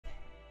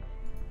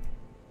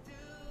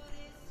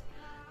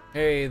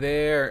Hey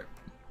there,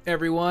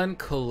 everyone.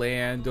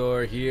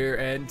 Kalandor here,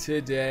 and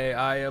today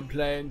I am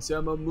playing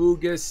some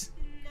Amogus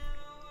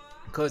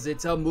because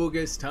it's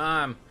Amogus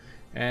time,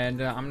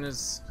 and I'm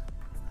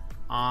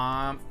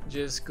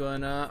just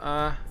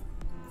gonna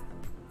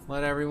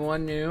let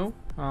everyone know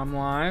I'm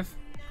live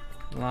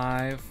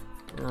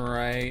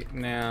right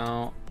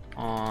now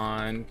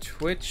on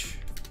Twitch.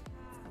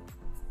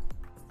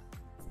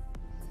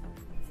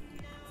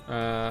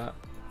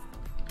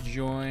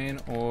 Join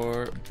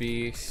or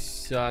be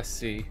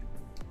sussy.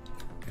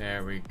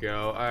 There we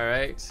go. All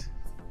right.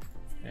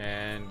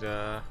 And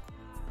but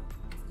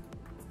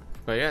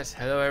yes,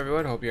 hello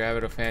everyone. Hope you're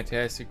having a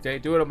fantastic day.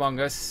 Do it Among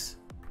Us.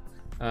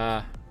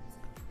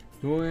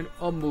 Doing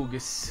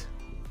Amogus.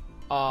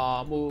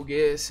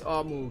 Amogus.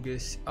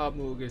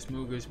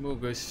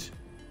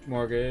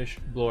 Mortgage.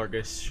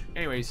 Blorgus.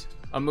 Anyways,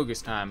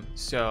 Amogus time.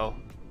 So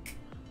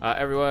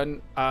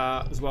everyone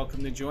is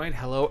welcome to join.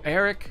 Hello,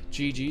 Eric.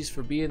 GG's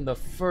for being the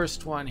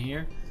first one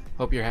here.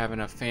 Hope you're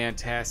having a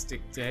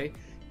fantastic day.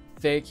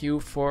 Thank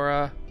you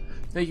for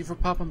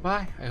popping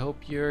by. I hope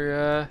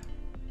you're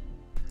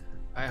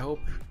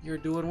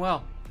doing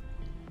well.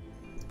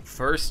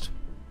 First,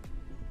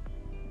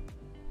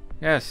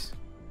 yes,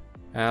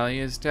 Allie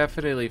is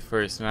definitely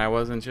first, and I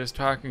wasn't just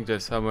talking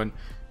to someone.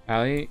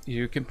 Allie,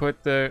 you can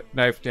put the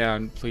knife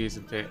down, please.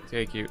 And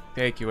thank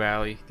you,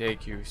 Allie.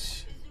 Thank you.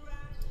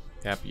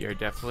 Yep, you're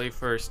definitely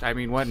first. I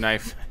mean, what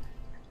knife?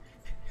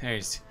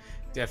 There's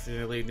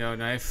definitely no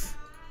knife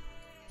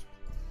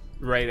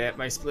right at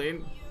my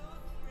spleen.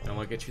 Don't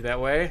look at you that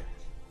way.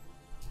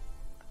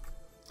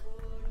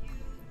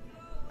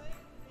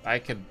 I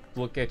can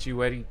look at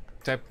you any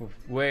type of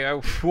way I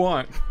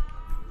want.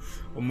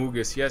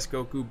 Amogus, yes,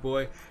 Goku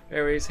boy.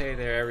 Anyways, hey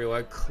there,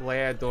 everyone.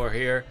 Clador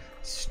here,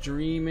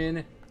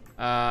 streaming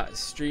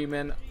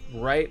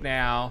right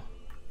now.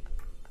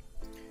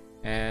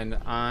 And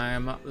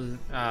I'm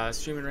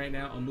streaming right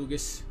now.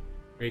 Amogus.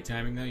 Great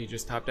timing though. You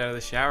just hopped out of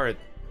the shower.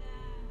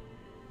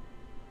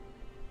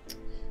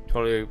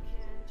 Totally.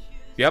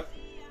 Yep.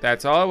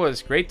 That's all it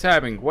was. Great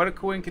timing. What a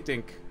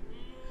coinkadink.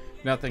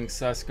 Nothing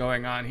sus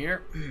going on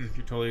here.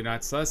 You're totally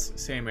not sus.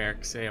 Same,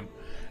 Eric. Same.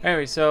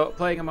 Anyway, so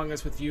playing Among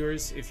Us with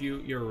viewers. If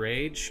your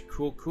rage.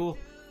 Cool.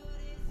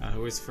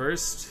 Who is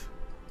first?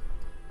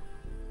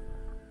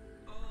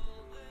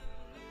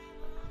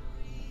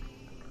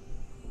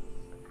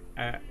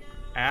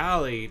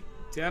 Allie,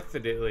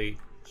 definitely.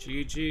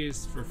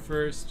 GG's for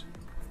first.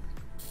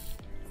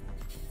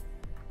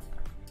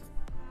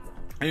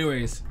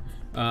 Anyways,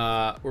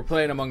 we're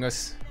playing Among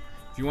Us.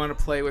 If you want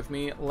to play with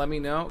me, let me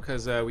know,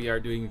 because we are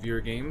doing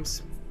viewer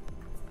games.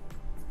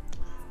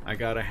 I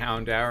got a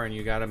Hound Hour and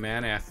you got a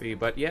Manathy.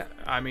 But yeah,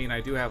 I mean, I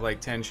do have like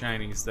 10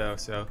 shinies though,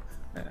 so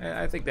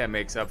I think that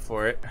makes up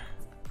for it.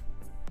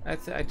 I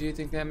do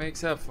think that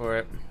makes up for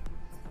it.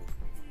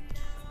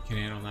 Can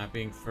handle not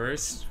being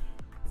first.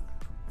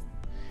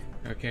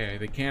 Okay,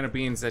 the can of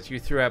beans that you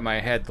threw at my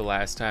head the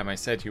last time I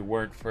said you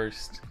weren't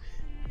first.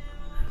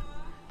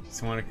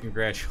 Just want to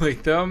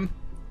congratulate them.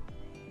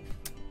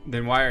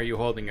 Then why are you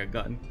holding a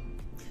gun?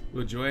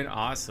 We'll join.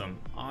 Awesome.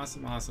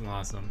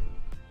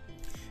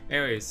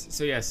 Anyways,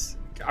 so yes,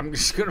 I'm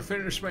just gonna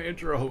finish my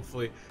intro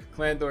hopefully.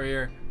 Clandor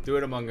here, do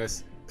it Among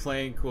Us,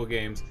 playing cool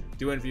games,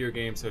 doing viewer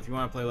games. So if you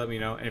want to play, let me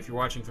know. And if you're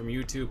watching from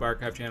YouTube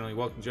archive channel, you're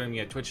welcome to join me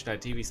at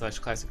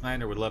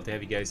twitch.tv/classiclander. Would love to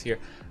have you guys here.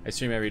 I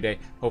stream every day.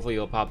 Hopefully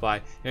you'll pop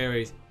by.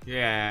 Anyways,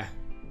 yeah,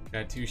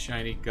 got 2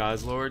 shiny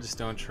Gozlords.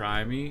 Don't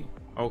try me.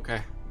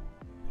 Okay.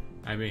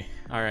 I mean,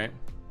 all right.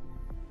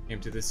 Came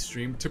to this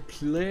stream to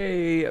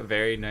play. A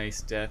very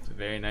nice death.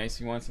 Very nice.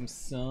 You want some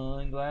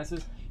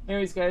sunglasses?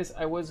 Anyways, guys,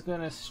 I was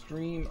gonna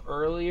stream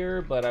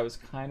earlier, but I was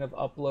kind of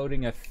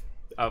uploading a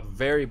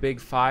very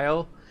big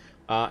file,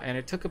 and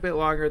it took a bit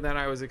longer than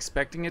I was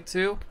expecting it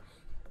to.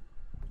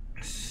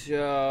 So,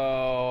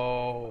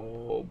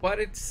 but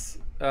it's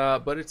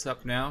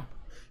up now,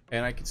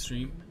 and I can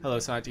stream. Hello,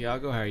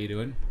 Santiago. How are you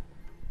doing?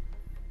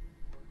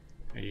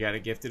 You got a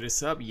gifted a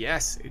sub?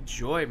 Yes.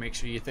 Enjoy. Make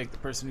sure you thank the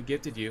person who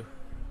gifted you.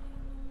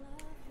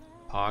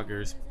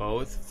 Poggers,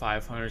 both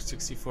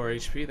 564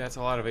 HP. That's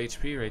a lot of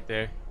HP right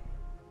there.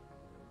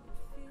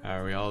 How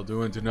are we all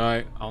doing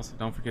tonight? Also,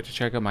 don't forget to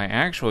check out my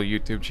actual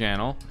YouTube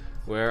channel,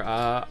 where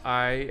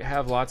I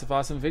have lots of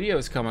awesome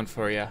videos coming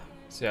for you.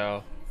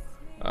 So,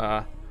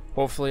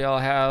 hopefully I'll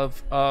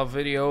have a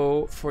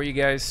video for you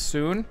guys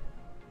soon.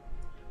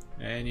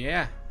 And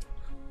yeah.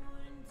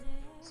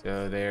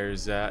 So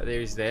there's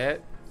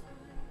that.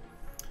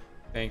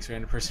 Thanks,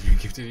 random person who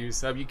gifted you a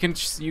sub. You can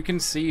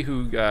see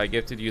who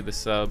gifted you the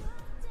sub.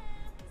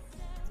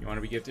 You want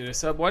to be gifted a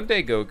sub one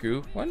day,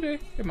 Goku? One day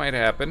it might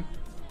happen.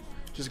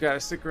 Just gotta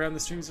stick around the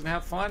streams and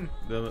have fun.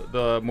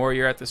 The more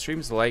you're at the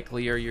streams, the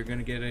likelier you're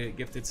gonna get a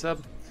gifted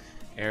sub.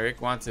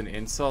 Eric wants an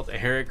insult.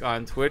 Eric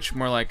on Twitch?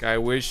 More like I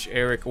wish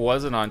Eric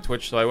wasn't on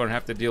Twitch so I wouldn't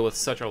have to deal with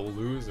such a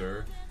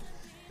loser.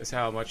 That's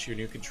how much your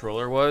new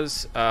controller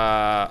was.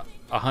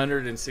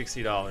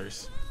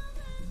 $160.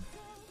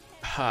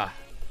 Ha.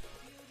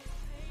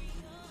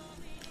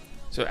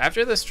 So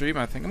after the stream,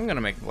 I think I'm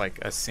gonna make like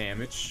a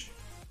sandwich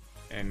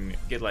and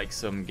get like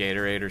some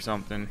Gatorade or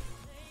something.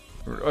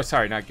 Oh,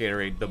 sorry, not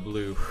Gatorade, the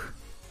blue.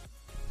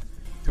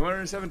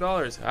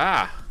 $207.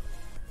 Ah.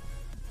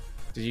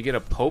 Did you get a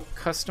Pope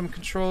custom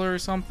controller or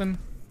something?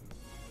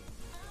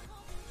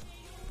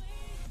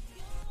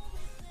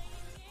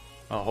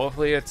 Well,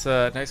 hopefully it's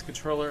a nice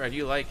controller and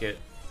you like it.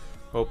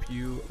 Hope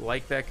you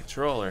like that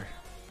controller.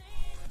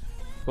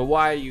 But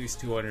why use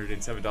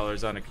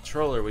 $207 on a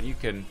controller when you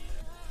can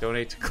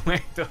donate to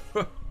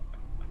Clando?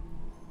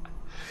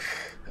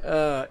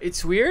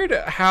 It's weird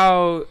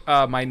how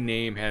my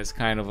name has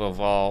kind of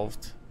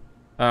evolved.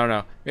 I don't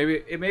know.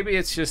 Maybe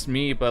it's just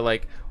me, but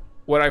like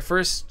when I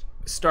first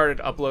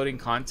started uploading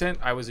content,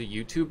 I was a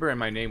YouTuber and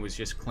my name was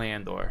just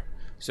Clandor.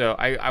 So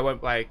I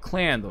went by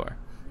Clandor.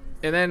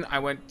 And then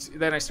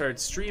I started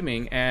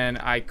streaming and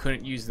I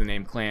couldn't use the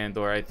name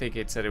Clandor. I think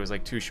it said it was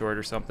like too short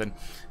or something.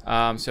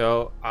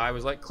 So I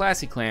was like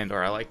Classy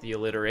Clandor. I like the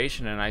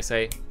alliteration and I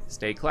say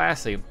stay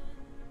classy.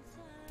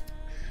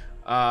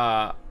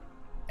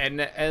 And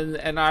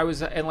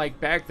like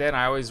back then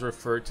I always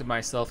referred to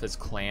myself as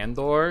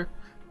Clandor.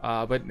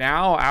 But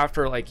now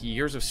after like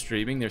years of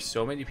streaming, there's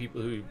so many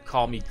people who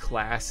call me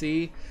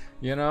Classy,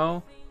 you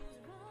know?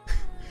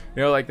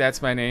 You know, like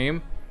that's my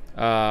name.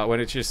 When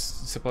it's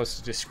just supposed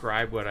to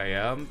describe what I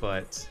am,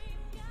 but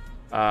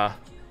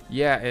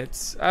yeah,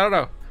 I don't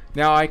know.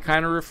 Now I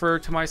kind of refer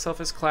to myself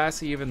as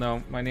Classy, even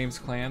though my name's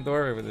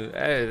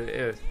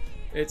Clandor.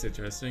 It's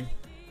interesting.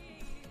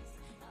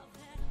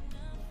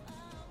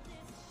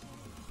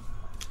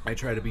 I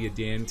try to be a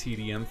Dan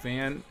TDM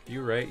fan.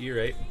 You're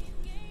right.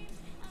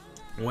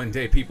 One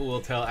day people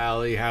will tell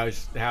Ali how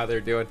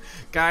they're doing.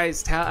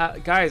 Guys,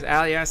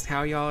 Ali asked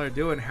how y'all are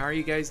doing. How are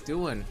you guys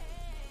doing?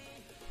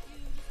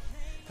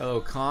 Hello,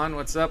 Khan.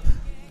 What's up?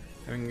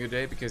 Having a good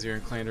day because you're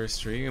in Clandor's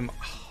stream.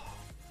 Oh.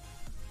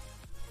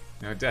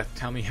 Now, Death,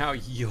 tell me how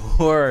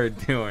you're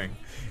doing.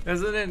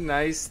 Isn't it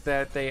nice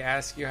that they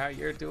ask you how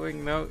you're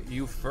doing? No,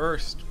 you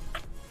first.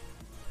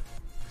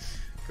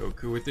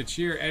 Goku with the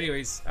cheer.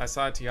 Anyways, I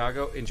saw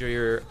Tiago. Enjoy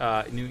your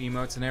new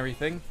emotes and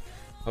everything.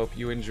 Hope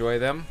you enjoy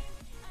them.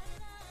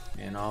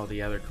 And all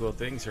the other cool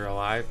things are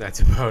alive. That's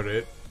about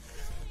it.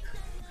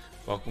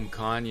 Welcome,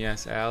 Khan.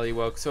 Yes, Ali.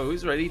 Well, so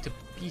who's ready to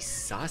be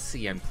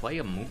saucy and play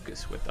Among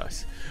Us with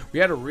us? We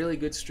had a really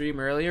good stream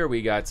earlier.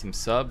 We got some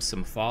subs,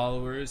 some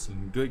followers,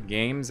 some good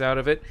games out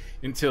of it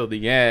until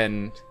the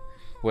end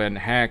when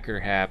Hacker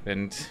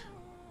happened.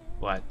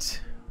 But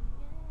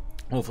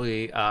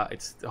hopefully,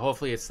 it's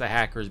the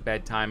Hacker's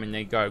bedtime and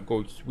they gotta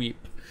go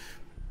sweep.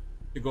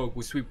 They gotta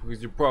go sweep because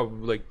they're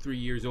probably like 3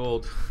 years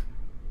old.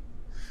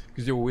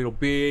 Because they're a little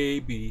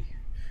baby.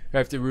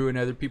 Have to ruin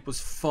other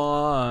people's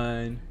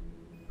fun.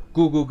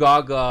 Goo goo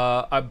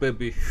gaga,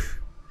 baby.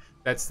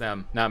 That's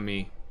them, not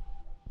me.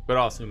 But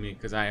also me,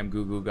 because I am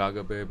Goo goo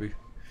gaga, baby.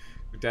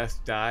 If Death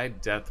died,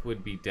 Death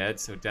would be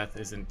dead, so Death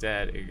isn't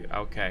dead.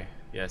 Okay,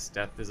 yes,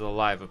 Death is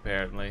alive,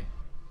 apparently.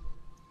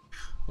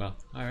 Well,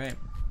 alright.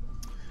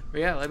 But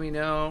yeah, let me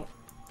know.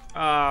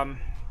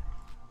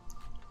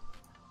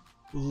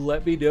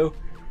 Let me know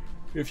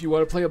if you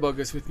want to play Among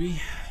Us with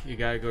me. You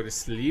gotta go to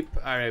sleep.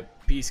 Alright,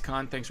 peace,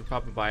 Con. Thanks for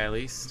popping by, at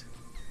least.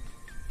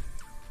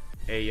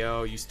 Hey,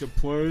 yo, you still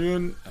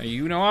playing?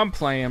 You know I'm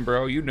playing,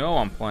 bro. You know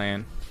I'm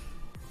playing.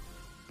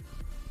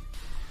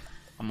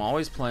 I'm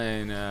always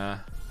playing,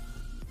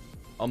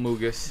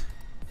 Among Us.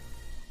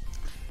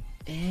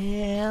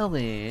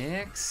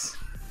 Alex.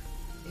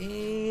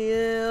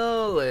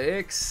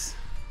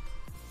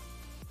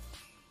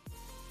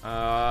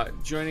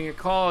 Joining a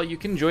call. You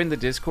can join the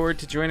Discord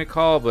to join a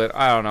call, but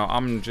I don't know.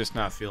 I'm just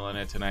not feeling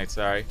it tonight,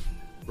 sorry.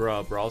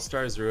 Bruh, Brawl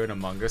Stars ruined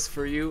Among Us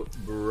for you?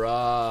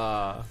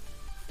 Bruh.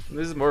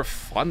 This is more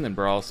fun than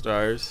Brawl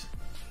Stars.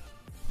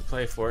 You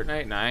play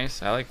Fortnite?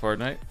 Nice. I like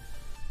Fortnite.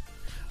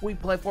 We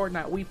play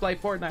Fortnite. We play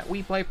Fortnite.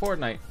 We play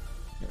Fortnite.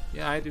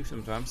 Yeah, I do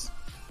sometimes.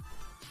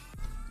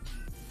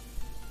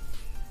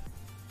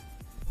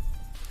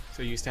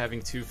 So used to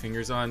having 2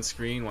 fingers on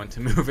screen, one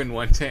to move and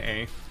one to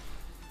aim.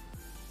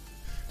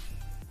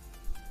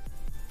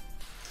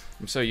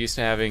 I'm so used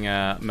to having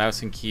a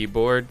mouse and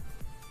keyboard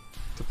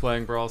to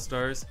playing Brawl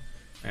Stars.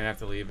 I'd have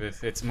to leave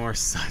if it's more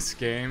sus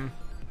game.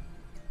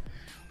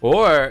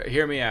 Or,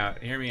 hear me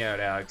out,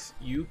 Alex.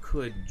 You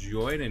could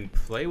join and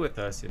play with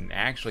us and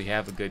actually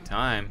have a good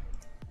time.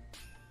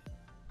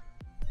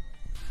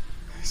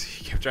 So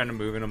you kept trying to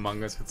move in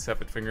Among Us with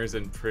 7 fingers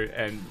and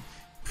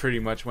pretty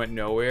much went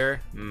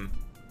nowhere.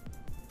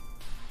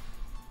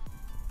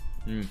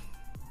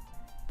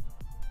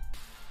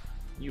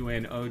 You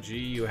in OG,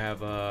 you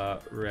have a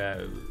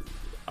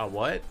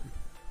what?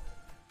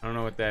 I don't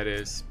know what that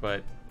is,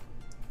 but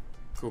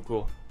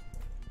cool.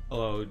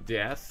 Hello,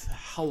 Death.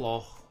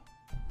 Hello.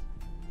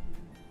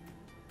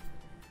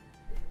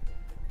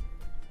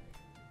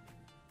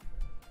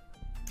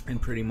 And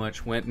pretty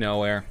much went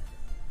nowhere.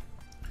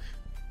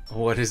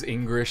 What is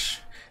English?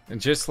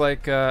 And just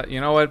like, you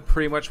know what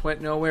pretty much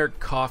went nowhere?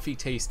 Coffee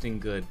tasting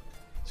good.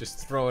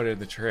 Just throw it in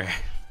the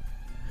trash.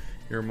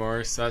 You're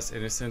more sus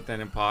innocent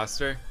than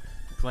imposter.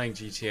 You're playing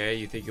GTA,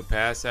 you think you'll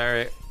pass?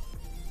 Alright.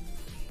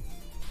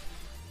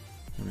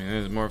 I mean,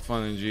 this is more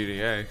fun than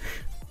GTA.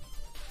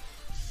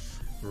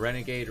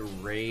 Renegade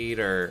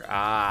Raider.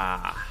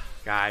 Ah,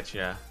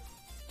 gotcha.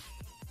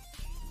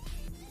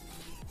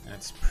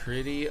 That's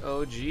pretty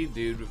OG,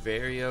 dude.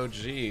 Very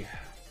OG.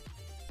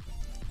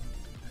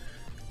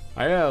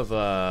 I have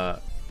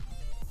the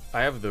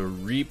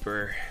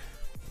Reaper.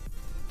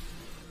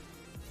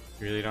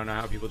 You really don't know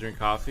how people drink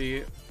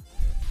coffee?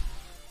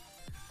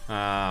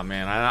 Ah,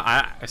 man,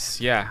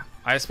 yeah,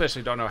 I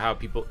especially don't know how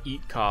people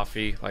eat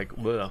coffee. Like,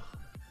 ugh.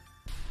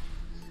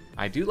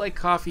 I do like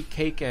coffee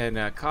cake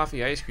and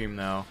coffee ice cream,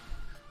 though.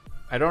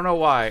 I don't know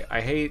why.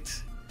 I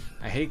hate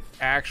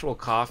actual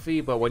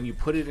coffee, but when you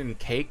put it in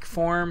cake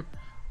form,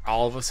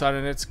 all of a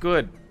sudden it's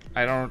good.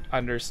 I don't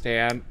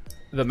understand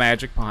the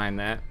magic behind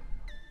that.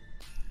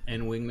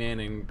 And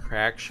Wingman and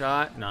Crack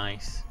Shot,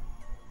 nice.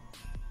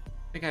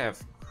 I think I have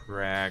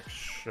Crack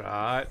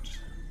Shot.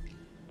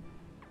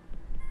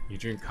 You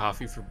drink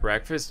coffee for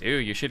breakfast? Ew,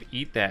 you should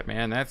eat that,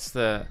 man. That's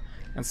the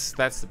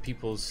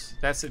people's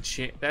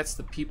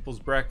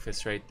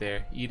breakfast right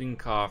there. Eating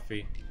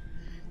coffee.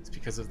 It's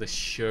because of the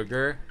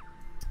sugar.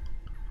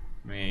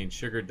 I mean,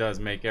 sugar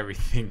does make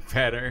everything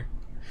better.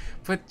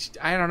 But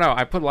I don't know.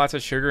 I put lots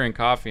of sugar in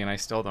coffee and I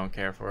still don't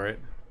care for it.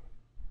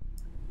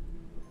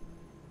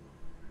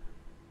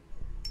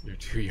 You're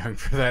too young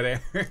for that,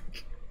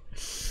 Eric.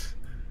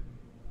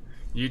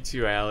 You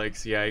too,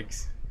 Alex.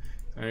 Yikes.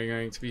 Are you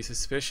going to be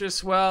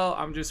suspicious? Well,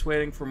 I'm just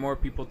waiting for more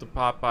people to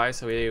pop by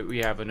so we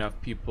have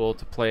enough people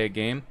to play a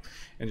game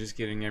and just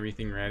getting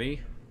everything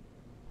ready.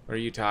 What are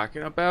you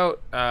talking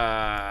about?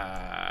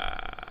 I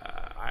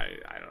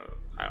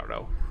don't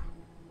know.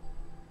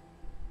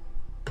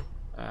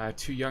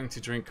 Too young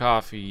to drink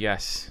coffee,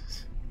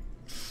 yes.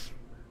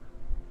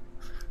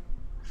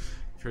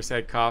 First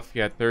had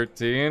coffee at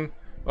 13.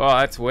 Oh,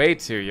 that's way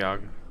too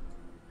young.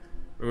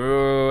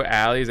 Ooh,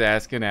 Allie's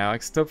asking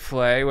Alex to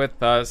play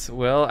with us.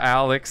 Will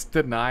Alex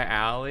deny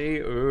Allie?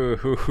 Ooh,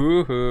 hoo,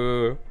 hoo,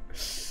 hoo.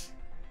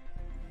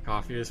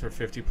 Coffee is for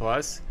 50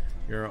 plus.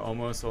 You're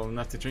almost old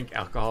enough to drink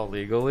alcohol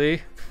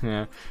legally.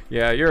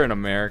 Yeah, you're in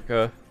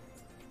America.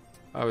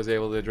 I was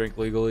able to drink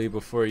legally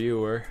before you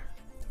were.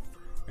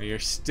 And you're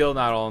still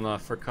not old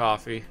enough for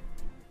coffee.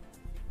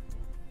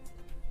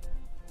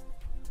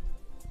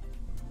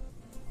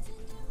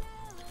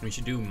 We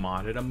should do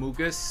modded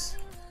Amogus.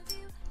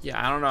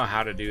 Yeah, I don't know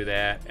how to do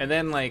that. And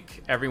then,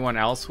 like, everyone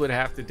else would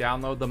have to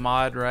download the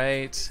mod,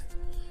 right?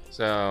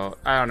 So,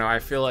 I don't know. I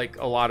feel like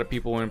a lot of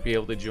people wouldn't be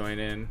able to join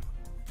in.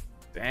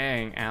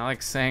 Dang,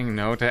 Alex saying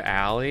no to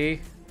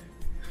Allie?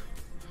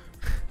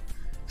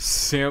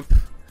 Simp.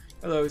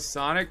 Hello,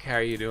 Sonic. How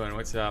are you doing?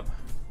 What's up?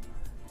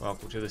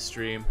 Welcome to the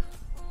stream.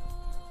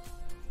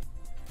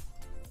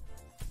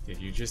 Did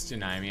you just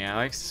deny me,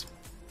 Alex?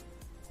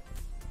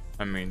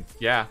 I mean,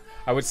 yeah.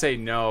 I would say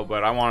no,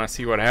 but I want to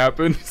see what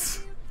happens.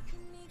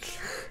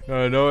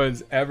 No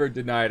one's ever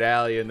denied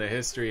Allie in the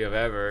history of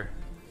ever.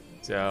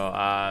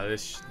 So,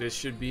 this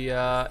should be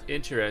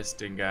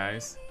interesting,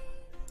 guys.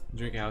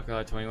 Drink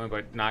alcohol at 21,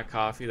 but not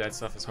coffee. That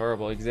stuff is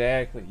horrible.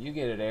 Exactly. You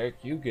get it, Eric.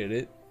 You get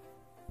it.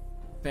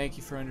 Thank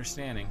you for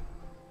understanding.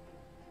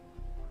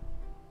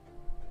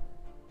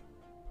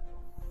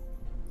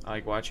 I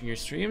like watching your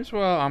streams.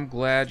 Well, I'm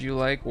glad you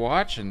like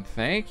watching.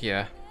 Thank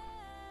you.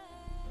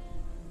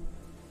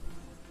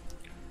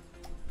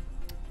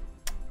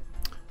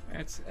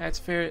 That's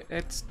fair.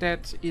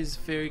 That is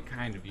very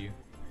kind of you.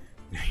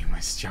 Now you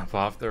must jump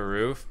off the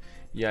roof.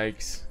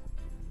 Yikes.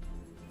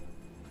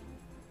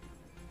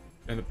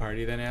 In the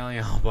party then, Allie,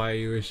 I'll buy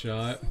you a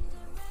shot.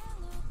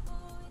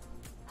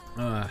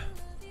 I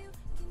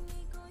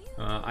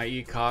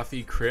eat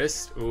coffee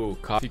crisp. Ooh,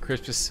 coffee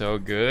crisp is so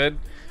good.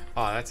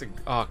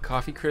 Oh,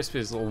 coffee crisp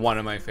is one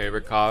of my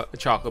favorite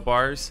chocolate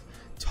bars.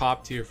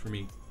 Top tier for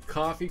me.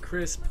 Coffee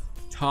crisp,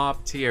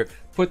 top tier.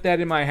 Put that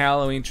in my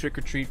Halloween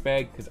trick-or-treat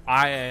bag because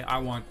I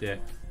want that.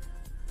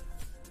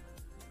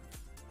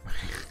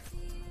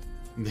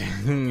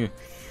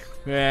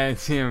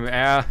 That's him,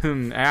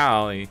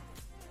 Allie.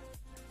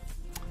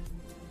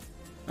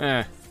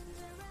 I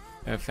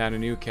found a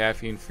new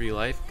caffeine-free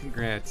life.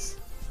 Congrats.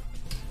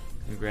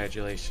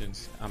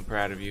 Congratulations. I'm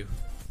proud of you.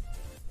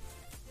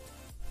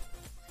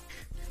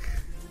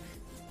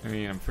 I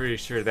mean, I'm pretty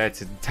sure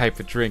that's a type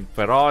of drink,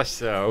 but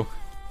also...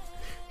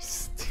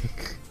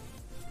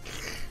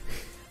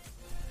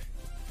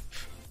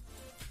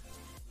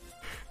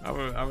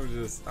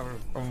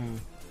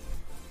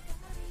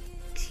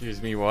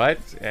 Excuse me, what?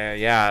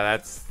 Yeah,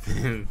 that's...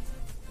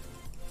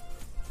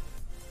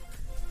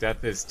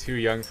 Death is too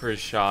young for his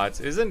shots.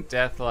 Isn't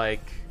Death,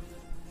 like...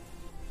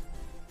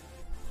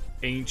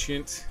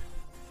 ancient?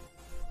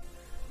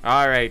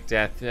 Alright,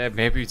 Death.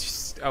 Maybe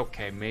just...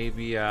 Okay,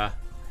 maybe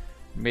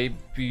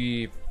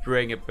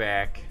bring it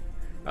back.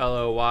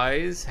 Hello,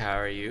 Wise. How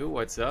are you?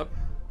 What's up?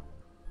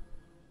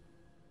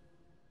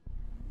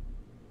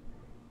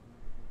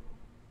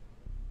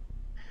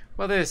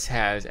 Well, this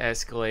has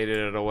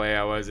escalated in a way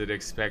I wasn't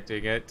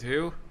expecting it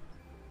to.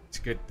 It's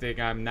a good thing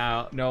I'm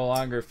now no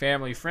longer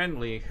family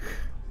friendly.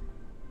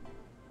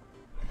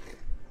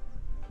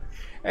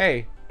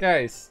 Hey,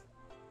 guys.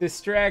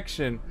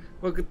 Distraction.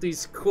 Look at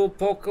these cool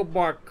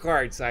Pokemon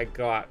cards I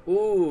got.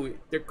 Ooh,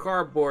 they're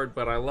cardboard,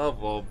 but I love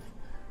them.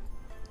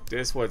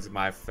 This one's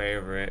my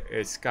favorite.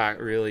 It's got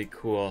really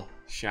cool,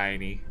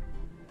 shiny.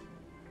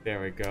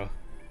 There we go.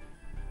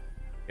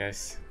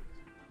 Yes.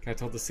 Got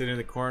told to sit in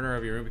the corner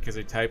of your room because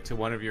I typed to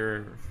one of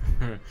your...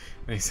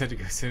 They said to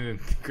go sit and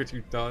think what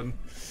you've done.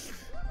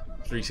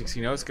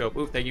 360 no scope.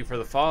 Ooh, thank you for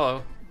the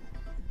follow.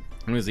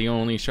 It was the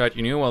only shot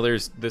you knew. Well,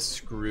 there's the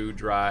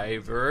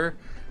screwdriver.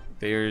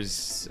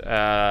 There's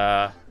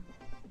the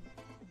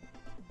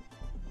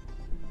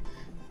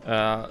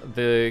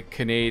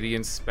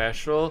Canadian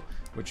special,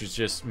 which is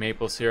just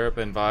maple syrup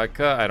and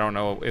vodka. I don't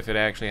know if it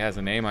actually has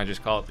a name. I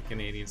just call it the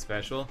Canadian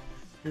special.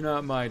 You're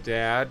not my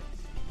dad.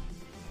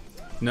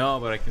 No,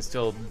 but I can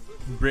still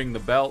bring the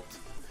belt.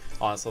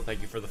 Also,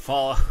 thank you for the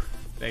follow.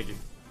 Thank you.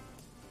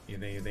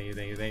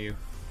 Thank you.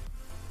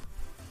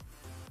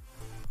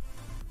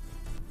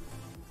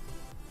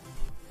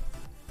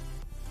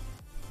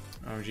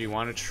 Oh, do you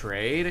want to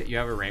trade? You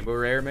have a rainbow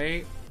rare,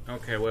 mate?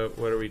 Okay,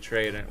 what are we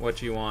trading? What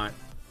do you want?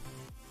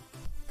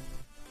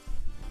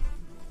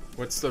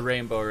 What's the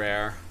rainbow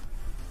rare?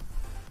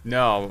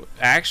 No,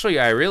 actually,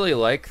 I really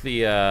like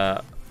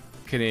the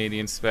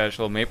Canadian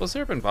special. Maple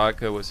syrup and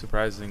vodka was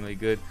surprisingly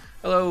good.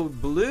 Hello,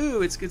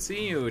 Blue. It's good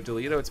seeing you.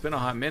 Delito, it's been a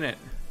hot minute.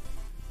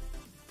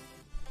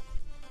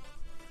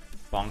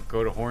 Bonk,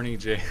 go to horny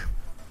jail.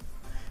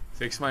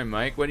 Fix my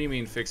mic? What do you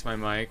mean fix my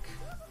mic?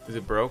 Is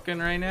it broken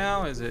right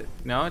now? Is it?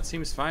 No, it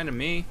seems fine to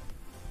me.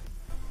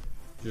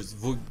 Just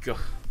vodka.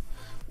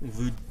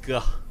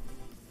 Vodka.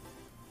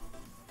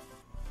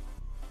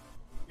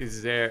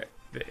 Is there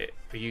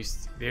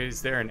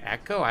an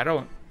echo? I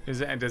don't.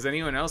 Does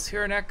anyone else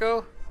hear an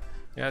echo?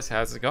 Yes.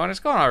 How's it going?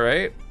 It's going all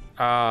right.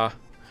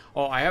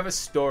 Oh, I have a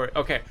story.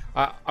 Okay.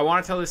 I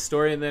want to tell this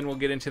story and then we'll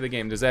get into the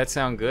game. Does that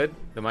sound good?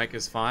 The mic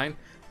is fine.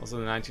 Also,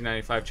 the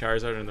 1995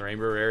 Charizard and the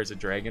Rainbow Rare is a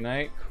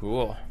Dragonite.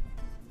 Cool.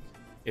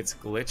 It's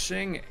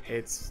glitching.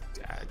 It's.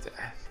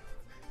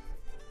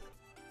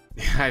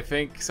 I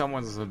think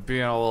someone's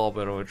being a little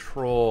bit of a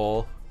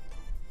troll.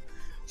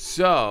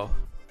 So.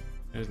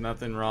 There's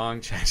nothing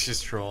wrong. Chat's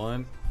just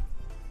trolling.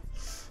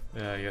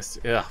 Yes.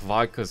 Yeah,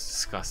 vodka's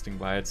disgusting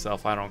by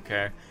itself. I don't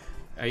care.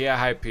 Yeah,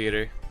 hi,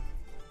 Peter.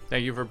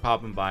 Thank you for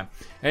popping by.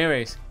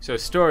 Anyways, so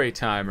story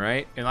time,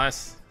 right?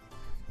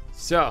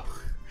 So,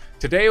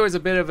 today was a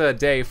bit of a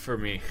day for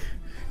me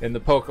in the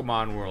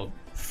Pokemon world.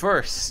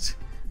 First,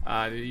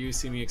 did you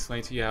see me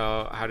explain to you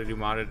how to do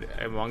modded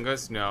Among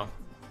Us? No.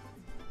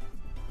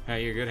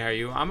 Hey, you're good. How are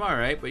you? I'm all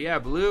right. But yeah,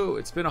 Blue,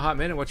 it's been a hot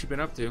minute. What you been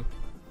up to?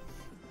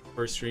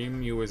 First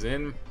stream you was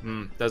in?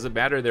 Doesn't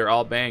matter. They're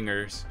all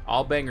bangers.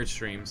 All banger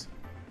streams.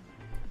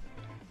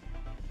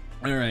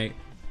 All right.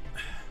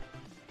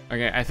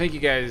 Okay, I think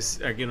you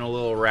guys are getting a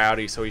little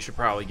rowdy, so we should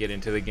probably get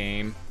into the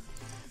game.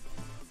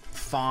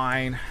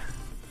 Fine.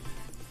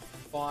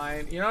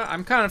 Fine. You know what?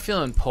 I'm kind of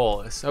feeling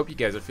Polis. I hope you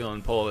guys are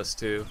feeling Polis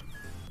too.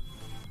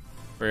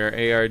 For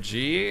your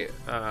ARG?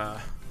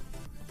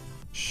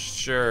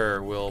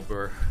 Sure,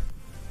 Wilbur.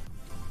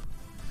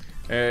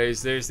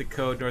 There's the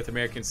code North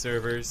American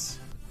servers.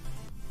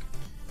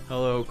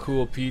 Hello,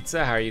 Cool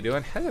Pizza. How are you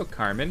doing? Hello,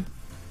 Carmen.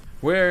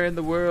 Where in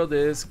the world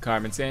is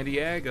Carmen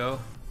Sandiego?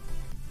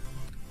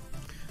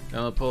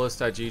 Download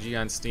Polis.gg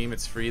on Steam.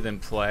 It's free, then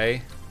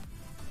play.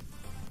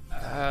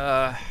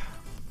 I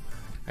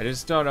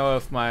just don't know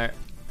if my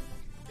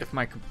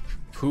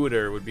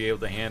computer would be able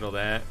to handle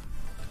that.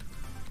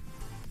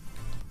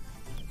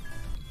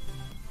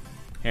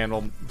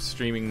 Handle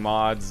streaming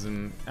mods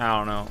and I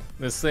don't know.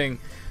 This thing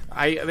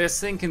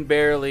can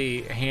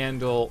barely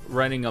handle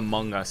running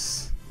Among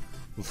Us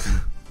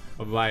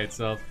by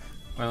itself.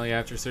 Finally,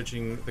 after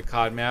searching the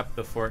COD map,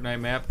 the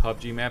Fortnite map,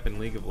 PUBG map, and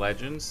League of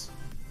Legends.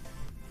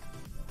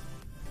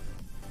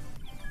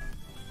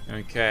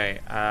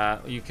 Okay,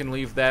 you can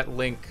leave that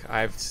link.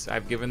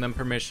 I've given them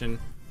permission.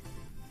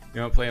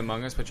 You don't play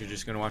Among Us, but you're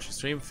just gonna watch the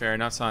stream. Fair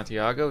enough,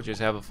 Santiago. Just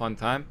have a fun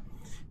time.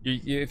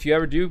 If you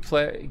ever do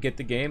get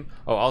the game.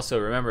 Oh, also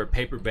remember,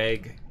 Paper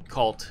Bag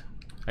Cult.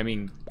 I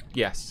mean,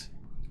 yes,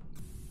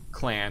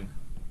 Clan.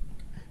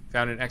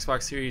 Found an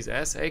Xbox Series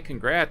S. Hey,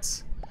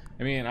 congrats.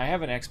 I mean, I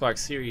have an Xbox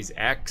Series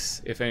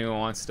X. If anyone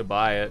wants to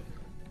buy it,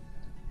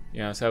 you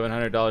know,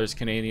 $700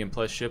 Canadian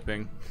plus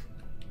shipping.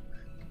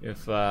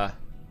 If hello,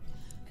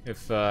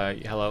 if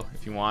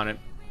you want it.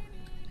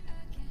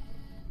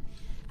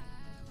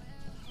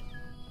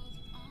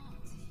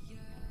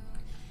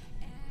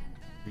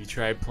 Have you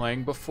tried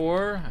playing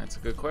before? That's a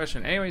good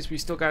question. Anyways, we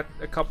still got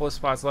a couple of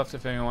spots left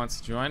if anyone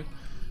wants to join.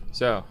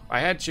 So,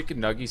 I had chicken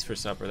nuggies for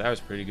supper. That was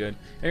pretty good.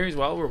 Anyways,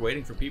 while we're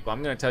waiting for people,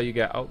 I'm going to tell you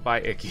guys... Oh,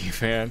 bye, Icky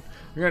fan.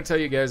 I'm going to tell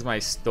you guys my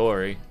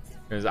story.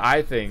 Because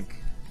I think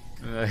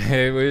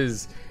it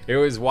was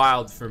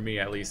wild for me,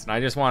 at least. And I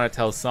just want to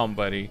tell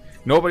somebody.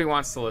 Nobody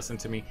wants to listen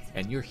to me.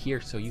 And you're here,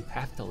 so you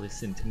have to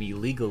listen to me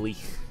legally.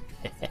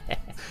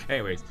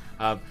 Anyways,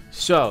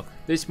 so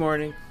this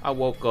morning I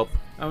woke up.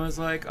 I was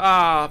like,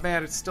 oh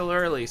man, it's still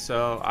early.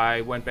 So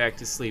I went back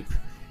to sleep.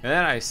 And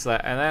then I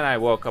slept, and then I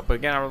woke up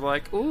again. I was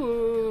like,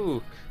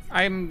 ooh,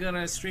 I'm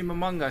gonna stream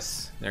Among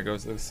Us. There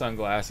goes the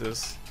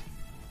sunglasses.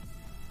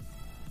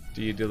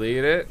 Do you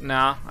delete it?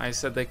 Nah, I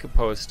said they could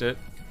post it.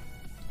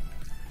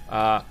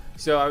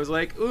 So I was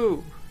like,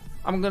 ooh,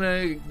 I'm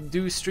gonna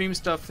do stream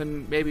stuff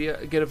and maybe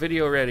get a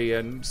video ready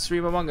and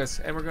stream Among Us,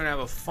 and we're gonna have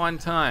a fun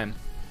time.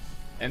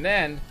 And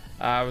then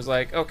I was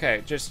like,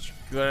 okay, just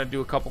gonna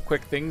do a couple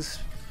quick things,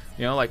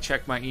 you know, like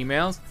check my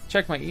emails.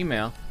 Check my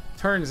email.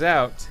 Turns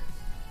out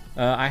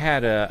I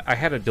had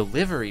a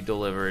delivery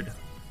delivered.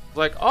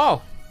 Like,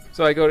 oh,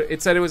 so I go to,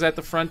 it said it was at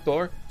the front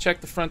door.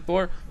 Check the front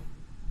door.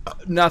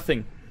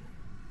 Nothing.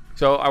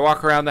 So I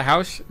walk around the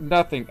house.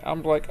 Nothing.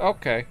 I'm like,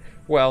 okay,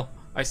 well,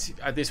 I see.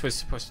 This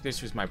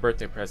was my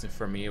birthday present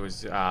for me. It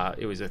was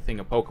a thing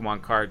of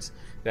Pokemon cards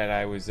that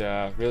I was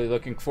really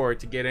looking forward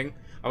to getting.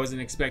 I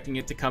wasn't expecting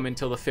it to come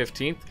until the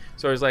 15th.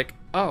 So I was like,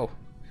 oh,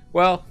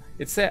 well,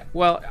 it said,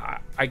 well,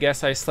 I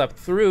guess I slept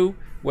through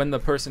when the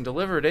person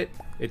delivered it.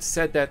 It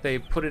said that they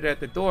put it at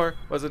the door,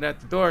 wasn't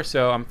at the door.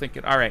 So I'm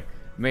thinking, all right,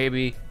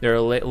 maybe they're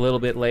a little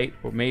bit late,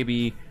 or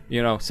maybe,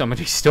 you know,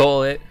 somebody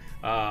stole it.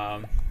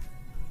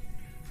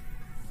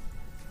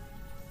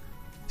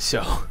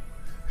 So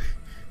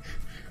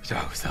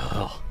it was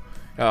a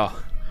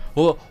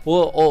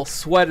little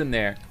sweat in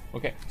there.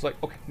 Okay, it's like,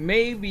 okay,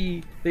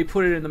 maybe they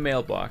put it in the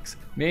mailbox.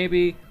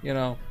 Maybe, you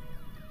know,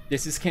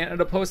 this is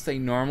Canada Post. They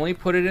normally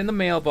put it in the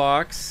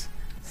mailbox.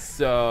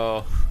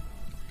 So,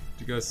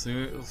 to go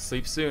soon,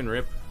 sleep soon,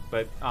 Rip.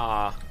 But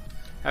have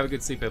a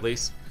good sleep at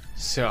least.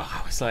 So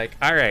I was like,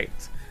 all right,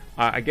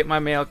 I get my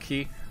mail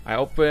key. I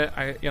open,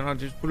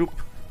 just bloop.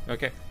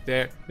 Okay,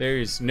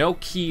 there's no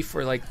key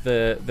for like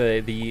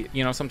the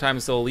you know,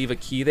 sometimes they'll leave a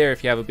key there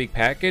if you have a big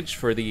package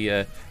for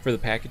the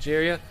package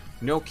area.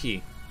 No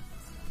key.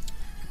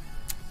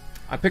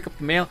 I pick up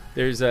the mail.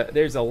 There's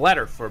a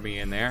letter for me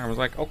in there. I was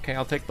like, okay,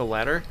 I'll take the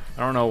letter.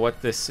 I don't know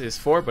what this is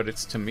for, but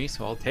it's to me,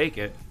 so I'll take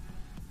it.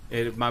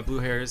 My blue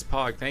hair is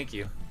Pog. Thank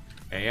you.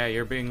 Hey, yeah,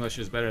 your English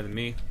is better than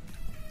me.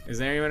 Is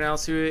there anyone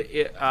else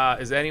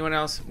is anyone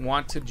else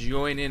want to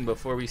join in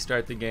before we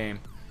start the game?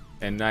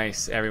 And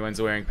nice,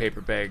 everyone's wearing paper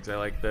bags. I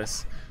like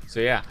this. So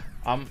yeah,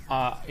 I'm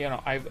you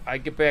know, I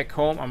get back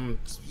home. I'm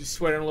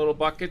sweating little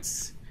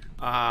buckets.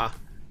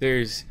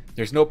 There's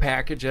no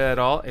package at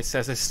all. It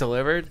says it's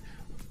delivered.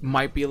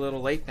 Might be a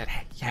little late. That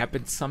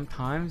happens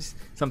sometimes.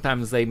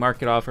 Sometimes they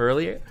mark it off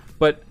earlier,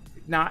 but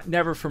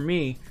never for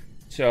me.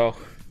 So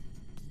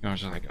I was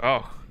just like,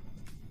 oh.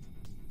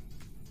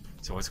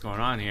 So what's going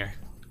on here?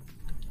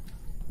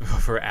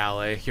 For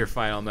Ale, your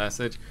final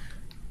message.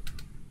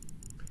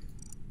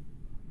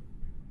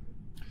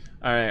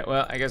 All right.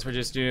 Well, I guess we're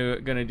just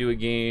gonna do a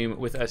game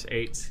with us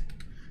 8.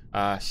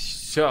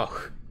 So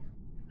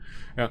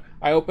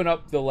I open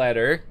up the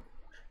letter.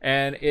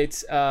 And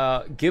it's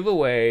a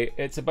giveaway.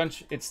 It's the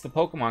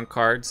Pokemon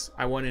cards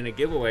I won in a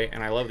giveaway,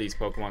 and I love these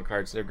Pokemon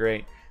cards. They're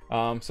great.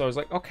 So I was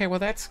like, okay, well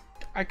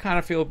I kind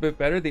of feel a bit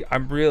better.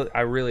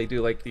 I really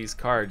do like these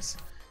cards.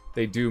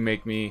 It did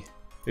make me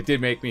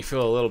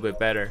feel a little bit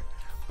better.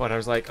 But I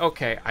was like,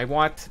 okay, I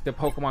want the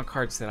Pokemon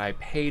cards that I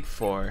paid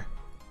for.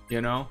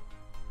 You know,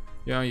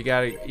 you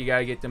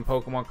gotta get them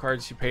Pokemon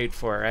cards you paid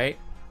for, right?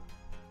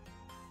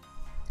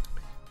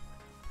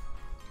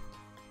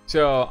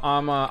 So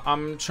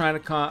I'm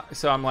trying to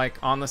so I'm like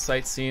on the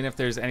site seeing if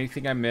there's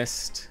anything I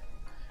missed,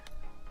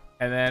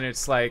 and then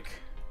it's like,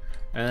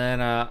 and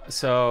then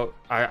so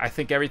I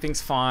think everything's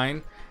fine,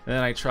 and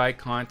then I try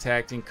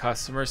contacting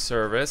customer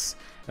service,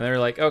 and they're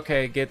like,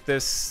 okay, get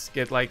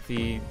like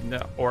the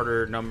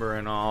order number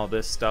and all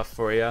this stuff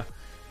for you,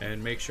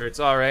 and make sure it's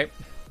all right.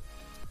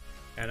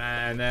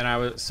 And then I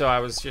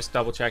was just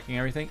double checking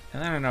everything,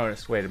 and then I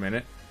noticed, wait a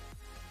minute,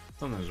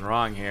 something's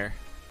wrong here.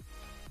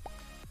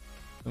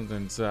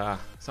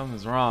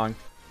 Something's wrong.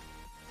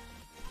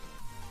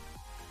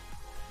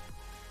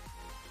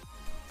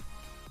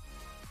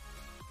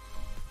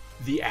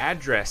 The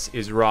address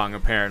is wrong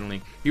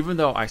apparently, even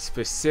though I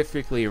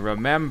specifically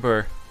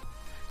remember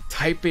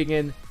typing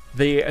in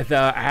the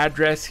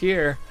address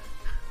here.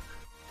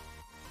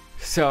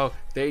 So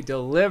they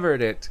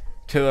delivered it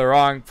to the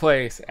wrong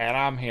place, and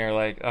I'm here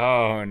like,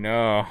 oh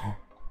no.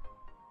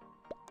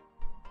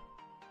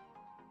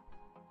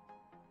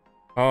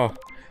 Oh.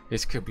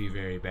 This could be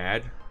very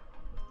bad.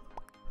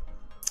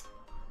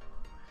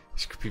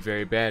 This could be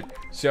very bad.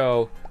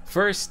 So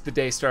first, the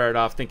day started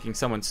off thinking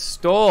someone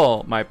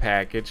stole my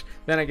package.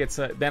 Then I get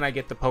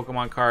the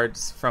Pokemon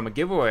cards from a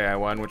giveaway I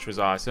won, which was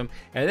awesome.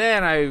 And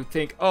then I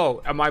think,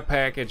 oh, my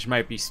package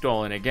might be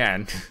stolen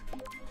again.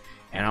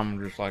 And I'm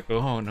just like,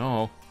 oh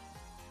no,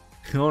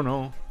 oh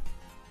no.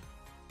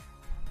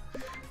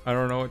 I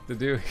don't know what to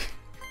do.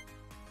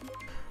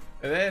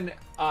 And then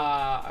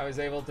I was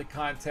able to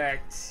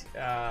contact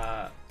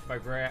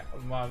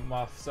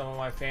some of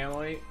my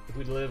family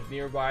who lived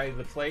nearby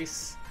the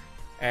place,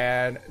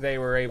 and they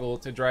were able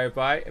to drive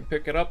by and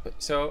pick it up.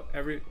 So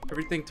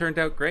everything turned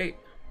out great.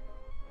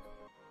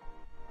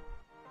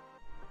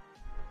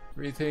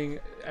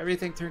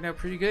 Everything turned out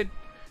pretty good.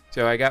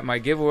 So I got my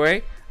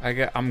giveaway.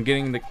 I'm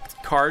getting the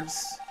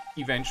cards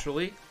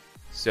eventually.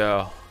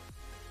 So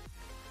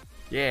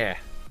yeah.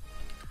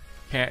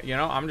 can't, you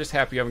know, I'm just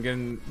happy I'm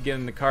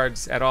getting the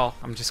cards at all.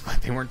 I'm just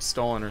glad they weren't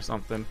stolen or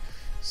something.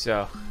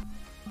 So,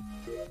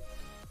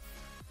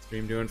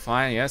 stream doing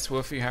fine. Yes,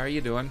 Woofy, how are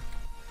you doing?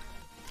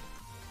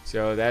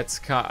 So that's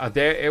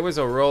it was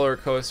a roller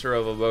coaster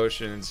of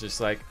emotions. Just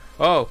like,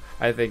 oh,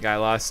 I think I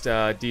lost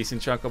a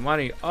decent chunk of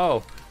money.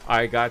 Oh,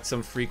 I got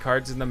some free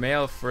cards in the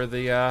mail for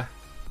the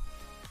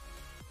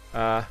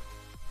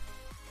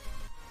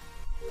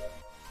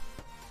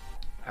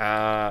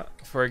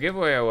for a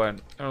giveaway I won.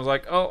 And I was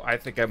like, oh, I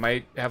think I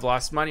might have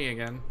lost money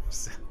again.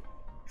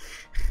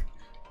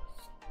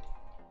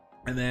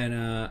 and then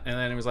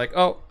it was like,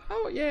 oh,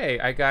 yay!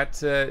 I got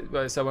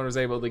someone was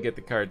able to get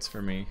the cards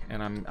for me,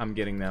 and I'm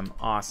getting them.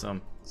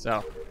 Awesome.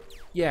 So,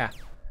 yeah,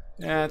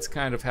 that's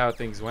kind of how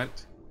things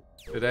went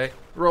today.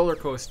 Roller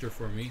coaster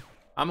for me.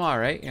 I'm all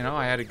right. You know,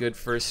 I had a good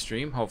first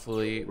stream.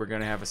 Hopefully, we're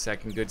gonna have a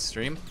second good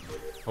stream.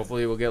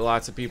 Hopefully, we'll get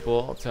lots of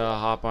people to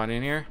hop on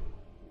in here.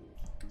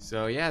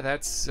 So yeah,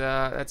 that's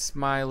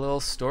my little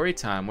story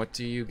time. What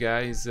do you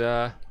guys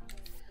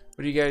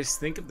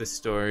think of the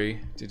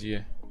story? Did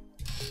you?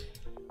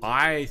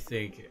 I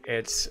think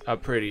it's a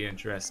pretty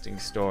interesting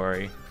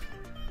story.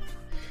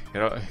 You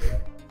know,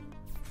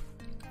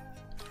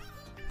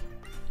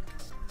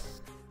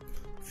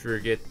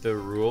 forget the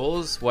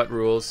rules. What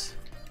rules?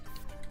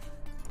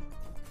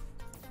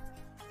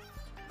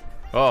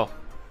 Oh,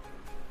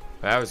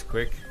 that was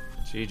quick.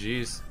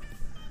 GG's.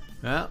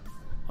 Well,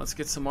 let's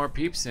get some more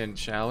peeps in,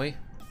 shall we?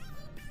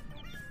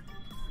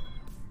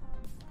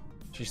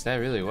 Jeez, that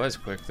really was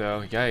quick,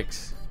 though.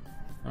 Yikes.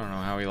 I don't know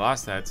how we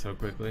lost that so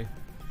quickly.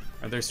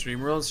 Are there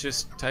stream rules?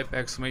 Just type !_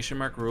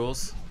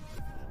 rules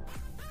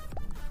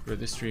for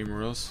the stream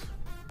rules.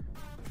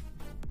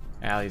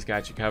 Allie's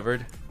got you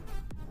covered.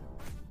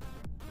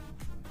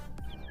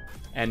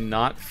 And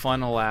not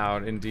fun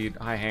allowed, indeed.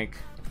 Hi, Hank.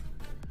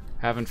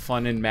 Having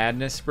fun in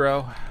madness,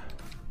 bro?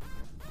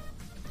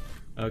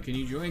 Can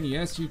you join?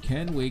 Yes, you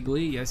can,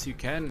 Wiggly. Yes, you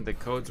can. The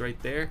code's right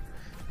there.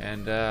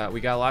 And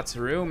we got lots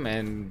of room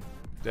and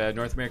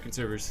North American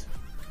servers.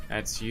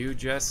 That's you,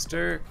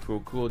 Jester.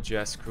 Cool,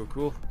 Jess.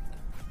 Cool.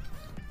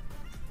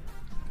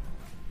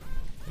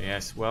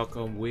 Yes,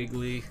 welcome,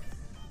 Wiggly.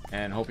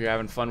 And hope you're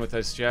having fun with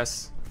us,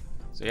 Jess.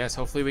 So yes,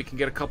 hopefully we can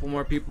get a couple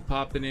more people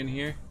popping in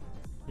here.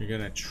 You're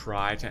gonna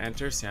try to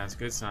enter. Sounds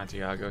good,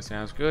 Santiago.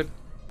 Sounds good.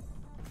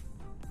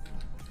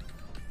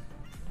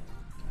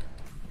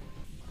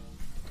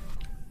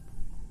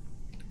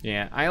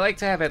 Yeah, I like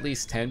to have at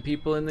least 10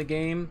 people in the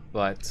game,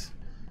 but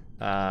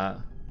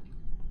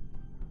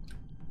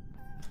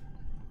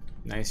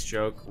nice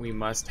joke. We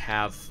must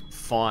have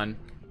fun.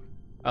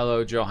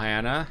 Hello,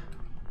 Johanna.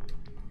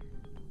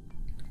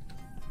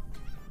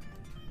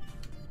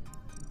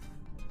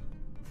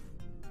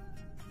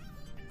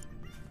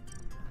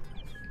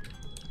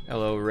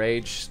 Hello,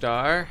 Rage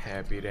Star.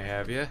 Happy to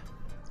have you.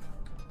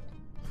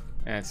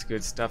 That's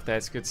good stuff.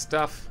 That's good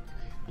stuff.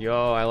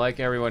 Yo, I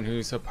like everyone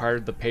who's a part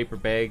of the Paper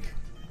Bag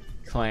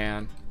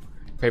clan.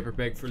 Paper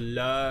Bag for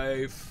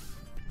life.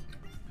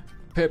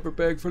 Paper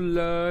Bag for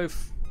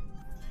life.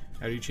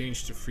 How do you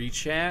change to free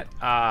chat?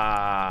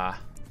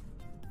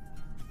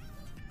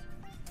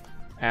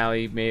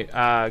 Allie,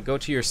 go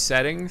to your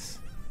settings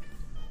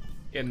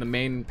in the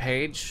main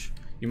page.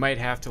 You might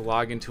have to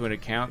log into an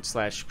account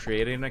 /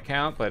 create an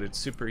account, but it's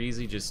super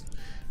easy. Just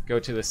go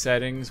to the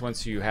settings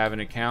once you have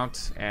an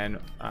account, and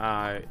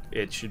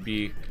it should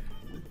be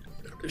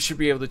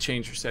able to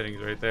change your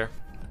settings right there.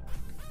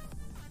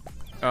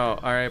 Oh,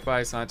 all right.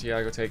 Bye,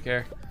 Santiago. Take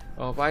care.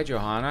 Oh, bye,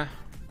 Johanna.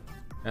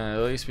 At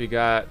least we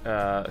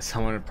got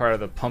someone part of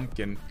the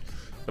pumpkin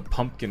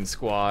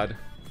squad.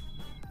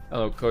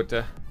 Hello,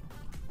 Kota.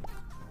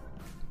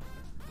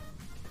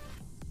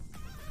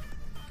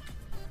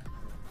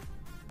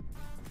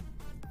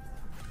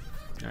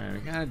 Alright, we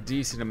got a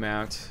decent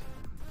amount.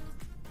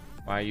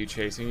 Why are you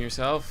chasing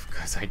yourself?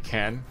 Because I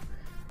can.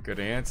 Good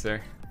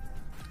answer.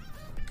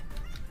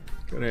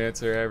 Good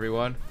answer,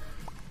 everyone.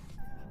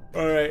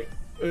 Alright,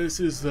 this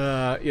is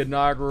the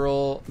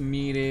inaugural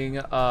meeting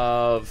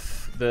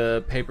of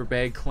the Paper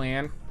Bag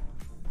clan.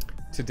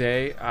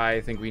 Today,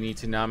 I think we need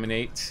to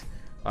nominate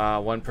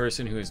one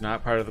person who is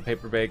not part of the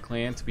Paper Bag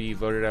clan to be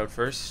voted out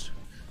first.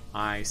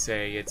 I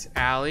say it's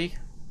Allie.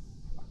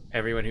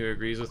 Everyone who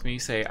agrees with me,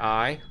 say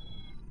aye.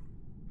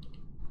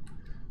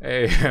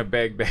 Hey,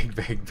 bag.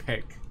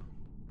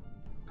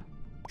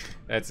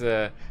 That's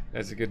a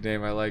good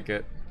name. I like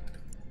it.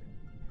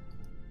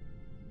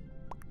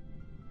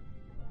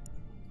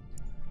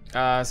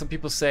 Some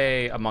people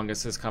say Among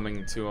Us is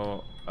coming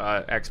to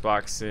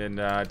Xbox in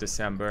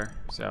December,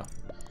 so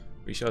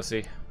we shall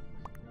see.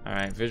 All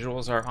right,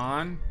 visuals are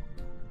on.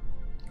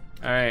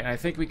 All right, I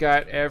think we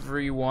got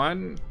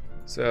everyone.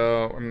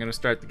 So I'm gonna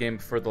start the game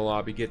before the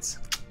lobby gets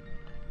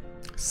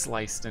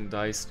sliced and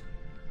diced.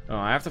 Oh,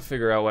 I have to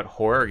figure out what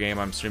horror game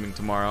I'm streaming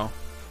tomorrow.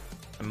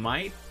 I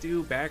might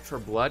do Back 4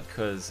 Blood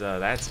because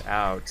that's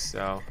out,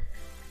 so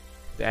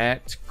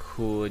that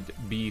could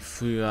be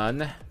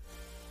fun.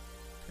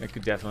 That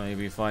could definitely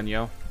be fun,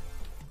 yo.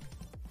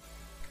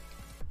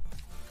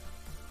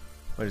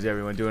 What is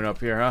everyone doing up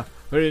here, huh?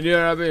 What are you doing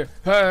up here?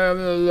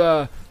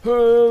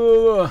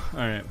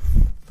 Alright.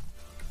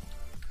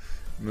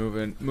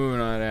 Moving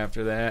on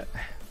after that.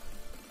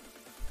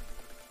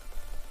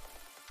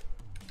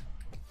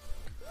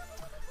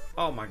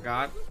 Oh my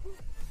god.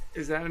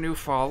 Is that a new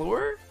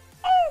follower?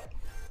 Oh!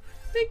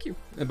 Thank you.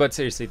 But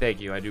seriously, thank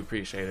you. I do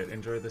appreciate it.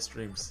 Enjoy the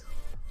streams.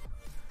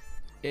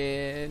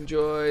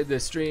 Enjoy the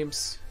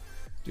streams.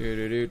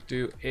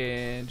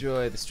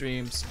 Enjoy the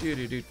streams.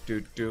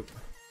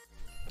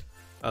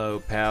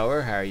 Hello,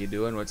 Power. How are you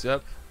doing? What's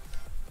up?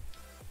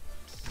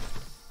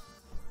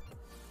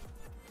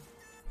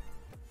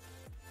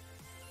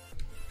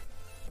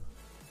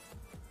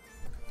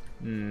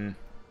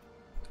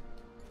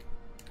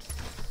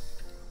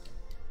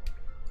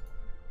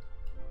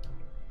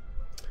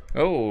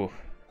 Oh.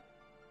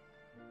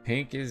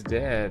 Pink is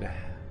dead.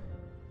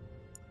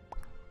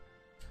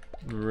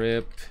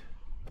 Rip.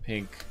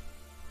 Pink.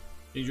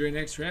 Enjoy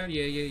next round?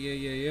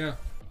 Yeah.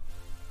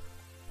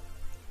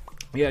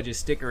 Yeah, just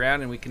stick around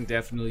and we can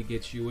definitely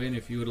get you in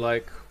if you would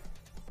like.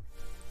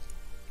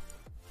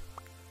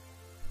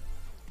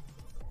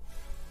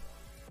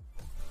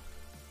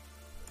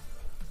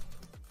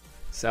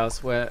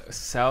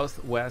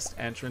 Southwest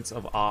entrance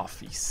of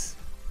office.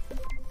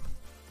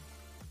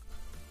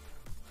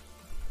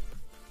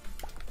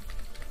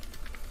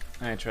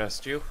 I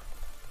trust you.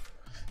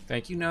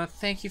 Thank you. No,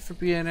 thank you for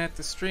being at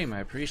the stream.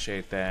 I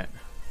appreciate that.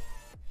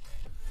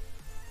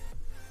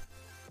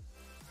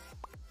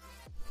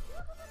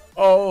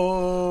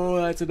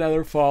 Oh, that's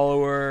another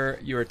follower.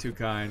 You are too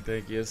kind.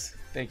 Thank you.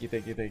 Thank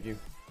you.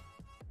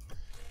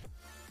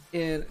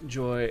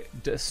 Enjoy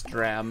the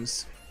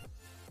strams.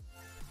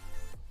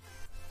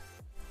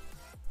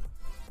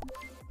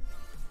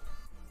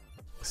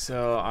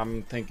 So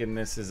I'm thinking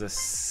this is a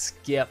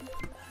skip.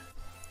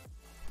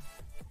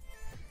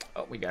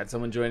 Oh, we got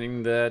someone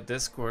joining the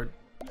Discord.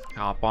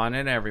 Hop on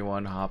in,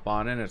 everyone. Hop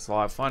on in. It's a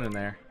lot of fun in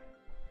there.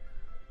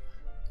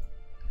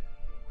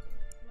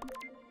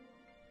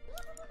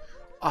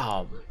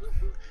 Oh, well,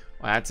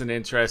 that's an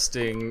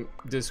interesting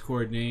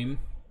Discord name.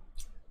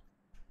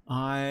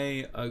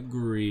 I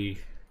agree.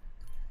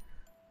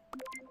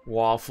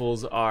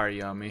 Waffles are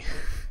yummy.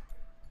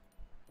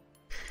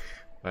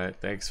 But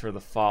thanks for the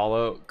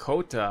follow.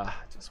 Kota.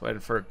 Just waiting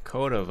for a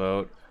Kota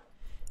vote.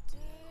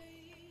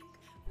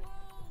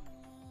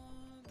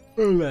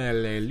 Hello,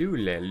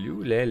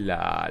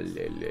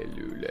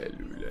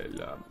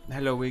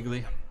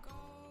 Wiggly.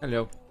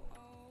 Hello.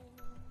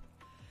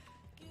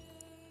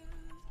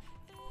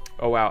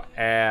 Oh, wow.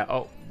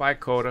 Oh, bye,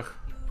 Kota.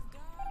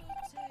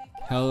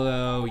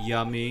 Hello,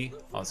 Yummy.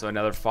 Also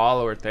another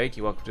follower. Thank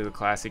you. Welcome to the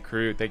classic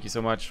crew. Thank you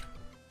so much.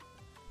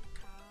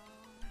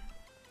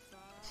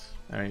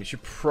 Alright, you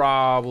should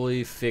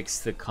probably fix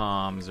the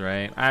comms,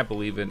 right? I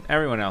believe it.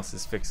 Everyone else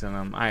is fixing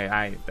them.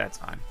 That's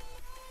fine.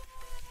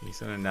 Can you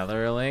send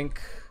another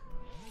link?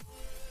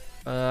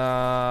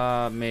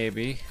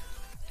 Maybe.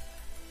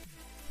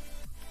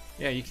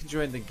 Yeah, you can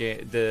join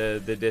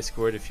the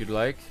Discord if you'd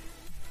like.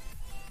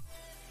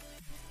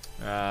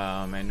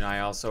 And I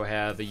also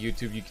have a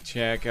YouTube you can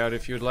check out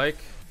if you'd like.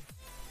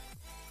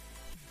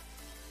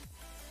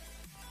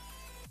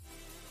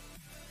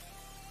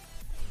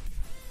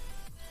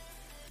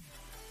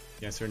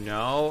 Yes or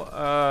no?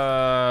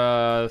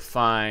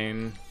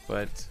 Fine,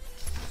 but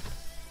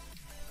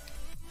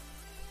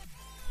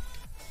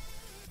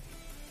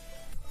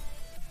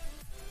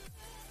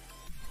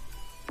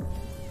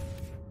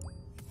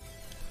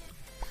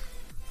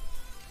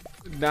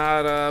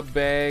not a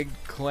big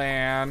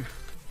clan.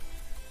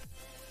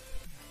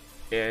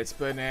 It's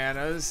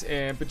bananas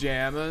and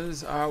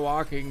pajamas are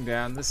walking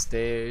down the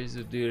stairs.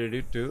 But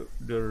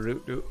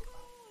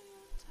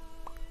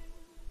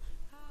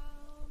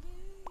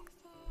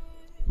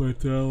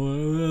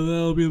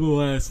that'll be the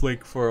last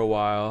link for a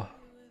while.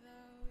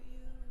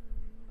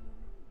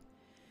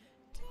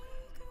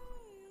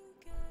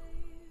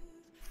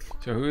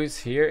 So who's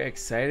here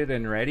excited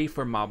and ready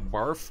for my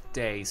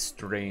birthday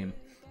stream?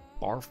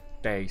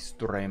 Birthday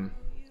stream.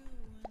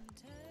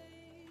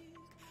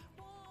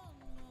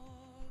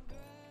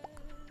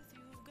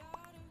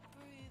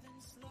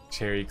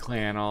 Cherry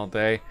Clan all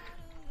day.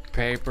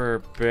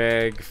 Paper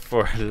bag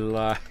for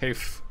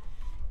life.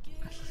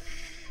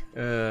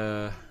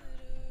 Riddle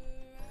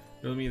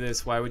me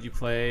this. Why would you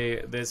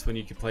play this when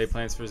you could play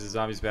Plants vs.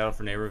 Zombies Battle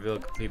for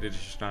Neighborville Complete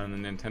Edition on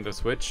the Nintendo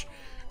Switch?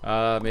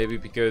 Maybe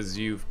because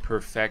you've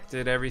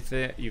perfected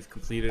everything. You've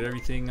completed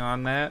everything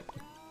on that.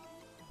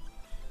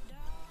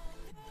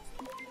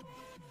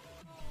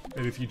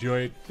 And if you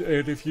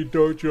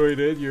don't join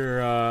in, you're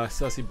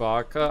Sussy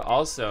Baka.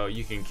 Also,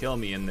 you can kill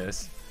me in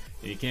this.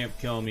 You can't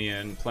kill me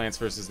in Plants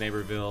vs.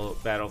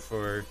 Neighborville Battle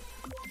for...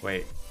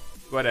 Wait.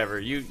 Whatever.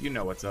 You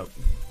know what's up.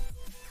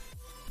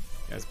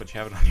 Yes, but you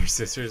have it on your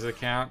sister's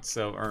account,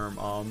 so,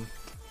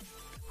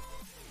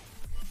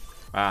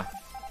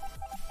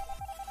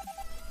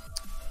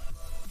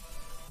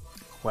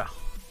 Well.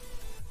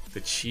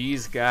 The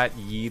cheese got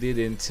yeeted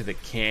into the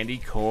candy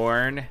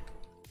corn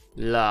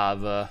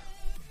lava.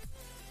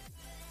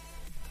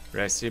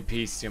 Rest in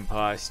peace,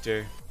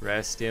 imposter.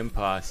 Rest,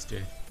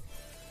 imposter.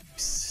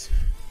 Psst.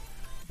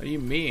 What do you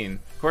mean?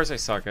 Of course I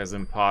suck as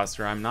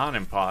imposter. I'm not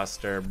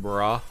imposter,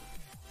 bruh.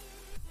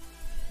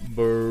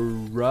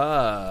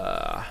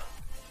 Bruh.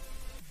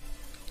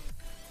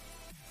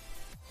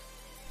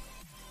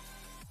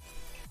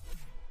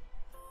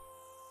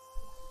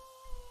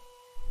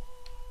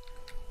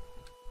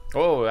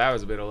 Oh, that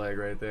was a bit of lag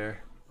right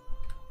there.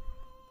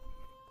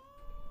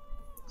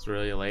 It's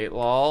really late,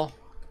 lol.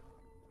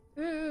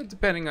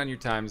 Depending on your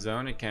time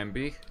zone, it can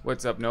be.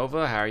 What's up,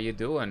 Nova? How are you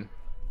doing?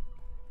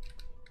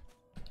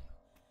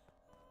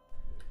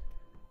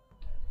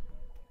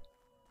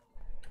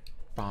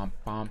 Bum,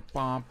 bum,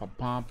 bum, bum,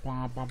 bum,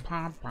 bum, bum,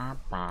 bum, bum,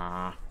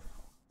 bum.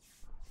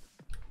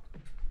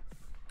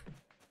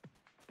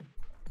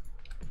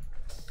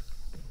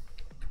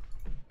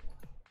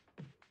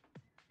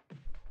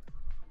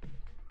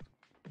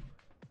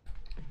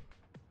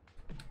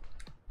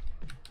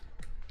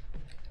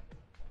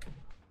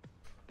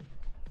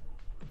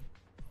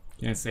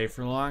 Can't stay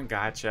for long?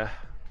 Gotcha.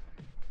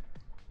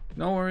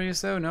 No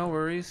worries, though. No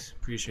worries.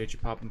 Appreciate you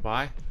popping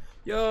by.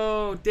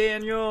 Yo,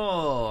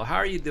 Daniel! How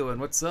are you doing?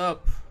 What's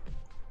up?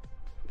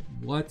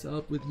 What's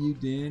up with you,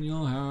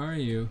 Daniel? How are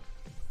you?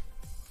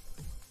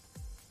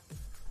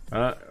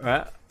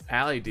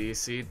 Alley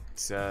DC,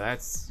 so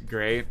that's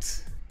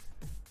great.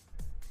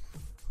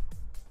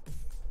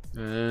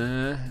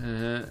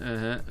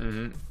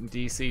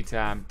 DC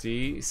time.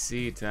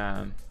 DC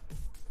time.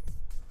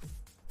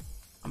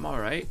 I'm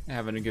alright,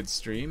 having a good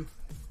stream.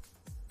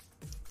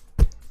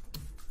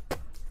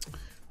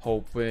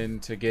 Hoping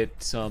to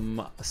get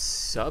some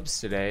subs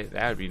today.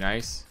 That would be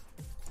nice.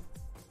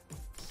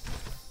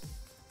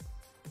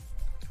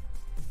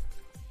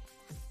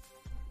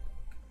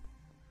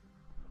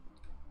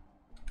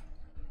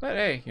 But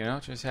hey, you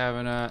know, just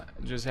having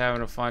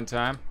a fun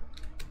time.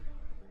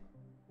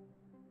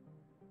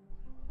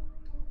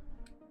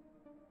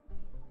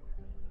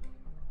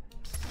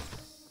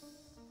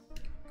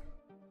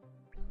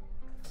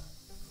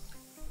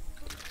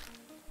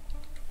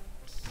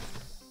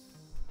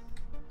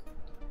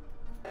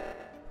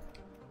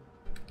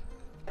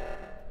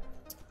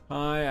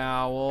 Hi,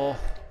 Owl.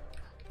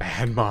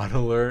 Bad mod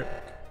alert.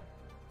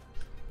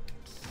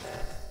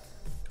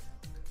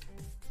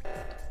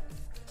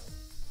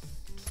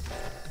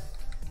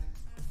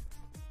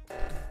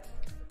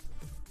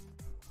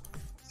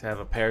 To have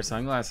a pair of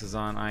sunglasses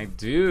on. I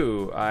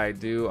do.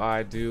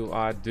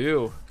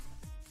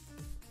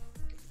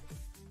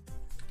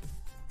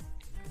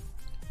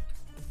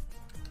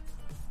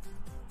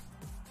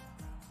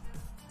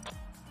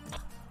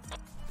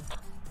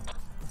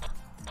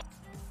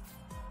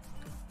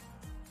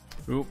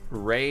 Oop,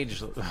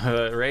 rage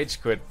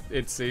quit,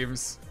 it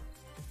seems.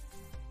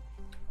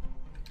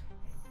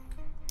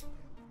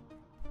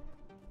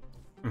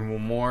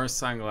 More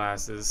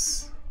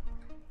sunglasses.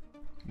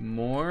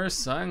 More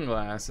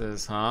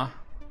sunglasses, huh?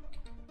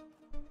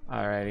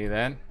 Alrighty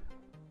then.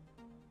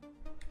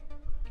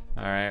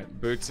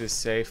 Alright, Boots is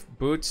safe.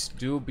 Boots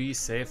do be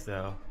safe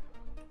though.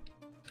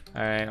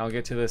 Alright, I'll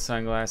get to the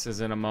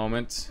sunglasses in a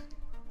moment.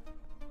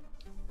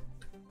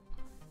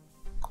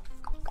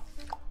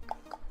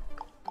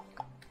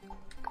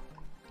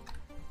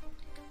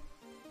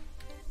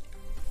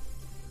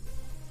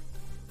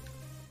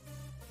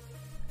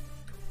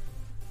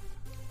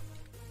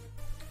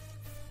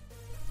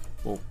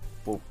 Boop,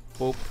 boop,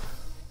 boop.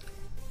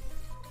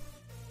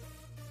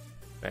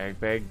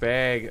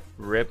 Bag.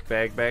 Rip,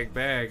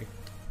 bag.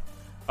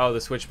 Oh,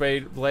 the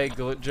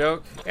switchblade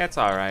joke? It's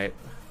alright.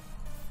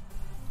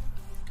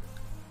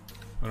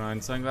 Put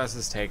on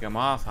sunglasses, take them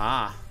off,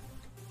 huh?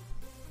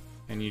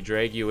 Can you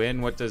drag you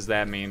in? What does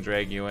that mean,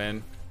 drag you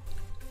in?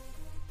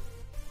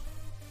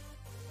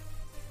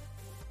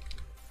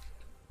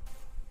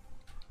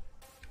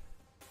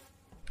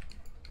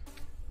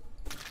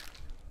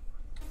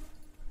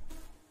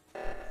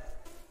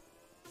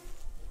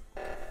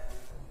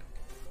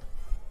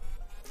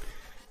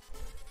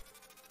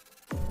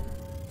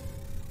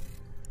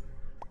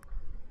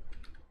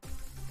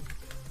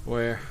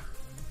 Where?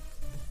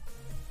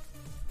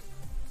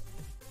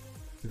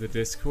 The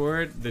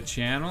Discord? The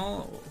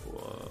channel?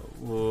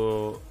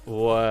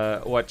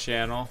 What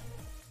channel?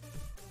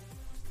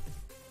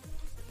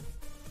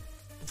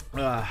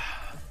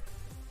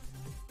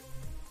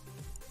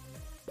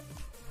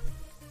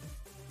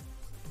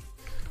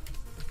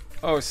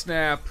 Oh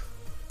snap.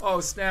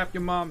 Oh snap,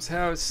 your mom's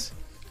house.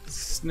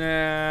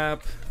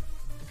 Snap.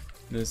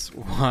 This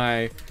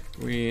why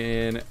we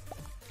in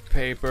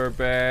paper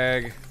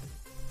bag.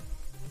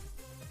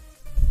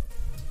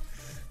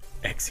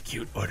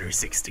 Execute Order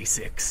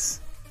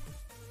 66.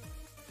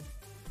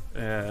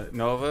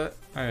 Nova?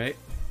 Alright.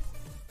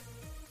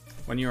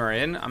 When you are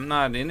in? I'm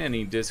not in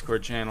any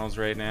Discord channels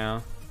right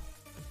now.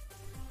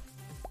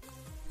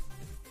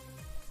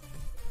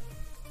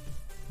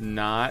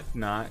 Not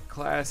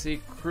Classy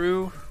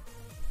Crew?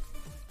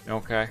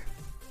 Okay.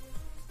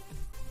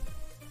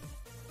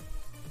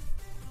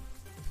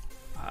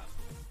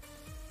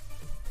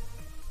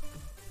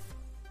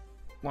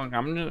 Look,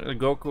 I'm just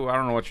Goku. I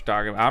don't know what you're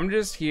talking about. I'm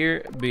just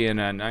here being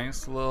a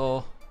nice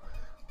little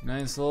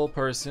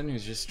person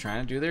who's just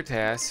trying to do their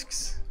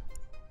tasks.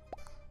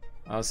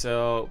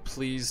 Also,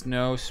 please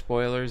no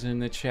spoilers in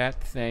the chat.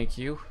 Thank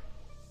you.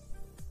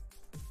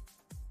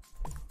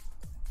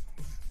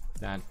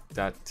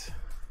 That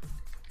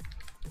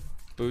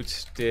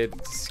Boots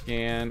did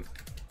scan.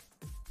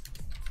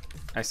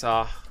 I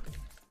saw.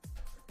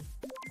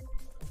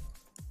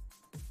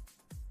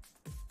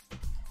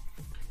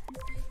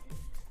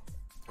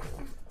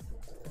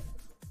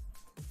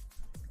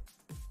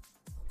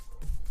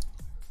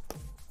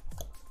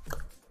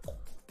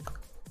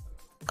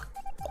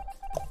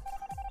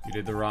 You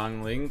did the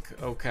wrong link?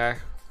 Okay.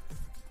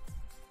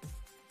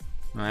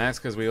 Well, that's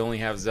because we only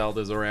have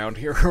Zeldas around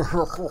here.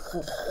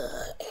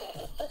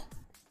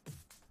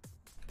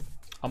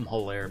 I'm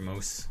hilarious,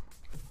 Moose.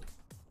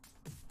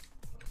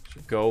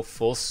 Should go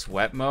full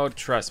sweat mode?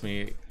 Trust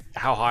me,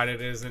 how hot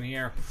it is in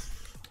here.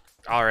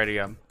 Already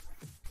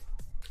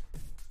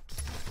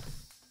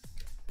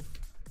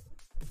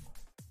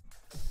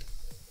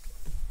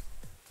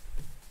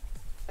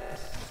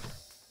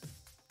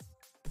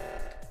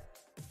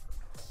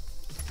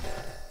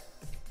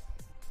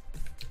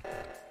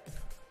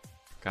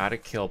Gotta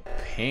kill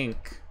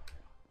Pink.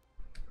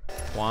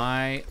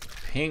 Why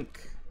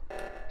Pink?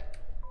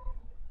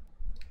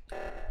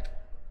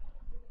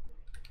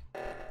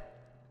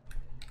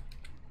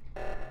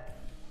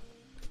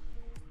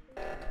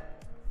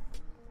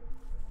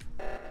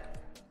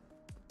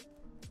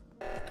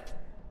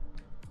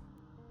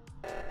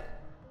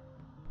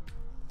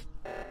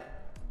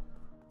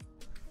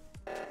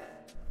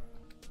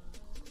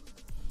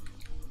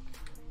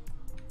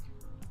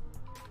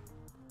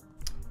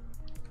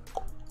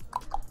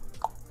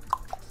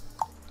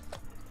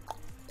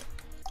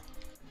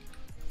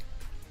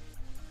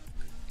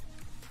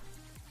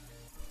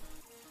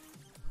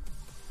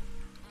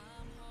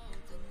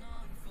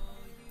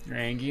 You're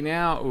angry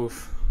now?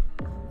 Oof.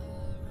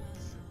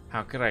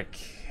 How could I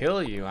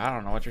kill you? I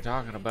don't know what you're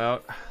talking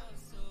about.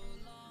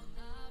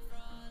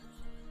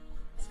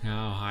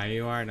 How high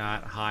you are,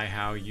 not high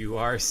how you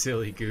are,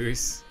 silly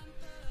goose.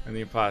 And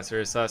the imposter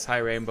is us. Hi,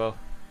 Rainbow.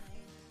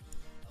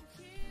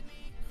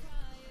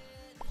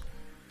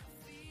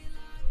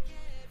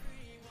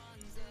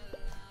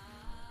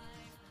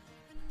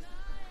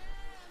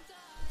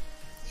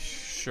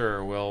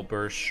 Sure,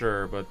 Wilbur,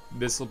 sure, but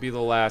this will be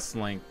the last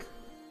link.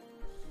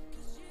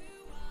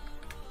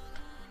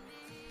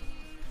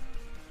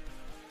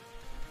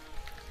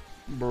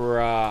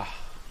 Bruh.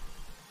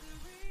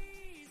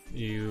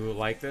 You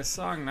like this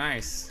song?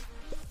 Nice.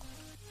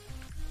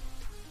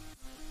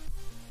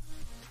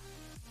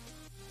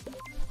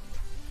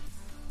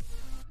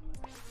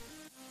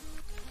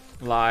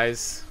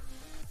 Lies.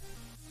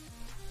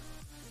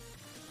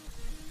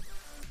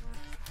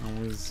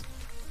 I was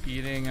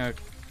eating a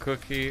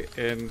cookie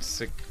in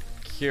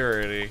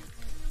security.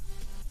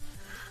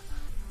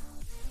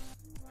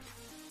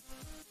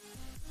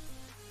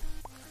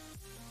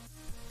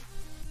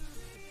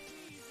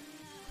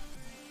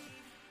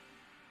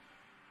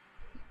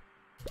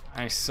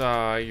 I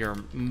saw your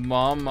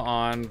mom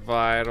on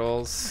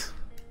Vitals.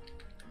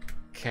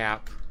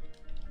 Cap.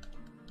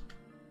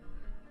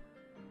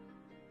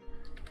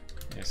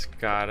 It's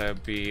gotta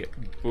be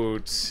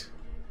Boots.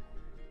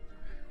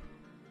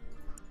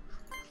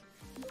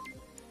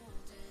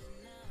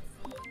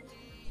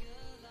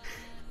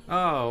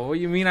 Oh, what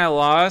you mean I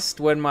lost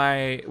when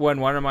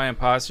one of my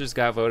imposters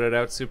got voted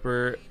out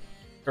super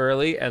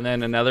early and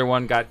then another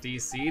one got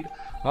DC'd?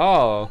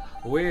 Oh,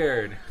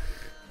 weird.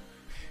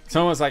 It's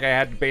almost like I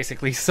had to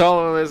basically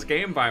solo this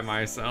game by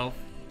myself.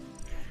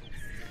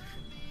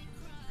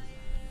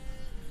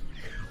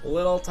 A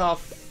little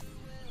tough.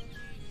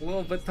 A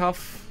little bit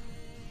tough.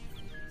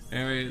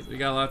 Anyways, we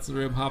got lots of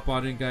room. Hop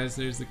on in, guys.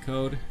 There's the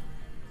code.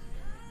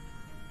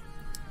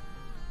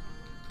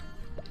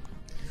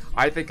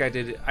 I think I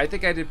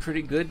did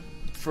pretty good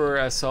for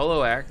a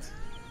solo act.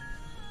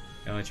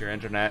 Yelling at your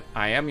internet.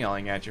 I am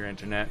yelling at your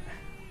internet.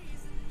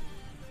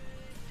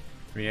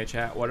 Mia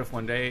chat, what if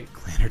one day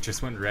Clanner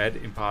just went red?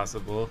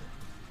 Impossible.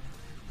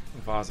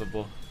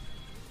 Impossible.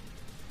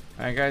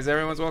 Alright guys,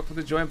 everyone's welcome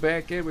to join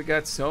back in. We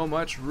got so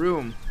much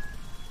room.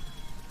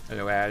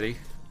 Hello Addy.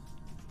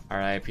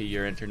 RIP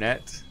your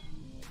internet.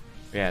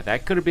 Yeah,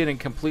 that could have been a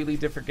completely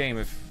different game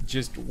if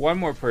just one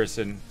more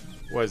person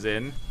was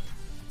in.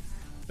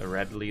 The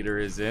red leader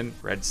is in.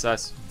 Red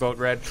sus. Vote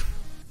red.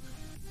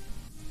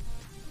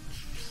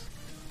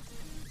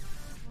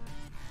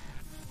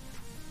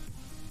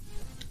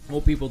 Well,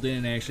 people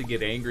didn't actually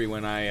get angry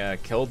when I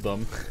killed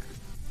them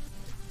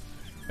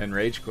and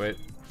rage quit.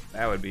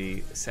 That would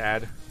be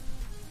sad.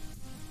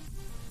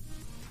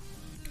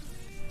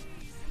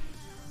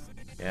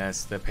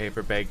 Yes, the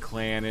paper bag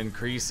clan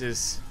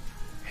increases.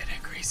 It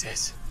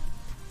increases.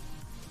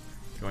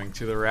 Going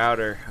to the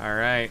router. All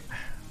right.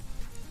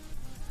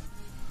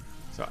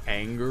 So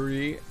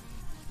angry.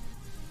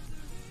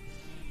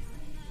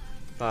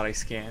 Thought I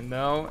scanned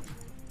though.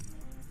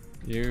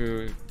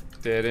 You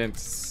didn't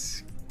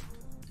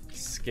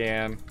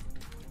scan.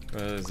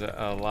 was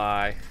a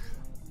lie.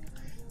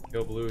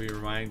 Yo, Blue, he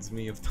reminds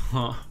me of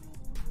Tom.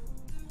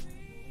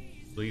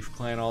 Leaf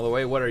Clan all the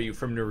way. What are you,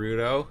 from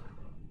Naruto?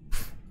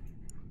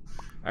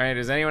 Alright,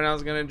 is anyone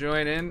else gonna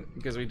join in?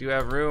 Because we do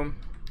have room.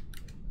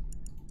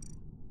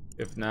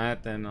 If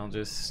not, then I'll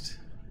just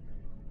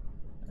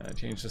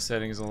change the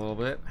settings a little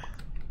bit.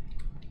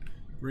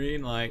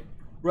 Green light,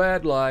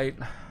 red light,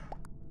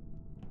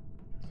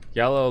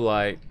 yellow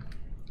light,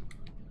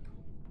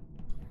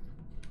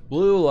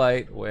 blue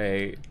light.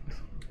 Wait.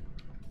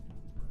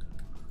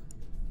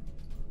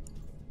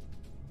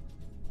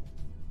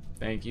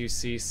 Thank you,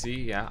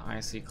 CC. Yeah, I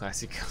see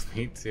Classic kills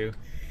me too.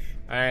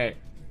 Alright.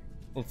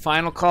 Well,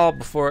 final call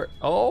before...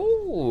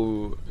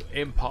 Oh!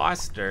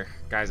 Imposter.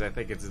 Guys, I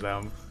think it's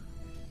them.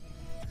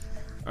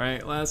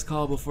 Alright, last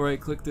call before I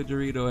click the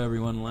Dorito,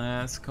 everyone.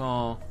 Last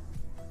call.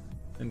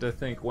 And to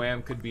think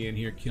Wham could be in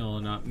here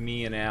killing up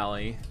me and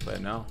Allie.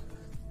 But no.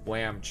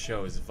 Wham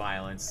chose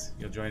violence.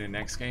 You'll join in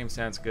next game?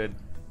 Sounds good.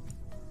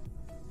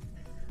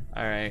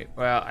 Alright,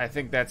 well, I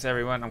think that's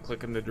everyone. I'm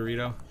clicking the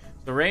Dorito.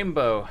 The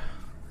Rainbow.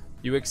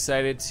 You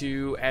excited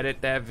to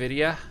edit that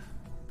video?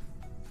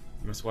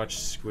 You must watch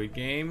Squid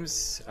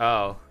Games?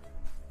 Oh.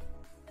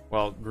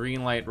 Well,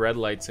 green light, red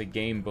light's a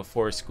game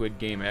before Squid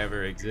Game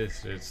ever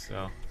existed,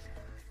 so...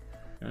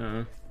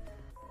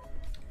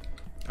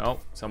 Oh,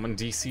 someone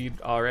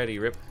DC'd already,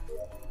 rip.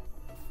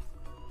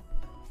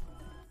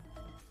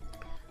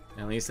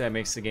 At least that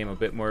makes the game a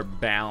bit more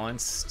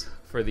balanced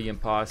for the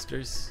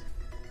imposters.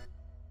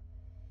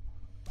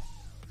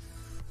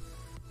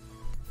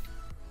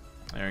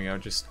 There we go,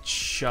 just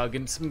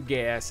chugging some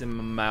gas in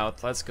my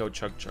mouth. Let's go,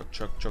 chug, chug,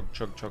 chug, chug,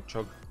 chug, chug,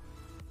 chug.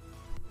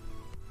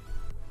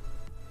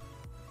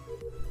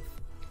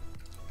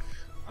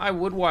 I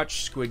would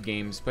watch Squid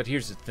Games, but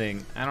here's the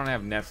thing. I don't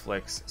have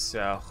Netflix,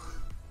 so...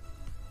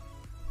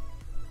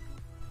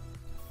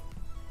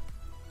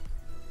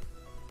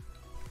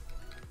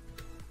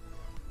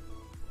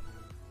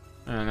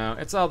 I don't know.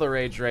 It's all the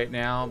rage right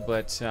now,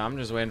 but I'm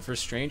just waiting for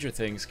Stranger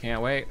Things.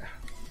 Can't wait.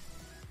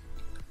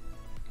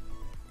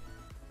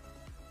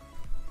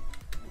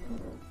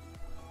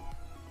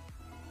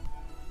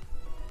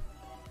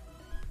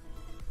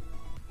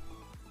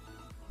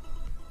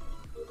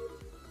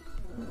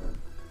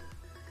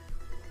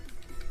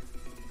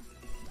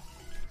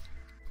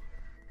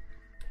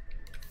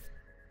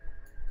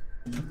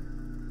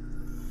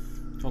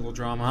 Total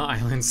Drama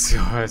Island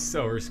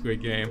so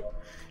Squid Game.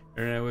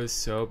 Internet was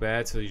so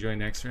bad, so you join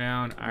next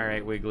round.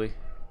 Alright, Wiggly.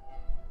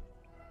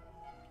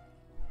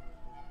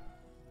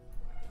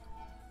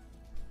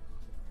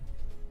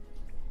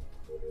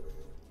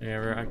 You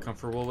ever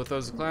uncomfortable with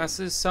those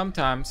glasses?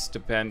 Sometimes.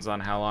 Depends on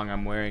how long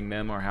I'm wearing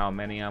them or how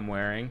many I'm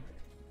wearing.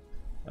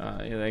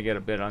 Yeah, they get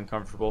a bit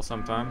uncomfortable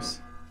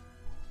sometimes.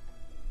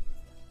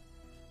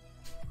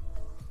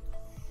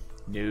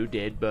 No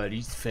dead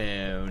bodies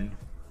found.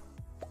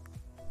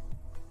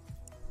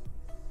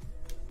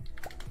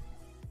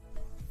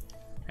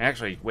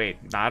 Actually, wait,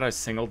 not a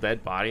single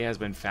dead body has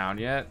been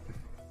found yet?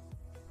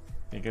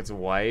 I think it's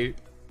white.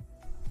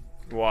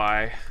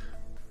 Why?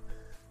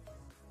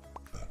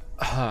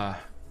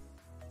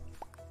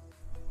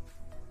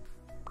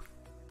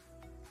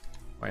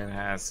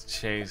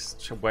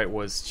 White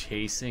was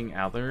chasing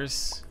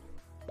others.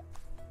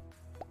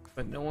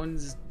 But no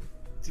one's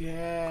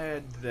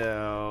dead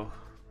though.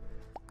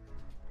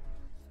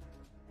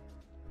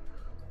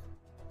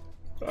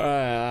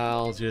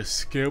 I'll just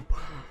skip.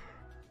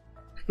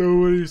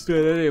 Nobody's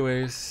dead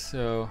anyways,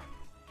 so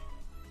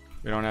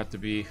we don't have to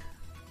be.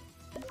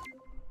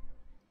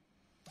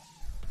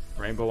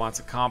 Rainbow wants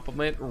a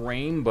compliment.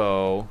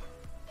 Rainbow,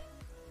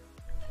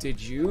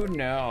 did you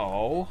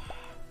know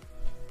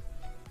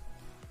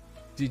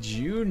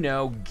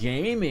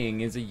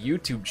gaming is a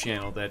YouTube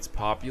channel that's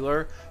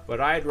popular?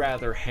 But I'd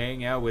rather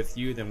hang out with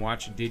you than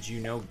watch a Did You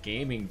Know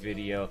gaming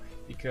video,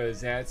 because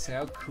that's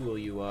how cool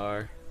you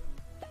are.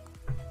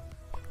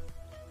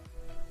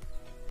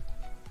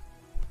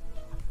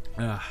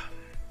 Ugh.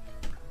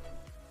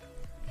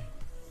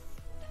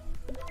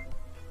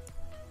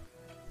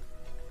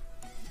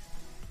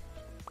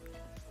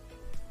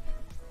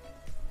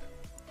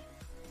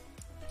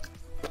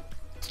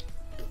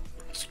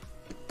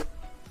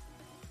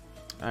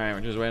 Alright,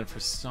 we're just waiting for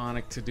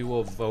Sonic to do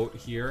a vote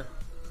here.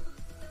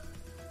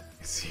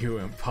 It's you,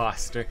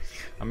 imposter.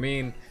 I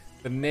mean,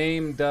 the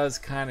name does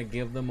kind of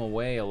give them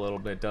away a little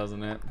bit,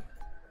 doesn't it?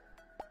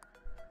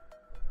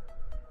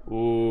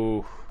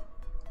 Ooh.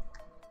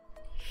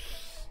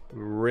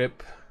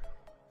 Rip.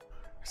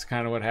 It's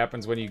kind of what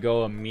happens when you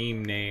go a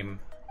meme name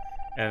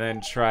and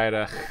then try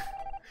to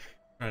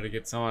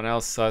get someone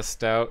else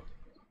sussed out.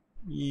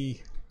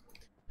 Yee.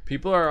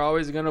 People are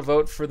always gonna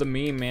vote for the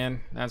meme,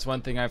 man. That's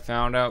one thing I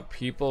found out.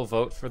 People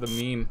vote for the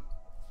meme.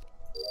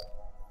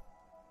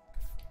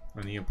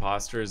 When the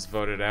imposter is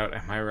voted out.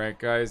 Am I right,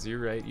 guys? You're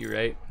right, you're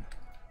right.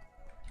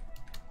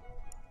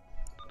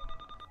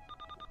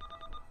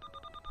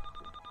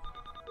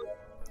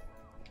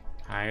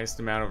 Highest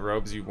amount of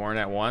robes you've worn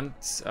at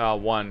once?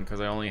 One, because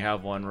I only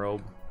have one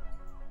robe.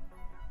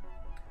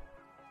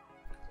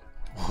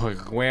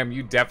 Wham,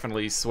 you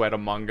definitely sweat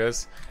Among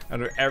Us.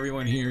 Out of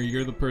everyone here,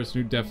 you're the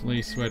person who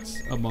definitely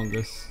sweats Among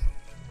Us.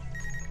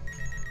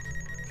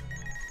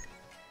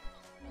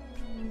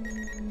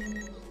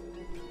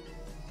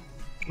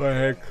 What the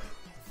heck?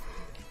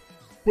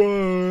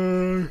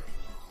 Bye.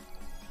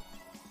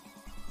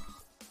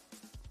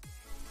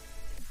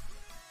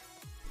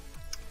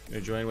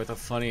 You're joined with a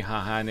funny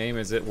haha name.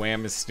 Is it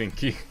Wham is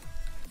Stinky?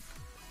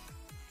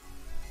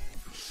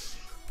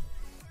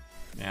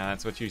 Yeah,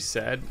 that's what you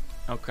said.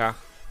 Okay.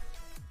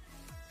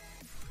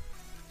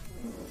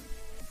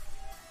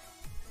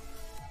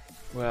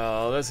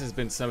 Well, this has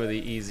been some of the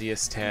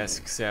easiest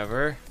tasks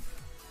ever.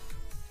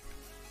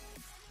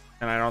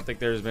 And I don't think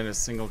there's been a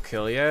single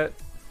kill yet.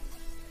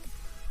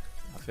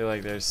 I feel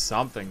like there's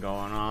something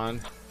going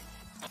on.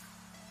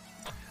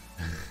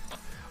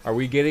 Are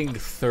we getting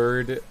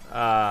third,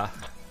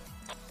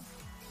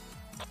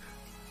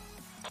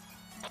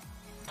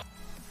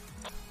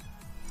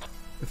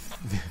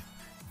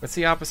 what's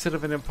the opposite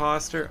of an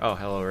imposter? Oh,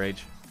 hello,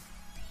 Rage.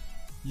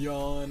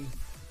 Yawn.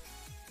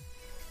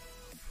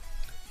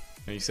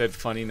 You said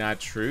funny, not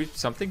true.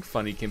 Something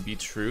funny can be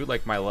true,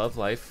 like my love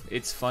life.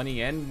 It's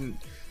funny and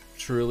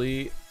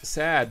truly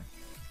sad.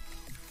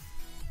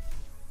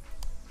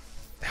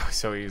 That was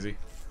so easy.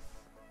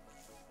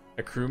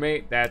 A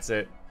crewmate? That's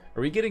it.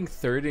 Are we getting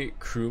 30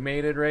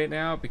 crewmated right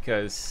now?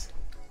 Because,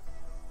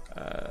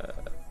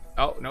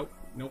 oh, nope.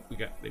 Nope, we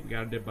got a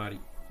dead body.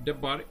 Dead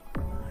body.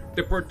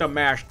 They put the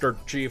Master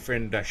Chief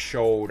in the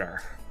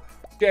shoulder.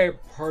 They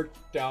put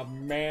the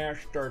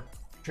Master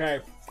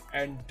Chief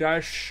in the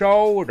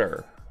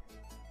shoulder.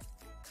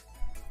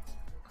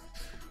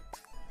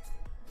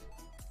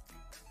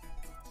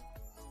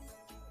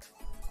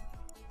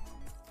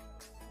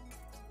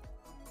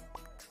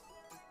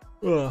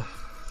 Ugh,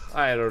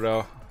 I don't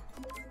know.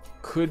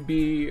 Could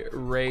be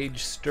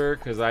Ragester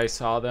because I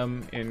saw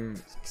them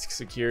in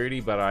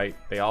security, but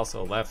they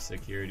also left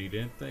security,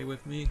 didn't they,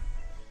 with me?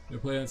 To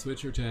play on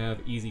Switch or to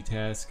have easy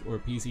task or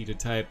PC to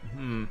type?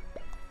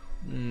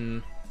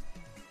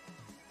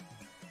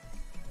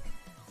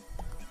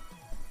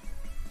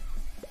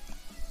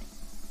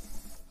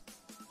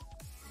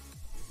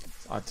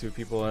 Saw 2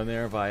 people in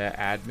there via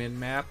admin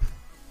map.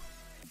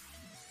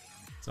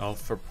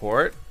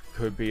 Self-report.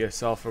 Could be a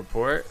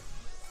self-report.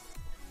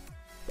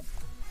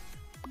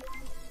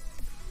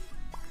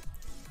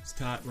 It's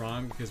not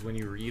wrong because when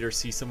you read or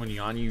see someone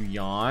yawn, you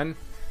yawn.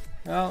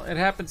 Well, it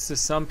happens to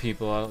some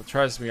people.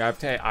 Trust me, I've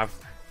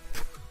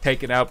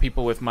taken out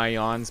people with my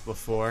yawns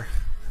before.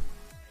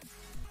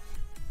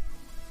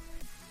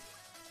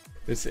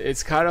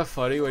 It's kind of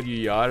funny when you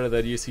yawn and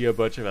then you see a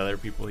bunch of other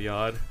people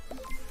yawn.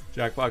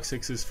 Jackbox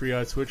 6 is free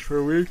on Switch for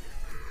a week.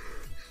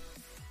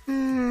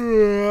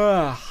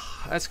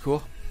 That's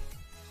cool.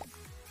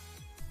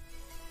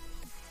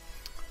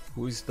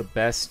 Who's the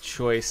best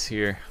choice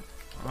here?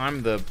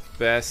 I'm the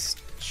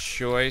best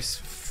choice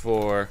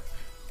for...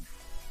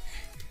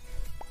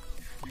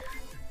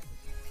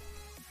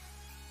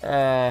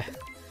 No,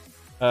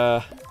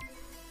 I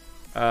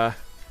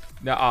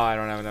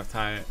don't have enough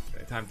time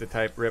to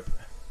type rip.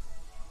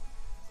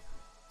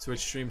 Switch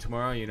stream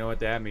tomorrow, you know what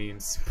that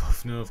means.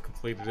 Both know of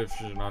completed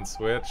edition on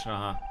Switch.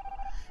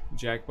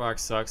 Jackbox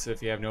sucks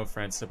if you have no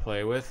friends to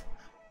play with.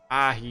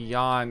 He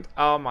yawned.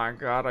 Oh my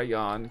god, I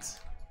yawned.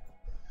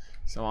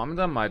 So I'm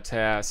done my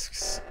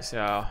tasks,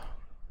 so...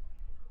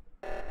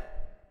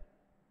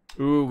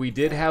 Ooh, we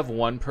did have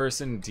one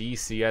person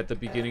DC at the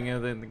beginning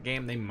of the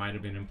game. They might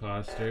have been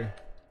imposter.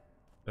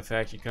 The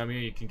fact you come here,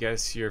 you can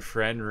guess your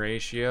friend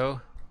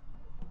ratio.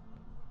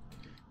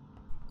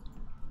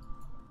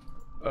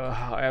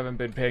 I haven't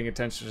been paying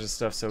attention to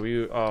stuff, so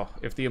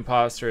if the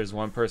imposter is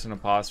one person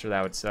imposter,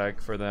 that would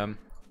suck for them.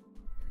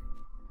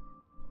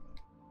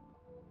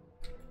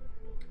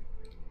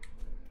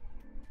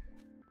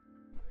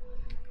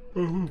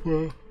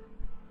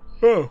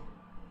 Oh,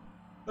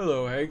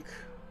 hello, Hank.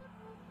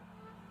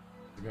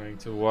 I'm going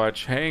to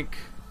watch Hank.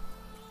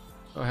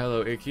 Oh,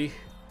 hello, Icky.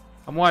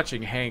 I'm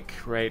watching Hank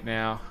right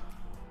now.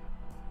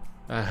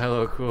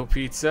 Hello, Cool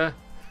Pizza.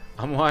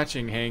 I'm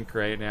watching Hank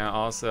right now.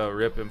 Also,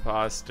 Rip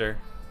Imposter.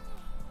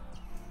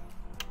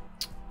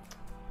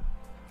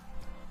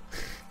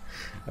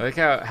 I like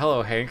how...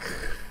 Hello, Hank.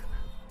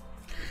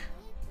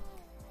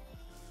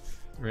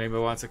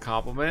 Rainbow wants a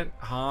compliment.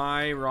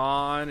 Hi,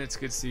 Ron. It's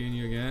good seeing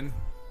you again.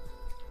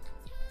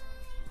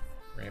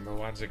 Rainbow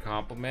wants a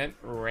compliment.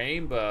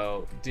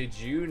 Rainbow, did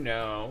you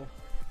know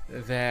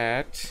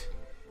that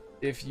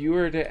if you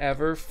were to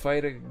ever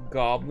fight a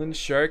goblin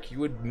shark, you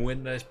would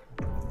win the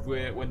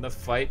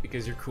fight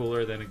because you're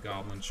cooler than a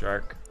goblin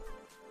shark?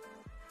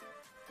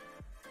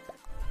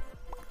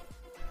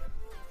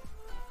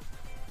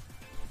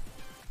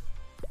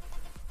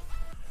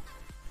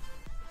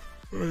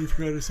 I was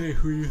trying to say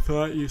who you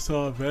thought you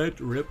saw event.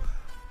 Rip.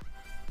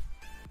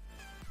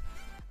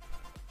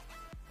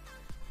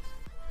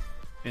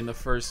 In the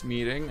first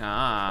meeting.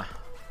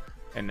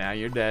 And now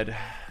you're dead.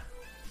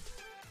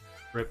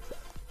 Rip.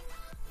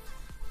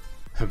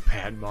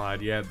 Bad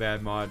mod. Yeah,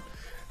 bad mod.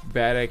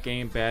 Bad at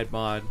game, bad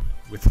mod.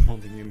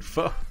 Withholding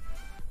info.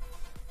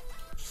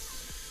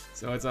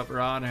 So what's up,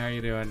 Ron? How are you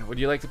doing? Would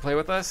you like to play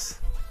with us?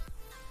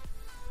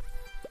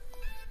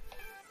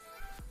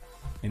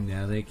 And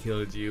now they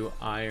killed you.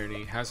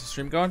 Irony. How's the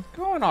stream going?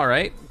 Going all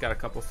right. Got a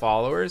couple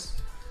followers.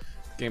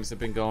 Games have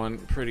been going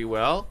pretty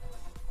well.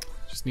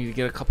 Just need to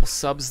get a couple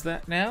subs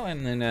that now,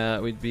 and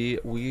then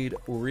we'd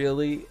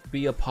really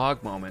be a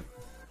pog moment.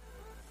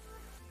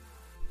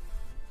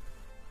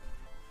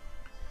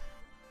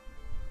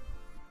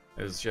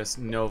 It's just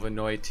Nova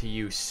Noid to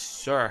you,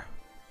 sir.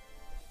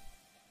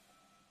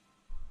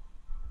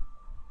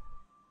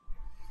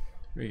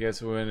 You guess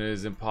who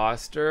is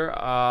Imposter?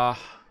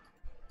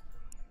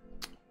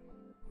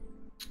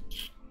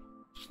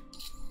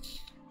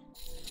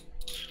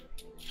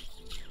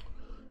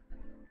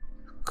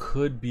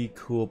 Could be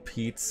Cool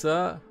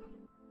Pizza.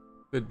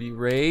 Could be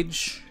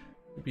Rage.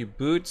 Could be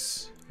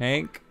Boots.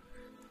 Hank.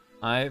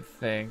 I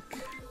think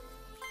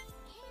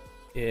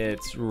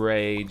it's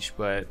Rage,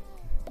 but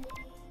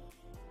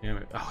damn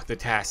it. Oh, the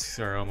tasks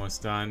are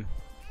almost done.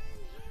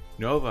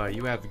 Nova,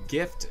 you have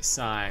gift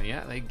sign.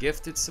 Yeah, they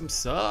gifted some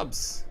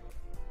subs.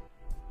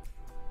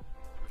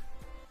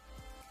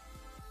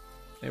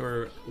 They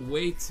were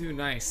way too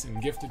nice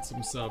and gifted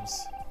some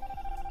subs.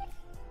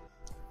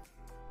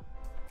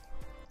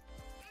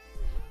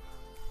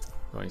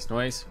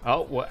 Noise.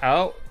 Oh, what?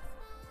 Oh.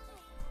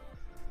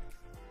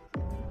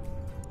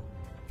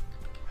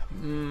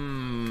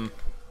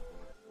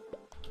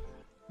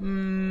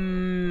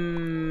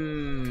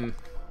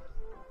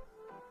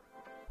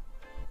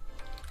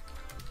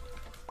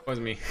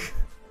 Wasn't me.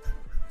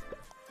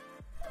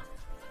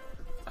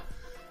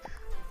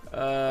 It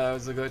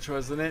was a glitch,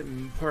 wasn't it?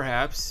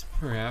 Perhaps.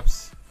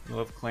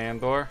 Love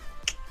Clandor.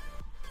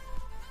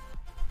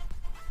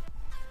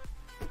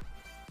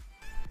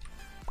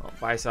 Oh,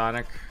 bye,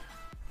 Sonic.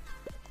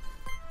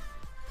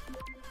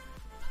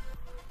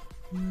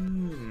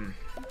 Mim's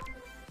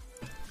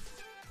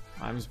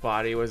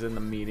body was in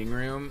the meeting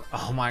room.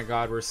 Oh my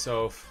god, we're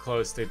so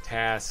close to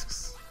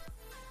tasks.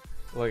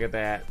 Look at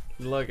that.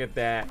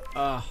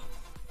 Oh.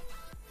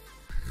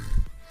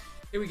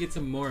 Here we get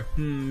some more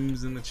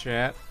in the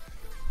chat.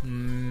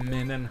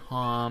 Min and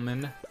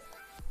Haman.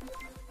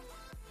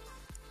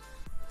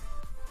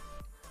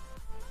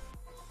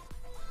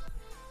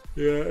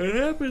 Yeah, it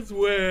happens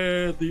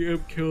when the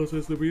imp kills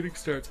as the meeting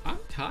starts. I'm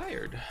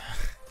tired.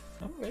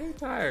 I'm very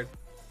tired.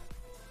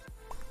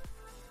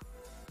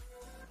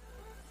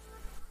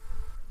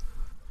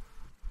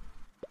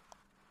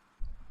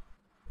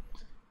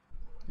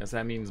 Guess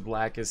that means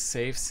Black is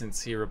safe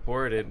since he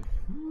reported.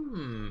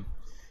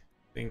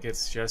 Think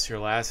it's just your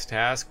last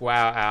task?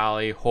 Wow,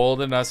 Allie,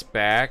 holding us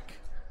back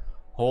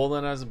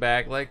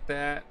like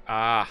that.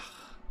 I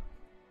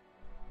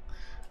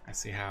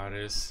see how it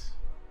is.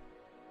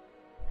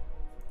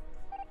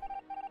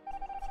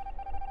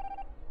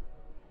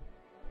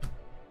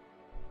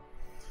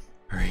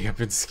 Hurry up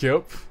and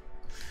skip.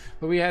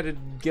 But we had to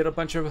get a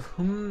bunch of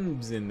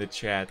in the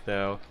chat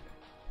though.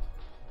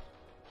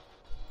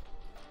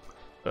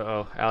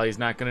 Uh-oh, Allie's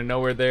not gonna know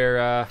where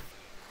their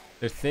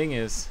thing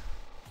is.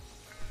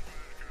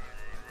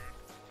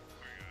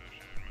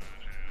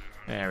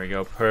 There we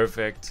go,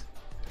 perfect.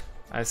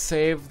 I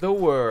saved the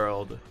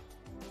world.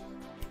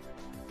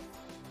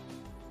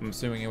 I'm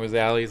assuming it was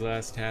Allie's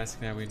last task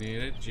that we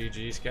needed.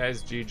 GG's,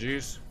 guys,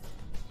 GG's.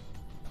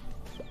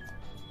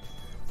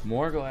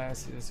 More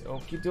glasses,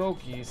 okie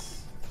dokies.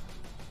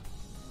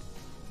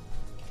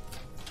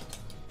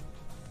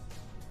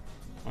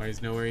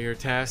 Always know where your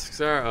tasks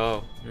are.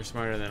 Oh, you're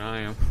smarter than I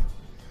am.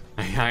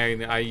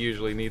 I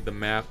usually need the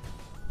map.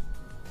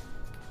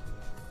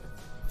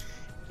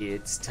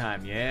 It's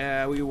time.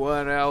 Yeah, we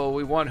won. Oh,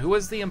 we won. Who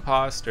was the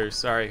imposter?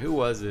 Sorry, who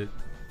was it?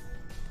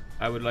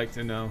 I would like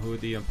to know who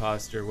the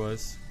imposter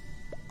was.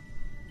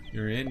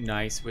 You're in.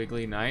 Nice,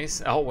 Wiggly.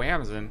 Nice. Oh,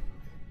 Whamson.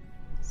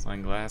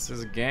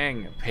 Sunglasses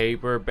gang.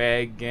 Paper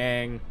bag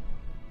gang.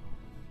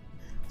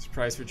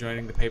 Surprise for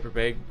joining the paper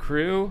bag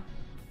crew.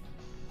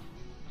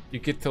 You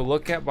get to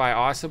look at my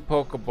awesome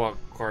Pokeball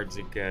cards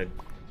again.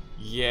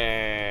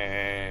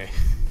 Yay.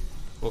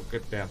 Look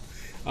at them.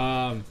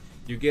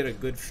 You get a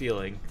good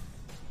feeling.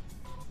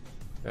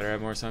 Better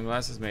have more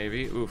sunglasses,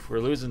 maybe. Oof, we're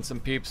losing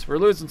some peeps. We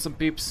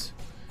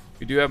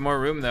do have more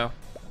room, though.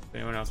 If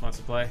anyone else wants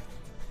to play.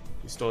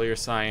 You stole your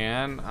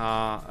cyan.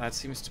 That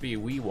seems to be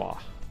Weewa.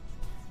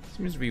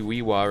 Seems to be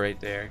Weewa right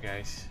there,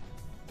 guys.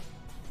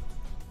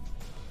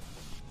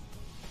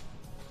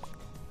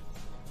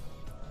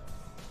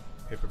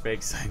 Paper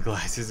bag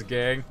sunglasses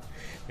gang.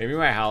 Maybe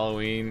my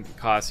Halloween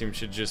costume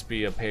should just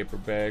be a paper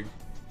bag.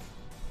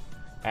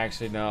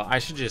 Actually, no.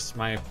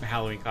 My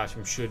Halloween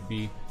costume should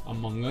be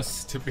Among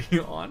Us, to be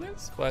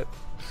honest. But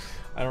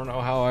I don't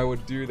know how I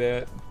would do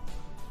that.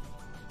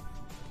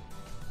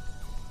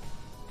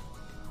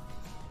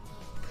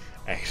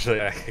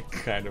 Actually, I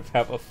kind of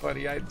have a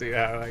funny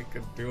idea how I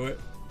could do it.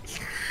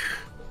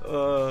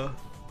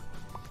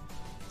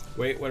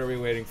 Wait, what are we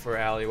waiting for,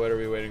 Allie? What are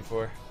we waiting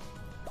for?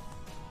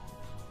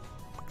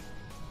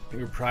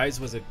 Your prize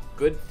was a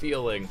good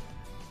feeling,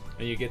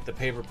 and you get the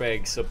paper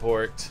bag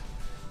support.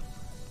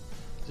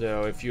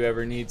 So if you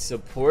ever need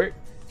support,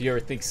 If you ever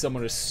think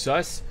someone is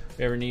sus, if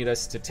you ever need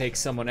us to take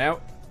someone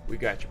out, we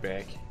got your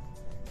back.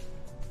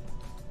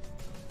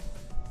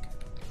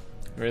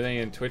 Everything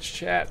in Twitch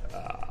chat?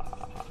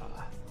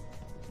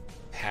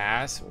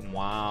 Pass?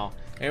 Wow.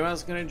 Anyone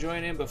else gonna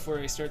join in before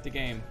I start the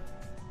game?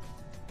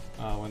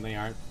 When they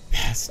aren't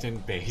best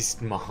and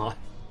based mod.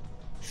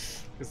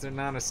 Because they're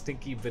not a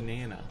stinky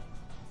banana.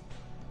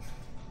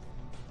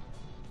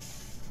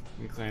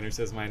 Clanner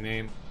says my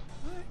name.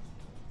 What?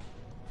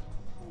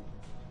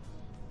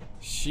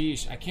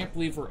 Sheesh, I can't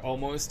believe we're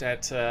almost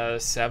at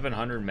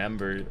 700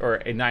 members,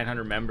 or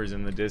 900 members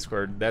in the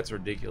Discord. That's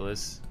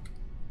ridiculous.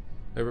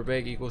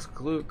 Paperbag equals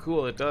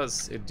cool. It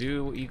does. It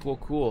do equal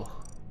cool.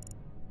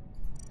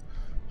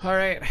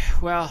 Alright,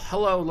 well,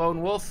 hello,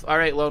 Lone Wolf.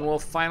 Alright, Lone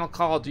Wolf, final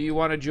call. Do you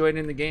want to join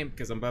in the game?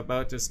 Because I'm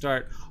about to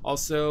start.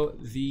 Also,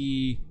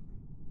 the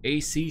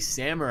AC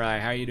Samurai.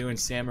 How you doing,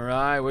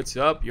 Samurai? What's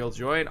up? You'll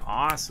join?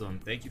 Awesome.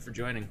 Thank you for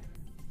joining.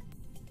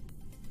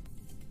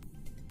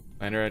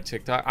 Enter on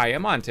TikTok. I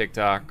am on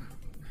TikTok.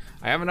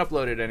 I haven't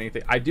uploaded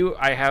anything.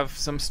 I have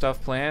some stuff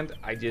planned.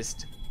 I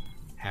just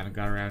haven't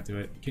got around to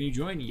it. Can you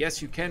join?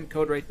 Yes, you can.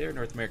 Code right there.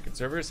 North American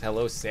servers.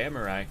 Hello,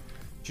 Samurai. You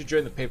should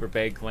join the Paper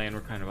Bag clan.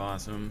 We're kind of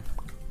awesome.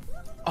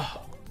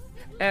 Oh,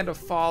 and a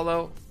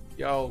follow.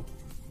 Yo,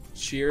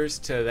 cheers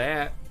to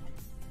that.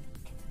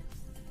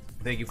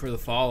 Thank you for the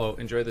follow.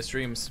 Enjoy the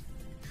streams.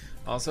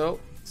 Also,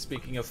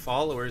 speaking of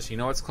followers, you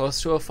know what's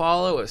close to a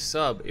follow? A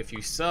sub. If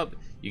you sub,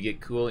 you get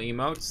cool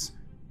emotes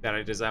that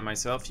I designed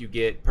myself. You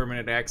get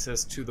permanent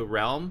access to the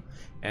realm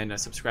and a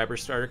subscriber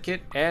starter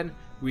kit. And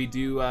we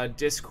do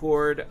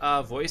Discord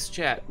voice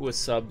chat with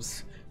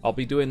subs. I'll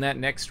be doing that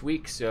next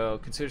week, so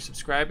consider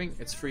subscribing.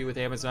 It's free with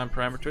Amazon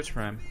Prime or Twitch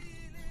Prime.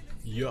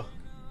 Yeah.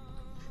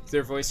 Is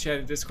there voice chat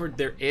in Discord?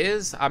 There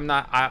is.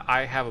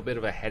 I have a bit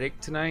of a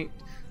headache tonight,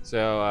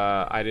 so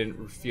I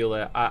didn't feel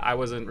it. I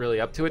wasn't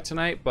really up to it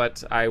tonight,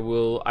 but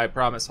I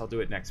promise I'll do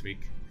it next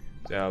week.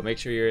 So make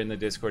sure you're in the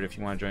Discord if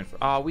you want to join.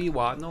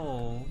 Weewa,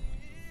 no.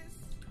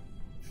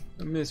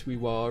 I miss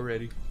Weewa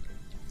already.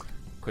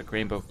 Quick,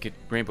 Rainbow,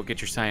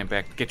 get your cyan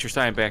back. Get your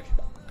cyan back.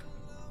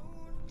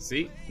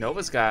 See,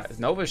 Nova's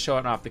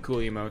showing off the cool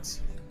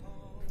emotes,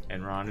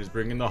 and Ron is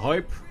bringing the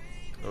hype.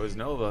 So is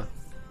Nova.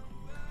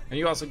 And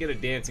you also get a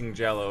dancing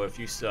jello if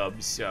you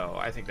sub, so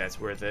I think that's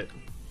worth it.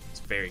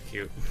 It's very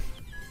cute.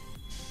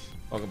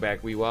 Welcome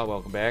back, Weewa.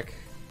 Welcome back.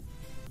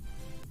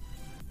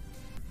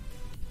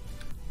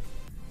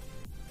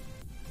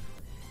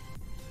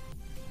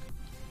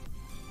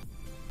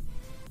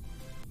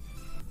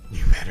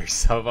 You better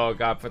sub. Oh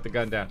god, put the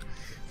gun down.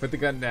 Put the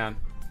gun down.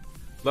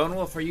 Lone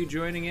Wolf, are you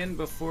joining in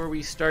before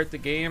we start the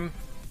game?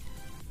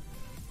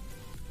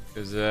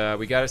 Because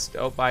we gotta...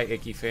 Oh, bye,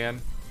 Icky fan.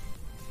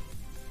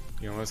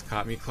 You almost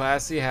caught me,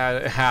 Classy.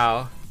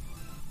 How?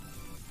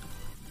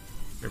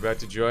 You're about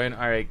to join?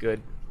 Alright,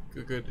 good.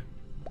 Good.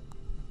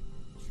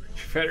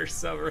 You better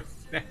sub.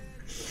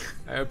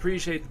 I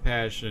appreciate the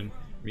passion.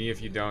 Me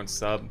if you don't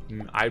sub.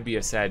 I'd be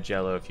a sad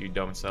jello if you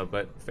don't sub,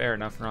 but fair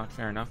enough, Rock.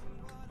 Fair enough.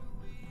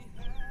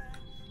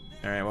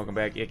 Alright, welcome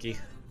back, Icky.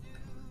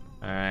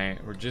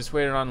 Alright, we're just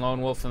waiting on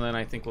Lone Wolf, and then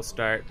I think we'll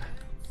start.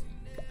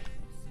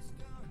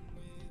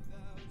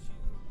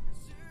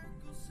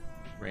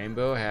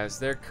 Rainbow has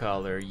their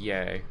color,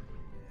 yay.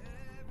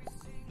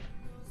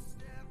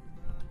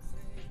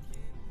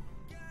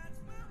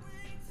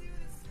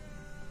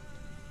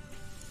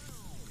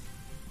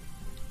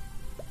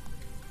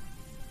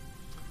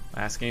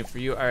 Last game for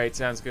you. Alright,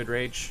 sounds good,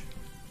 Rage.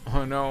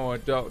 Oh no,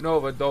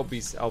 don't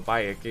be... Oh,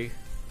 bye, Icky.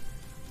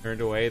 Turned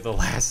away the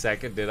last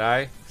second, did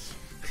I?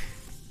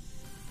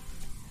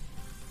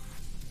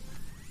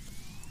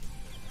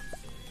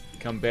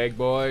 Come back,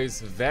 boys.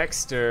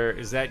 Vexter,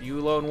 is that you,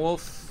 Lone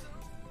Wolf?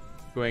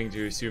 Going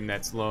to assume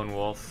that's Lone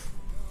Wolf.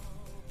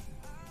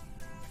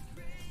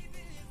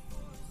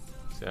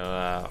 So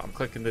I'm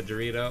clicking the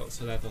Dorito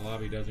so that the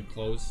lobby doesn't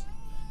close.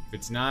 If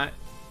it's not,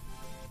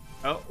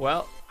 oh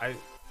well.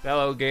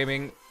 Fellow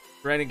gaming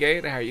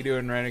Renegade, how you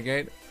doing,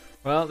 Renegade?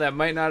 Well, that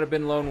might not have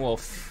been Lone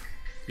Wolf.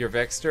 You're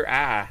Vexter.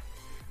 Well,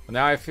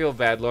 now I feel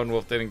bad. Lone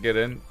Wolf didn't get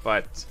in,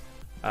 but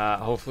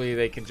hopefully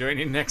they can join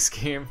you next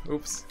game.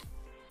 Oops.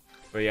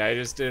 But yeah, I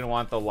just didn't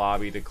want the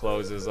lobby to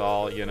close is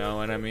all. You know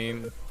what I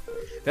mean?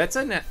 That's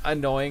an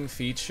annoying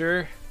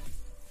feature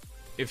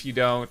if you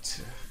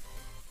don't...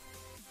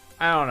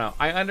 I don't know.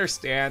 I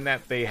understand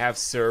that they have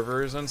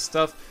servers and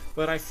stuff,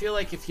 but I feel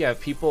like if you have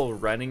people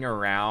running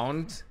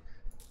around,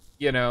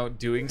 you know,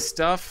 doing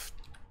stuff,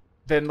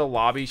 then the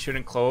lobby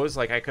shouldn't close.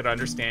 Like, I could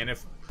understand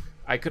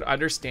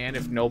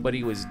if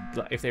nobody was...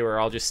 If they were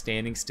all just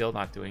standing still,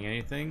 not doing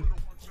anything.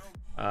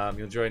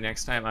 You'll join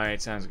next time?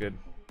 Alright, sounds good.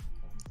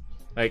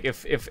 Like,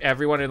 if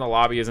everyone in the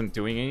lobby isn't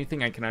doing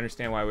anything, I can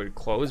understand why it would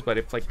close, but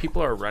if, like,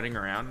 people are running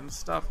around and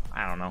stuff,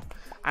 I don't know.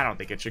 I don't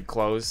think it should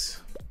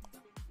close.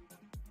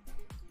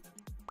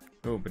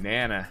 Ooh,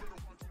 banana.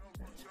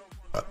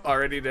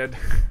 Already dead.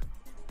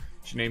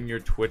 Should name your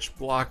Twitch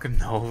block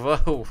Nova?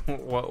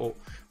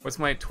 What's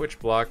my Twitch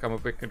block? I'm a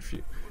bit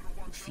confused.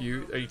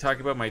 Are you talking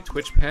about my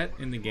Twitch pet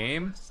in the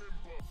game?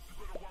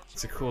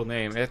 It's a cool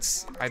name. It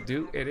is,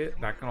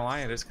 not gonna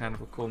lie, it is kind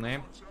of a cool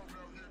name.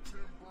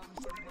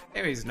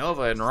 Anyways,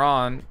 Nova and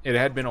Ron, it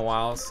had been a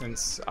while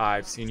since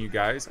I've seen you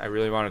guys. I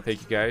really want to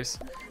thank you guys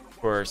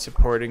for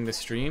supporting the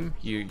stream.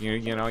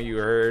 You know, you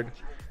heard,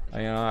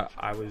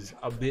 I was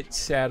a bit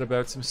sad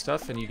about some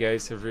stuff, and you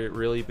guys have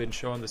really been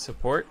showing the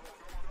support.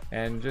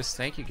 And just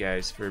thank you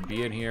guys for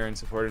being here and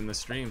supporting the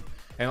stream.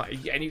 And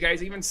you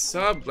guys even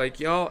subbed, like,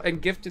 y'all,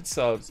 and gifted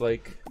subs,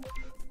 like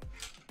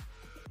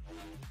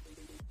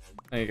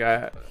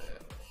I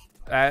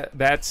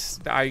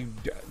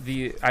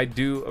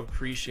do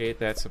appreciate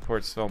that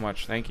support so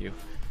much. Thank you.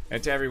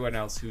 And to everyone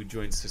else who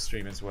joins the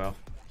stream as well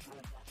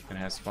and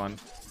has fun.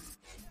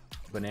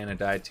 Banana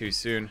died too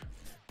soon.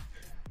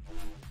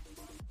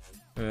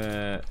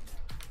 They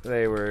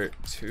were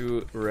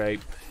too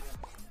ripe.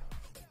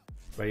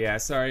 But yeah,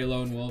 sorry,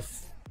 Lone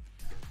Wolf.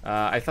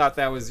 I thought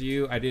that was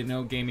you. I didn't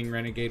know Gaming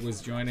Renegade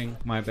was joining.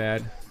 My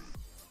bad.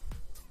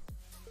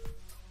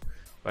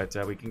 But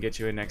we can get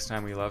you in next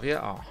time. We love you.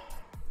 Oh.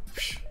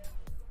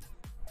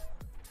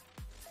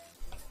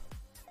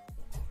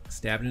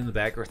 Stabbed in the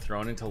back or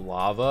thrown into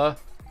lava?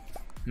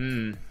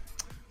 So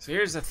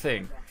here's the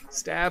thing.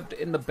 Stabbed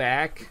in the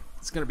back,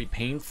 it's going to be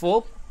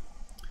painful.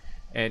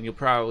 And you'll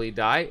probably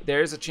die.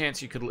 There's a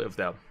chance you could live,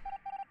 though.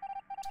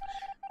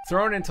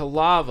 Thrown into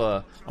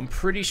lava, I'm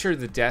pretty sure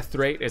the death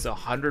rate is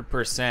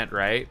 100%,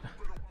 right?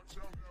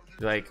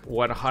 Like,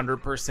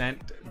 100%?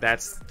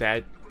 That's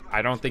that.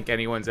 I don't think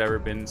anyone's ever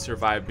been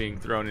survived being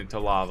thrown into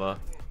lava.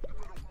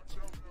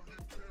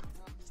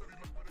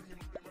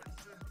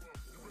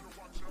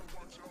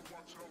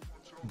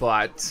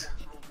 But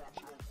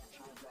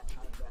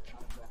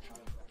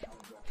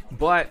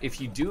if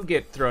you do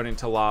get thrown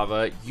into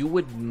lava, you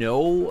would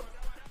know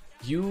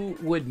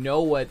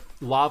what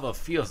lava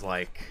feels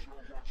like.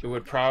 It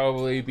would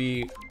probably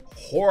be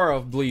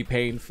horribly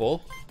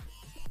painful.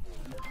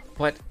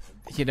 But,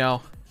 you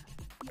know,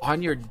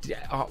 on your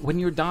when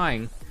you're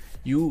dying,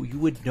 you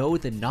would know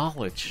the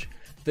knowledge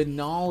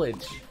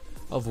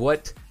of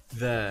what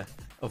the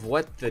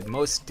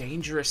most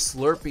dangerous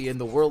Slurpee in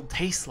the world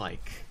tastes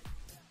like.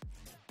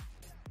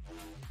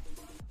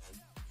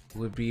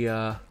 Would be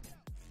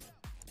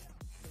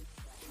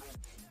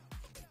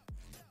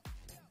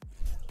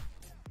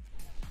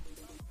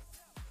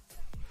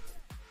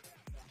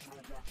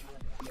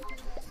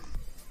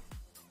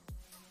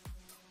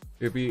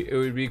it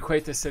would be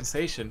quite the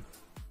sensation.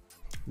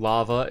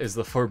 Lava is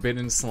the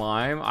forbidden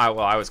slime. I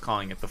was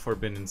calling it the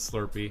forbidden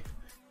Slurpee.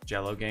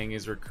 Jello Gang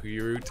is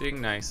recruiting.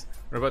 Nice.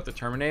 What about the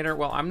Terminator?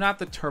 Well, I'm not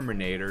the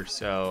Terminator,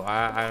 so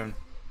I'm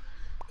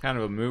kind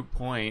of a moot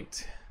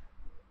point.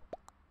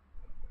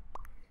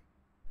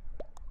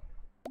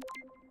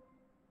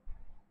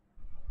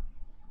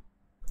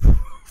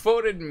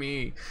 Voted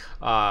me.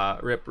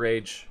 Rip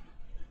Rage.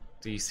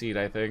 DC'd,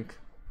 I think.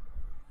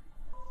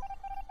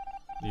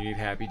 You need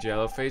happy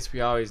Jello face? We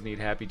always need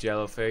happy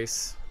Jello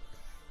face.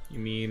 You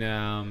mean,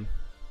 where,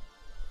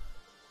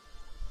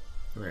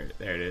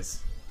 there it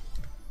is.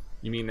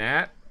 You mean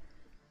that?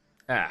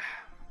 Ah.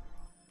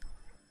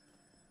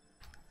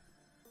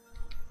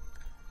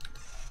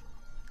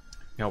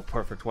 No,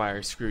 perfect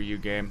wire. Screw you,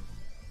 game.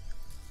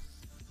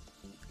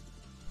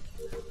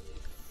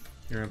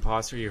 You're an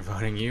imposter, you're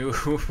voting you.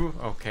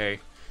 Okay.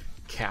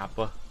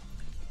 Kappa.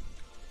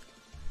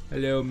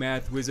 Hello,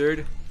 Math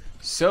Wizard.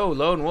 So,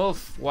 Lone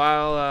Wolf,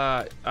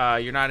 while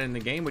you're not in the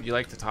game, would you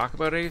like to talk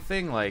about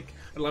anything? Like,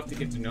 I'd love to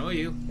get to know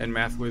you, and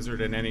Math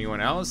Wizard and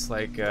anyone else.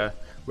 Like,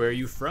 where are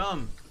you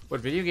from? What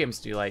video games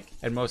do you like?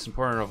 And most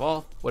important of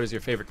all, what is your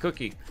favorite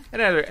cookie?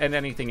 And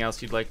anything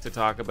else you'd like to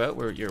talk about,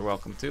 you're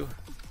welcome to.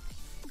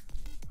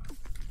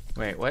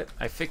 Wait, what?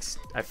 I fixed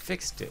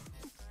it.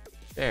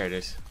 There it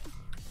is.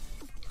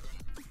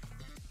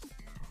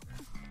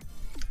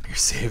 You're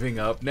saving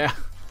up now.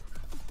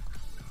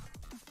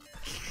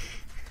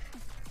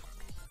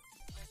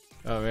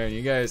 Oh man,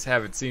 you guys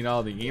haven't seen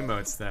all the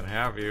emotes then,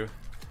 have you?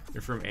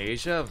 You're from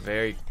Asia?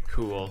 Very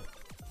cool.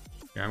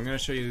 Here, I'm gonna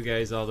show you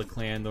guys all the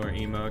clan lore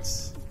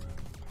emotes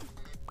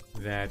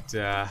that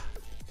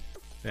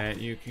that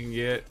you can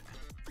get.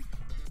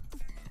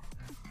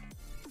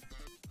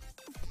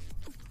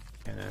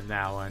 And then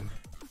that one.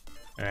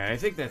 Alright, I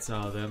think that's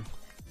all of them.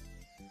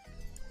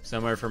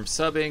 Some are from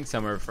subbing,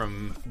 some are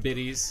from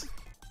biddies.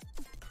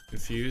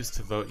 Refused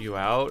to vote you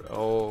out.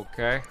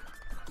 Okay.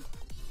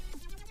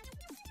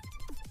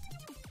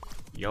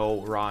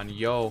 Yo, Ron,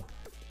 yo.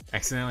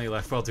 Accidentally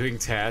left while doing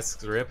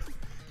tasks. Rip.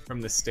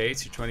 From the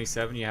States, you're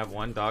 27, you have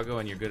one doggo,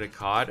 and you're good at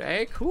COD.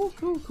 Hey, cool.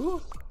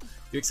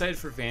 You excited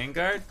for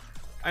Vanguard?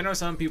 I know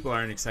some people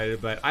aren't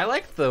excited, but I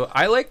like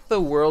the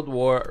World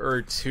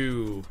War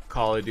II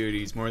Call of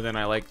Duties more than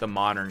I like the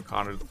modern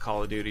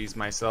Call of Duties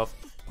myself.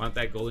 Want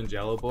that Golden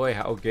Jello Boy?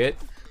 How get?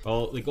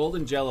 Well, the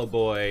Golden Jello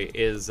Boy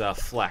is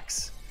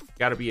flex.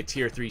 Gotta be a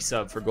tier 3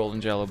 sub for Golden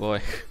Jello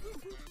Boy.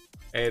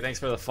 Hey, thanks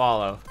for the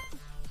follow.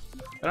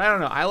 But I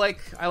don't know. I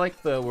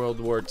like the World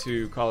War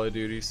II Call of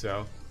Duty,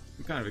 so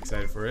I'm kind of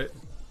excited for it.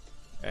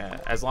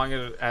 As long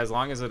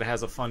as it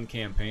has a fun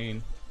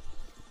campaign.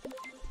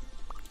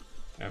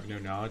 I have no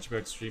knowledge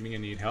about streaming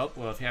and need help.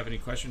 Well, if you have any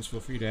questions, feel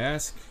free to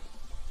ask.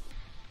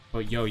 Oh,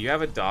 yo, you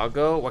have a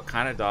doggo? What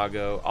kind of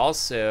doggo?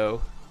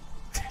 Also,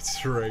 that's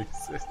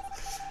racist.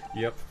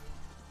 Yep.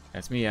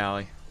 That's me,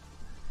 Allie.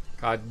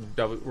 COD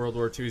World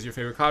War II is your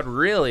favorite COD?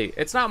 Really?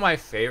 It's not my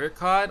favorite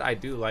COD. I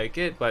do like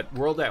it, but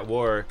World at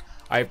War,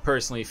 I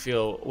personally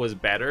feel was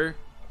better.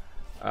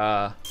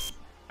 I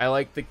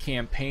like the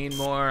campaign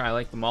more. I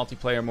like the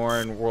multiplayer more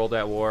in World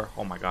at War.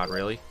 Oh my god,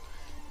 really?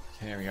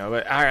 There we go.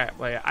 But alright,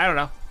 well, I don't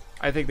know.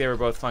 I think they were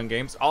both fun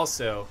games.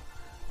 Also,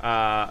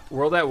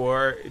 World at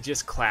War,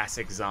 just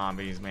classic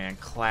zombies, man.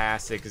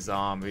 Classic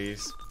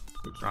zombies.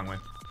 Oops, wrong way.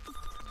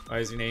 Why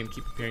does your name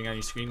keep appearing on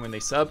your screen when they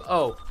sub?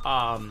 Oh,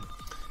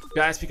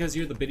 that's because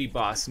you're the Biddy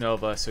Boss,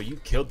 Nova. So you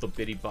killed the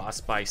Biddy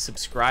Boss by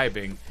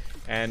subscribing.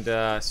 And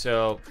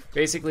so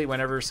basically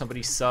whenever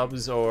somebody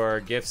subs or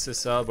gifts a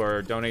sub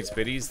or donates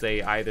biddies,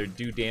 they either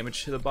do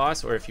damage to the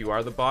boss, or if you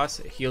are the boss,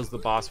 it heals the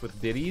boss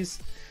with biddies.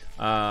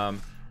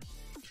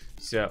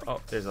 So, oh,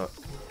 there's a...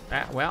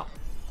 well,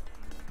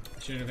 I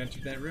shouldn't have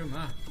entered that room,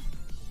 huh?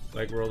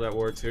 Like World at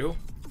War 2.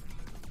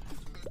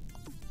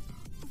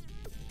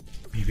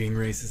 Me being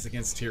racist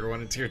against Tier 1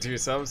 and Tier 2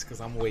 subs,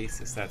 because I'm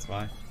racist, that's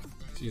why.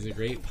 She's a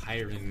great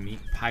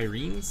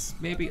Pyrenes,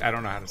 maybe? I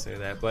don't know how to say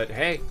that, but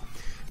hey,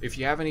 if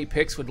you have any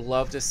pics, would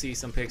love to see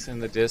some pics in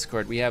the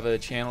Discord. We have a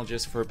channel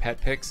just for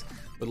pet pics.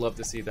 Would love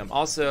to see them.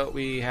 Also,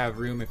 we have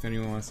room if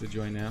anyone wants to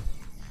join now.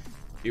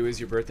 It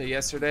was your birthday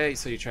yesterday,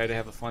 so you try to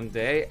have a fun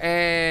day.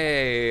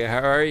 Hey,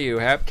 how are you?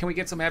 Can we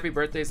get some happy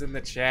birthdays in the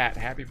chat?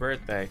 Happy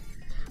birthday.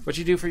 What'd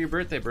you do for your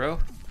birthday, bro?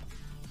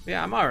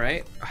 Yeah, I'm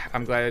alright.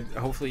 I'm glad.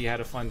 Hopefully you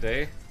had a fun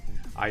day.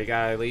 Oh, you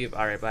gotta leave?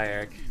 Alright, bye,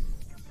 Eric.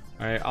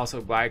 Alright,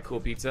 also bye,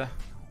 cool pizza.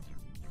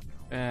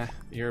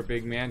 You're a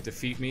big man.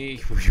 Defeat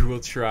me. We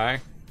will try.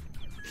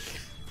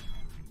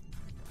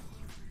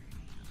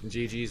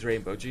 GG's,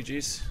 Rainbow.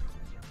 GG's.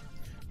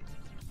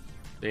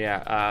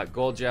 Yeah,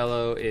 Gold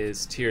Jello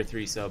is Tier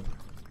 3 sub.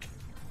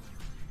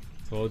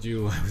 Told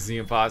you I was the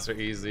imposter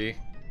easy.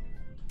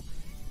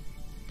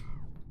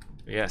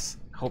 Yes,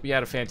 hope you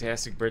had a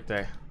fantastic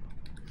birthday.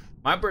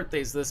 My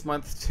birthday's this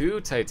month too,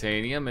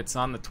 Titanium. It's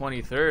on the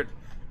 23rd.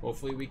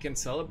 Hopefully we can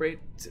celebrate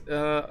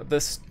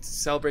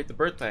the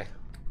birthday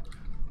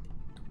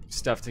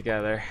stuff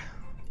together.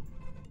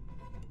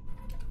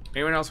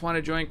 Anyone else want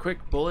to join?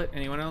 Quick bullet.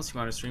 Anyone else? You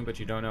want to stream but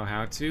you don't know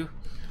how to?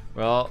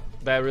 Well,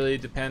 that really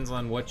depends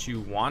on what you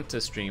want to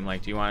stream.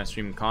 Like, do you want to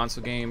stream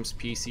console games,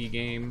 PC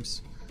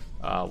games?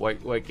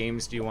 What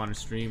games do you want to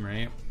stream,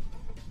 right?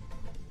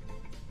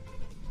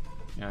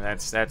 You know,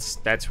 that's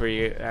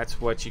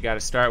what you got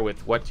to start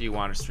with. What do you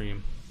want to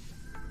stream?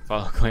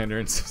 Follow Clander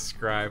and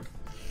subscribe.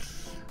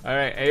 All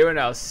right, anyone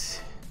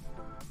else?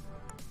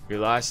 We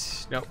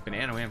lost. Nope,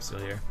 Banana Wham's still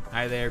here.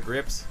 Hi there,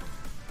 Grips.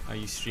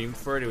 You streamed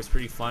for it. It was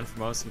pretty fun for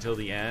most until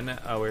the end,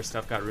 where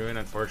stuff got ruined,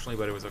 unfortunately,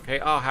 but it was okay.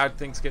 Oh, how'd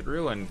things get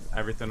ruined?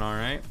 Everything all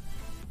right?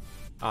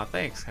 Oh,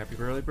 thanks. Happy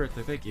early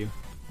birthday. Thank you.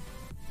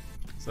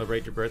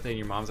 Celebrate your birthday and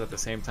your mom's at the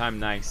same time.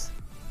 Nice.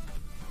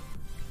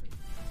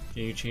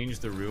 Can you change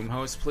the room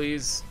host,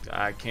 please?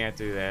 I can't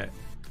do that.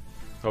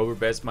 October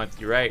best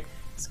month. You're right.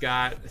 It's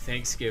got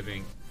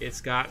Thanksgiving. It's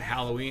got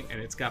Halloween,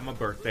 and it's got my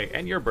birthday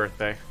and your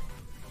birthday.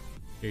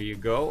 Here you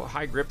go.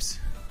 Hi, Grips.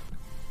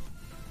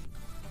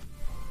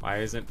 Why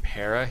isn't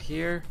Para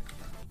here?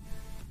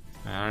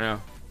 I don't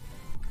know.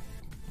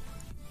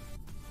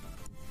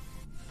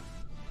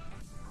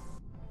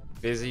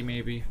 Busy,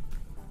 maybe?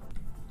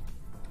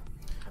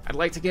 I'd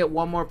like to get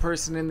one more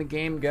person in the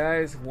game,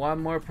 guys. One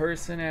more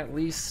person at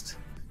least.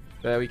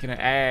 That we can...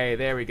 Hey,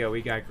 there we go.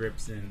 We got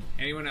Grips in.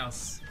 Anyone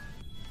else?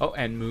 Oh,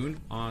 and Moon.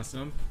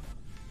 Awesome.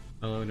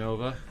 Hello,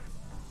 Nova.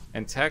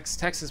 And Tex.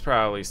 Tex is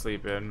probably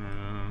sleeping.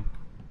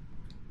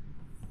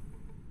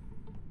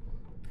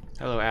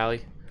 Hello,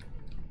 Allie.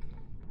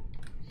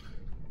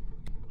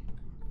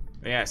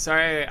 Yeah,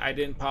 sorry I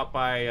didn't pop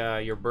by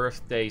your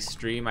birthday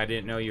stream. I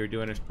didn't know you were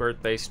doing a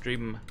birthday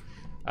stream.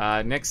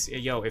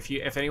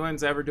 If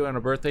anyone's ever doing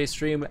a birthday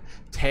stream,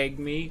 tag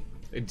me,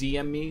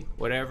 DM me,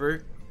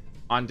 whatever,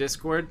 on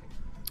Discord,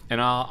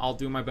 and I'll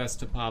do my best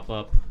to pop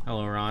up.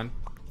 Hello, Ron.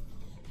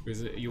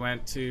 Because you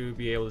went to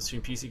be able to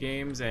stream PC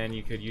games, and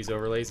you could use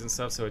overlays and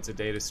stuff, so it's a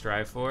day to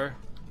strive for.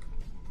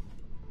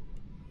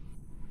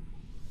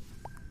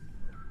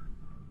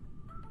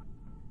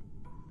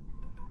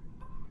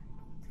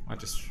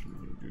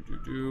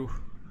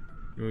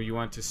 You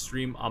want to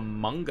stream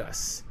Among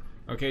Us?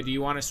 Okay, do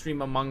you want to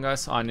stream Among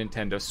Us on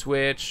Nintendo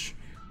Switch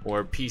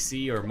or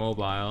PC or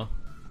mobile?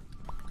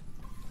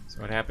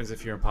 So what happens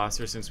if you're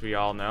imposter, since we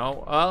all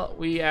know? Well,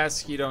 we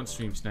ask you don't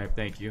stream snipe,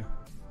 thank you.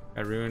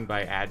 Got ruined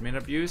by admin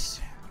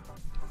abuse.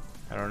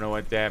 I don't know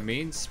what that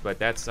means, but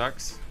that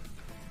sucks.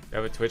 You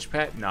have a Twitch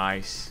pet?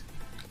 Nice.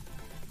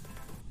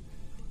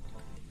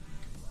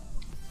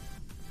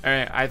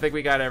 Alright, I think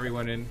we got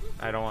everyone in.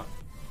 I don't want...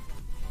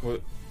 Well,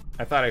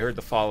 I thought I heard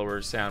the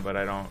followers sound, but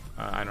I'm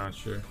not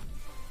sure.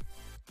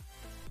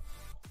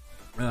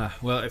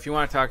 Well, if you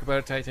want to talk about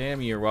it,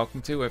 Titanium, you're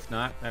welcome to. If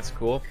not, that's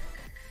cool.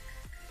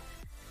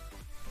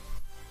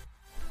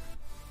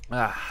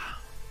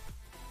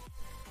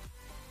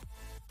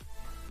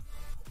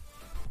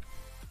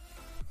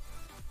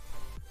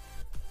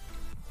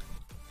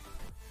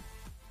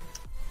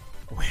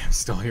 Wait, I'm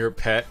still your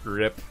pet.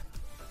 Rip.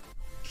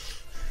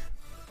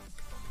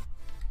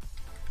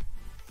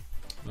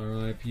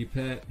 R.I.P.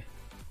 pet.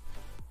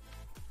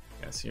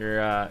 Yes,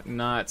 you're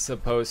not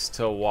supposed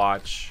to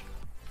watch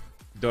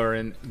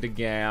during the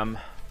game.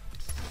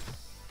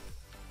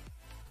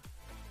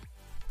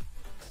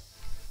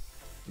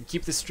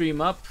 Keep the stream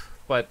up,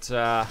 but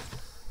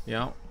you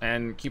know,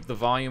 and keep the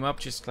volume up.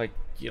 Just like,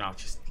 you know,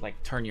 just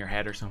like turn your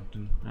head or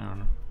something. I don't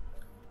know.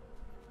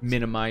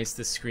 Minimize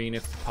the screen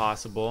if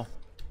possible.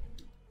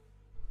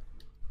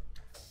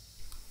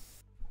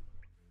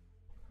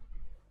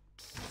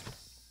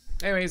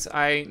 Anyways,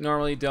 I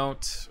normally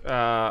don't,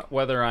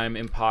 whether I'm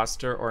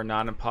imposter or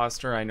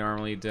non-imposter, I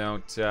normally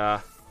don't,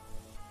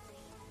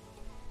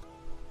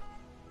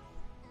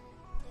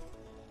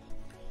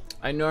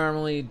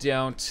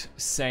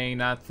 say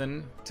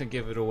nothing to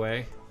give it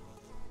away.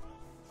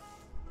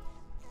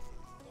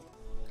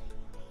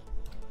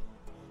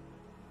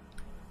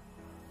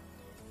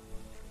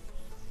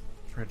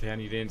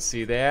 Pretend you didn't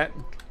see that.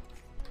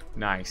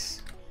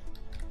 Nice.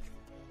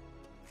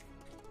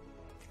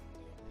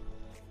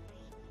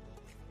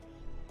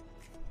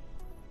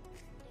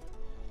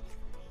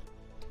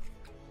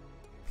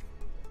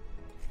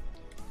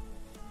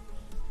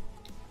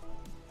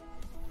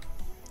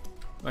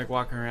 Like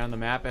walking around the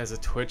map as a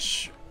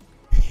Twitch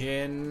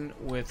pin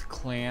with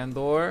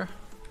Clandor.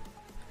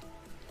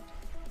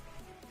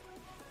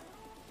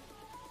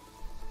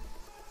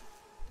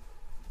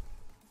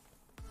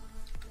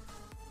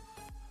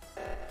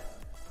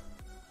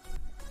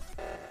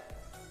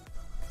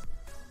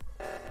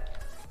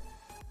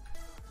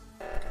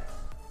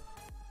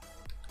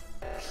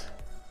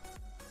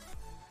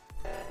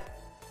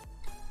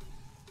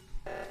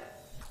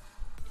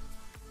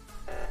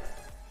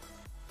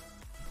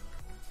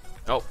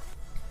 Oh,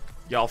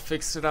 y'all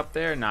fixed it up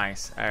there?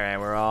 Nice. Alright,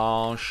 we're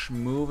all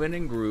schmoovin'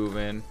 and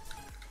groovin'.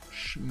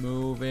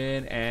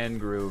 Schmoovin' and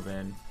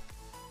groovin'.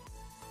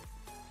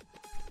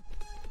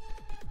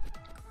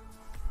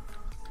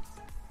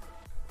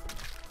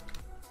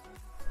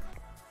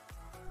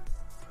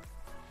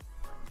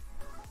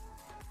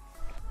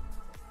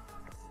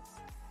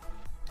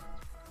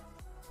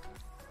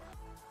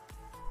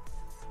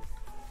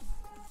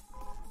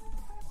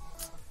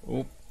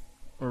 Oop.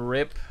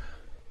 Rip.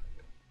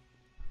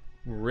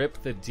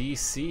 Rip the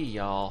DC,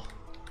 y'all.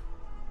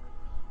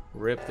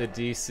 Rip the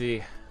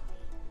DC.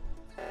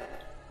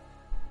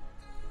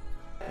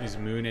 Use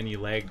Moon and you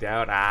lagged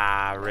out.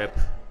 Ah, rip.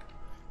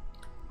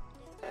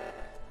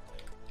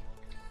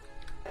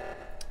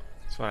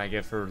 That's what I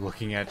get for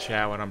looking at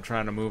chat when I'm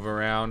trying to move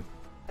around.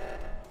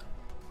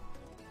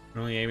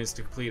 Your only aim is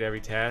to complete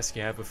every task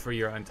you have before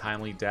your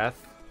untimely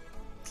death.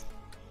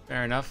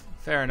 Fair enough.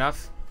 Fair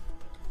enough.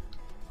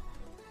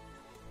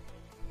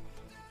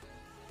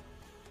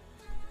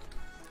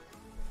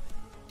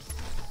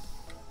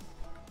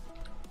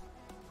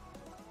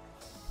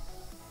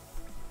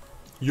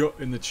 Yo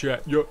in the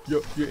chat, yo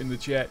in the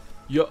chat,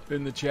 yo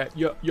in the chat,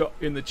 yo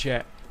in the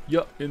chat,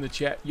 yo in the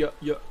chat, yo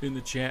in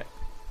the chat.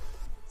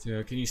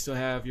 So can you still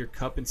have your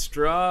cup and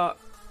straw?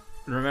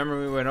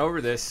 Remember we went over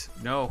this?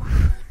 No.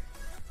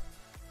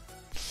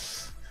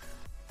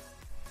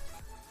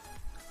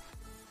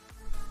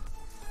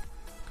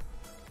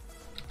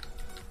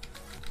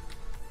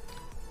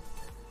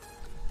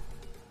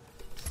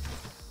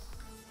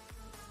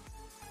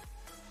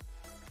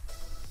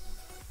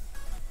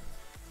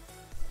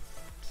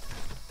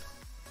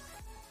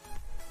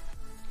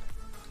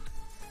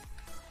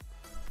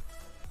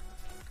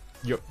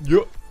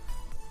 Yup.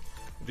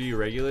 Do you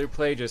regularly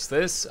play just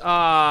this?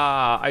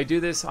 I do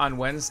this on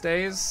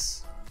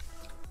Wednesdays.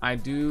 I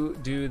do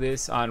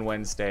this on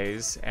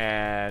Wednesdays,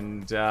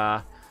 and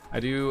I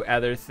do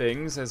other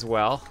things as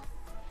well.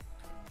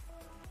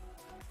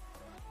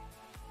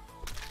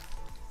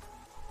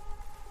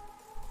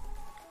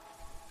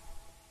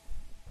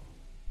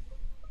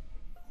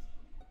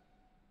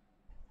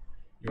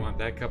 You want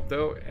that cup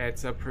though?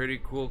 It's a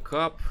pretty cool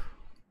cup.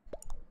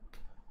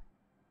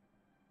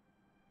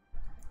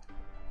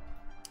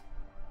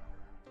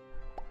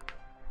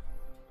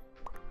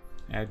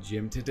 At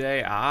gym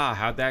today. Ah,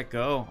 how'd that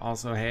go?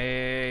 Also,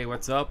 hey,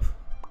 what's up?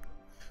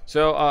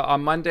 So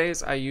on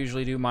Mondays I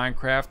usually do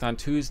Minecraft. On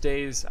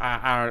Tuesdays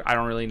I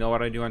don't really know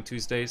what I do on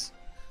Tuesdays.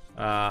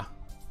 I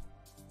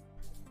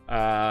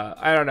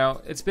don't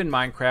know. It's been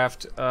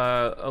Minecraft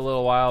a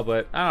little while,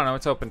 but I don't know.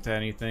 It's open to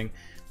anything.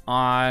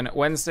 On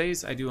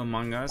Wednesdays I do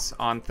Among Us.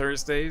 On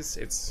Thursdays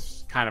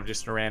it's kind of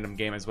just a random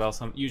game as well.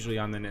 So usually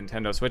on the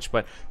Nintendo Switch,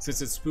 but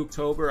since it's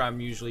Spooktober,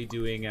 I'm usually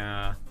doing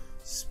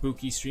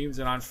spooky streams,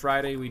 and on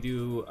Friday we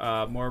do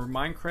more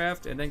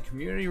Minecraft, and then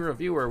community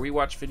review where we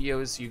watch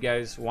videos you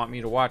guys want me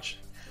to watch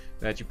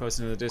that you post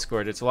in the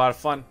Discord. It's a lot of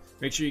fun.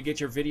 Make sure you get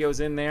your videos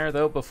in there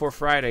though before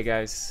Friday,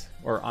 guys,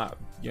 or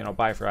you know,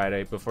 by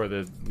Friday, before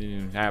the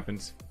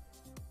happens.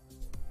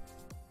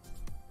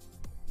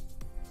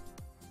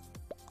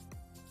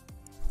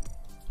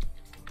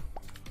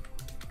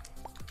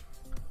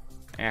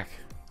 Heck.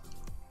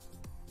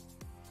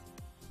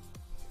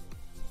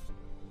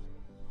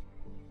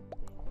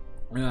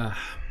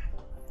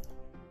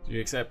 Do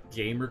you accept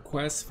game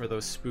requests for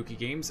those spooky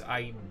games?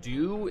 I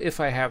do if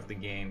I have the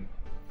game.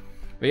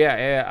 But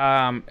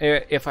yeah,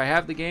 if I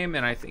have the game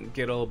and I think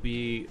it'll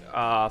be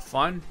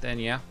fun, then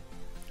yeah.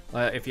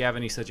 If you have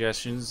any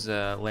suggestions,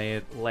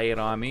 lay it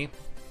on me.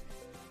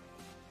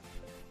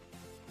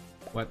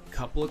 What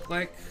cup look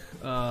like?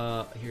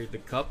 Here's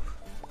the cup.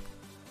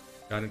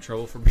 Got in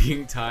trouble for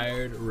being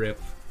tired. Rip.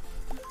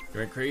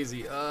 Going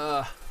crazy.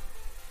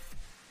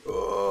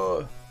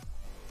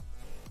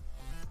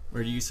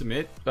 Where do you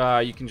submit?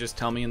 You can just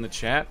tell me in the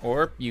chat,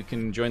 or you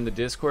can join the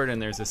Discord,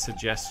 and there's a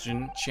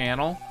suggestion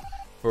channel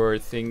for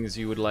things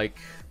you would like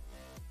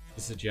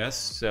to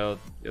suggest. So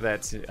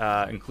that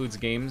includes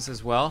games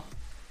as well.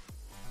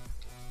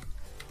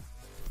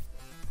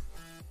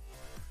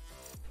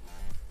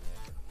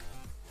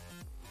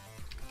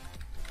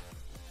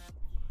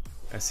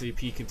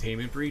 SCP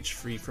containment breach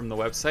free from the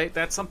website.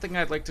 That's something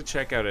I'd like to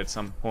check out at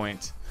some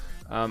point.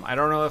 I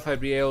don't know if I'd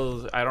be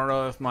able to, I don't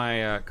know if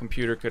my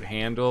computer could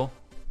handle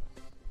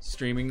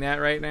streaming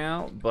that right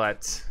now,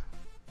 but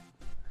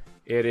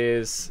it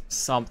is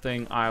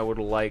something I would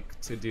like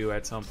to do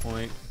at some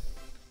point.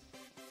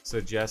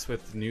 Suggest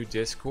with the new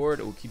Discord.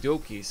 Okie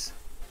dokies.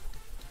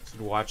 Should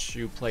watch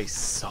you play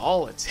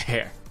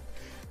solitaire.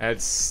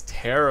 That's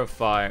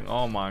terrifying.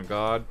 Oh my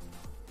god.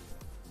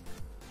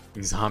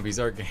 Zombies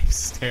are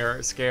games.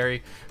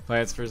 Scary.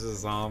 Plants vs.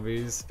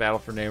 Zombies. Battle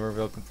for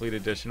Neighborville Complete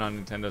Edition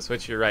on Nintendo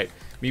Switch. You're right.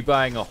 Me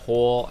buying a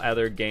whole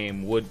other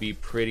game would be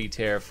pretty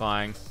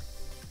terrifying.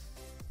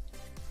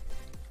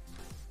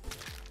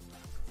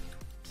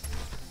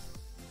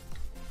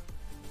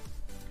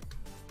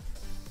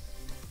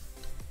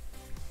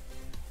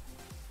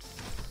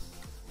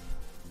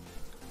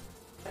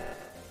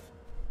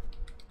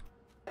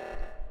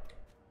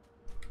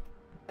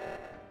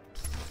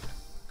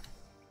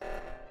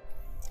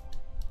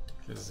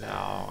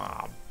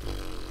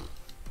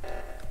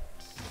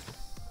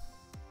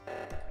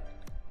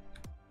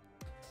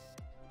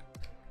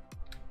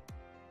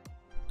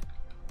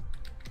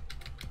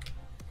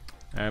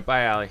 Alright,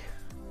 bye, Allie.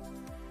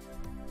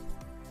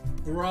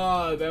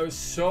 Bruh, that was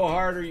so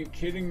hard. Are you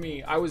kidding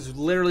me? I was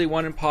literally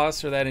one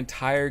imposter that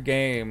entire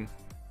game.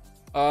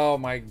 Oh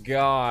my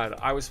god.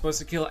 I was supposed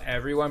to kill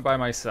everyone by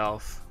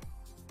myself.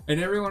 And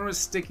everyone was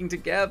sticking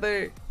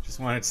together. Just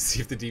wanted to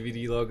see if the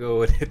DVD logo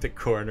would hit the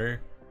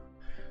corner.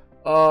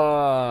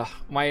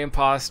 My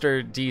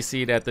imposter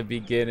DC'd at the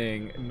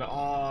beginning.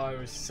 Oh, it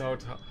was so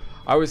tough.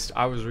 I was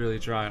really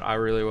trying. I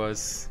really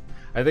was.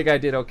 I think I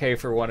did okay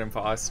for one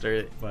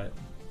imposter, but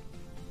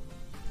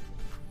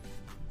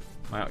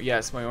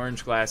yes, my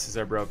orange glasses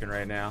are broken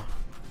right now.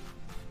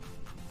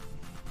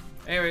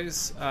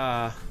 Anyways,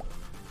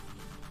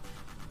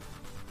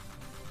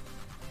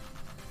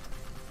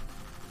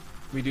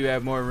 we do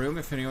have more room.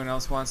 If anyone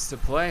else wants to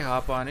play,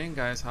 hop on in,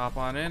 guys. Hop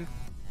on in.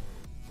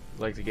 I'd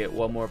like to get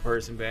one more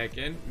person back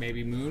in.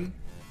 Maybe Moon.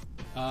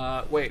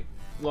 Wait,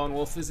 Lone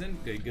Wolf is in.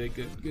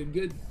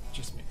 Good.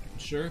 Just making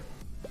sure.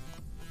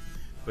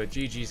 But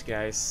GG's,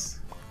 guys.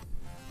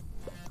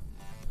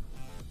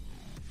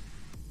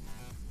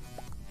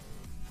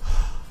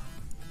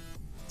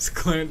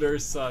 Sklander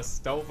sus.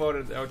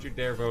 Don't you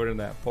dare vote in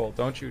that poll.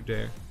 Don't you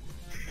dare.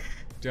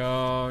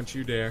 Don't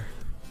you dare.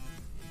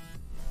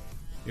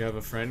 You have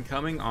a friend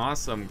coming?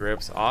 Awesome,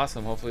 Grips.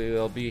 Awesome. Hopefully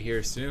they'll be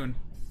here soon.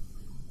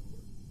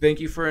 Thank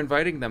you for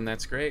inviting them.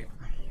 That's great.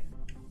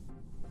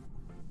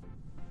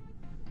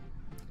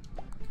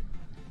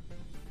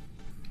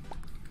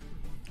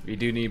 We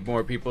do need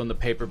more people in the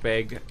paper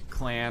bag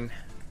clan.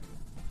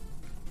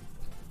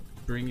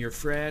 Bring your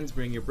friends,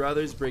 bring your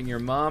brothers, bring your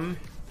mom.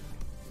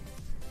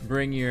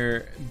 Bring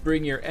your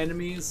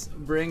enemies,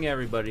 bring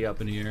everybody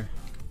up in here.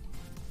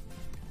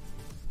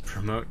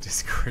 Promote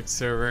Discord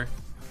server.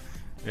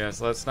 Yes,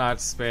 let's not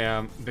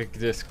spam the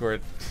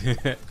Discord.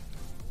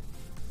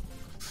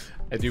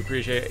 I do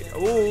appreciate it.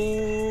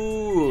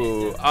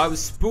 Ooh, I'm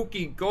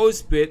spooky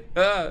ghost bit.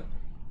 But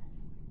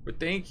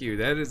thank you.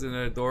 That is an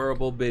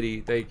adorable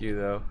biddy. Thank you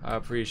though. I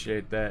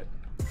appreciate that.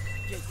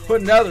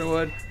 Put another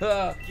one.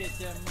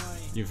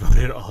 You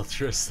voted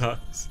ultra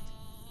sucks.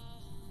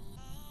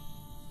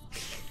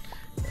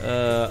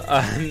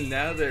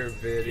 Another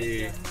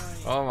biddy.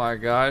 Oh my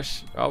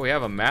gosh. Oh, we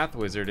have a math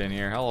wizard in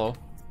here. Hello.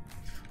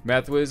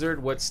 Math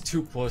wizard, what's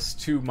 2 +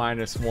 2 -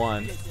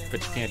 1?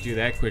 But you can't do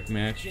that quick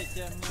match.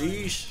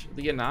 Sheesh.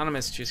 The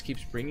anonymous just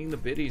keeps bringing the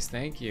biddies.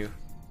 Thank you.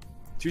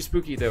 Too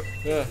spooky though.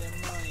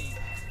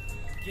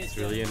 It's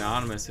really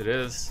anonymous. It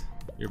is.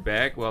 You're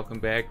back. Welcome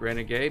back,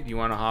 Renegade. You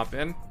want to hop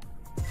in?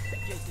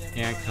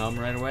 Can't come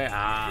right away.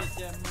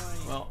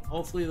 Well,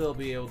 hopefully they'll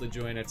be able to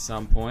join at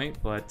some point,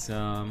 but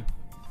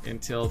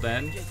until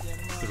then,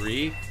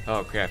 3.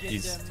 Oh crap,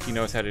 he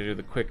knows how to do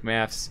the quick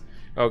maths.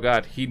 Oh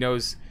god, he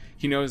knows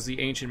the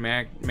ancient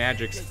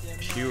magics.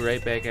 Pew,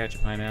 right back at you,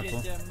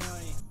 Pineapple.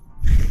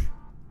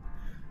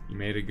 You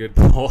made a good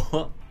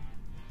poll.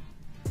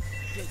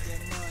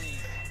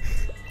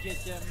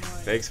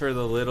 Thanks for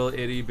the little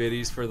itty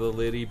bitties for the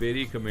litty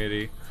bitty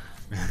committee.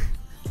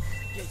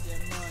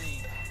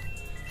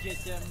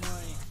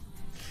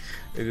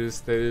 They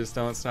just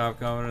don't stop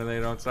coming, and they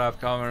don't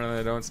stop coming, and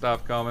they don't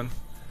stop coming.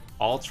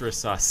 Ultra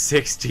sus,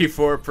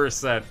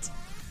 64%.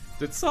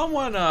 Did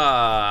someone Get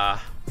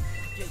that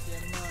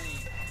money.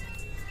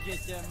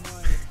 Get that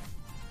money.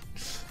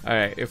 All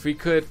right, if we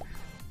could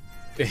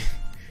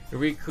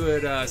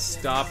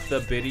stop the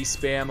biddy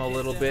spam a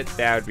little bit,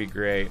 that would be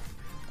great.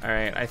 All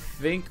right, I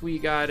think we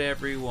got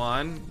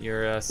everyone.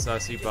 You're a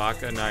sussy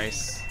baka,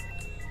 nice.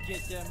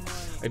 Get that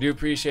money. I do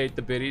appreciate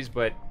the biddies,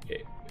 but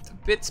it's a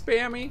bit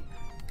spammy.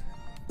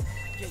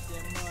 Get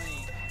that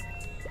money.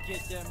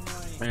 Get that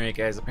money. All right,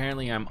 guys.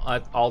 Apparently, I'm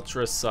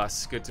ultra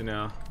sus. Good to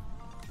know.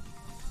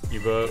 You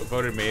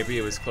voted maybe.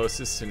 It was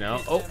closest to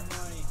no. Oh,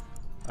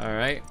 all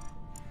right.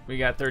 We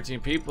got 13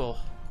 people.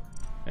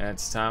 And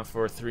it's time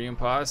for 3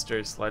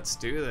 imposters. Let's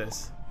do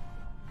this.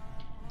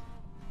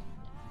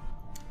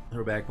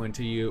 We're back when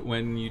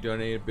you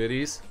donated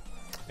biddies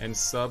and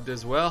subbed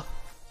as well.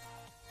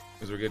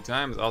 Those were good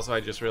times. Also, I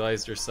just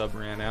realized your sub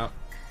ran out.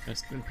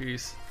 Rest in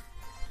peace.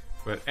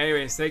 But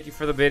anyways, thank you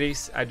for the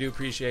biddies. I do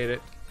appreciate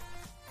it.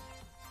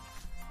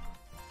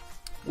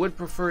 Would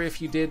prefer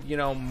if you did, you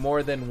know,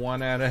 more than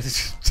one at a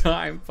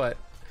time, but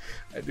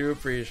I do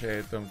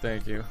appreciate them.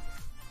 Thank you.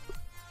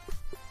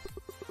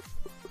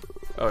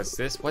 Oh, it's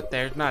this? What?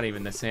 There's not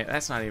even the same.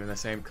 That's not even the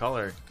same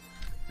color.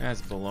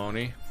 That's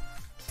baloney.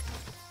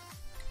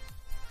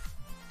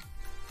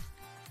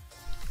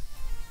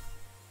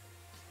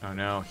 Oh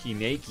no, he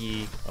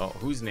naked. Oh,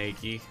 who's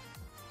naked?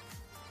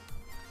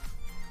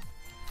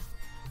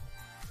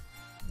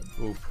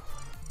 Oop.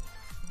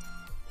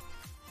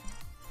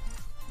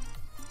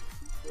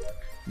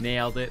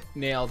 Nailed it.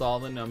 Nailed all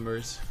the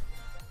numbers.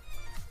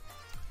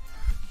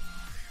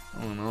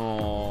 Oh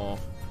no.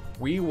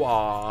 We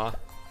wah.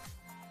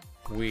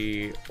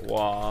 We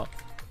wah.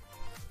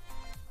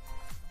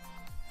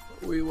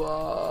 We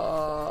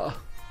wah.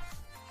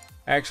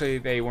 Actually,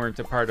 they weren't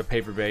a part of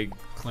Paper Bag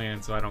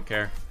Clan, so I don't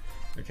care.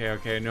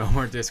 Okay, no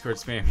more Discord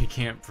spam. You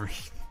can't breathe.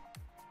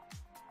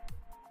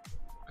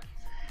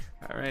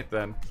 Alright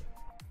then.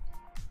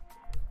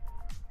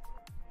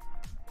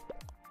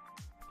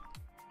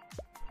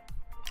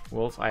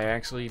 Wolf, I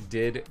actually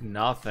did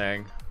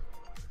nothing.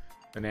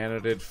 Banana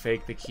did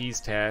fake the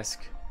keys task.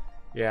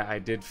 Yeah, I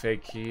did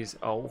fake keys.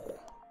 Oh.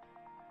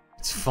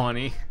 It's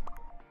funny.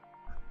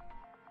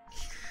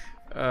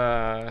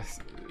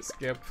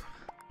 Skip.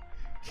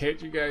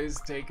 Can't you guys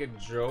take a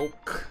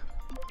joke?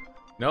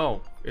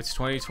 No, it's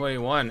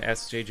 2021.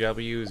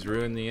 SJW's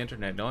ruined the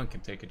internet. No one can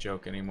take a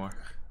joke anymore.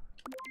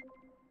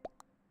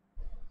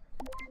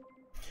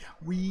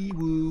 Wee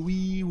woo,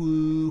 wee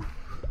woo.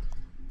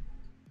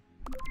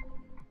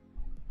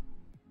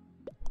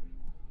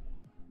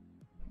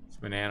 It's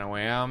Banana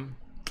Wham.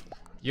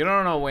 You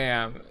don't know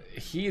Wham.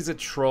 He's a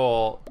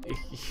troll.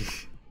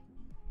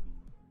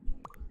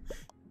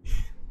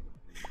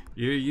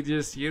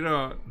 You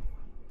don't.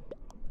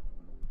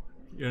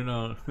 You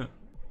know.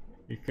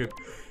 You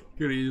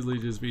could easily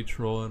just be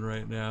trolling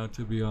right now,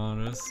 to be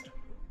honest.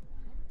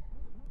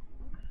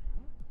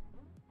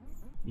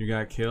 You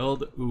got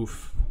killed?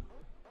 Oof.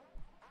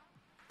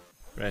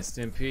 Rest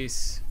in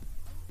peace.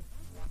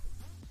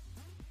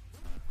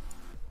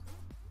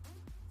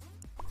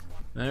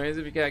 Anyways,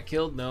 if you got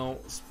killed, no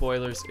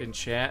spoilers in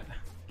chat.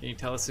 Can you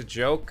tell us a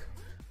joke?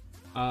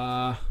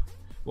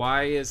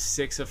 Why is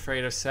 6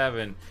 afraid of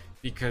 7?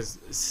 Because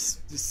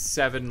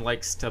 7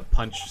 likes to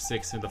punch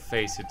 6 in the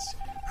face.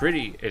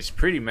 It's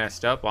pretty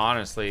messed up,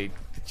 honestly.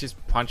 It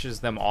just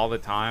punches them all the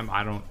time.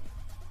 I don't.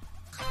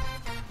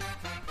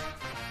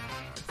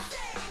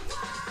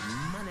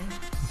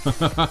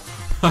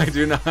 I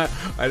do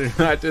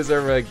not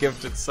deserve a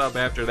gifted sub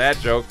after that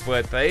joke,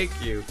 but thank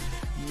you.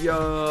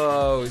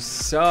 Yo,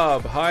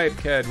 sub hype,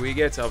 kid. We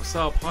get some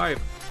sub hype.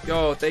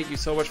 Yo, thank you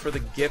so much for the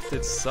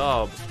gifted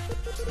sub.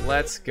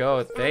 Let's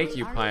go. Thank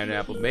you,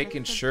 Pineapple.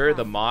 Making sure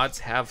the mods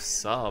have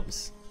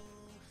subs.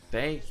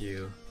 Thank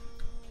you.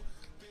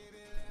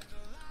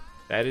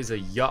 That is a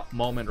yup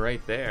moment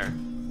right there.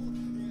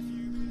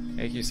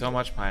 Thank you so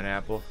much,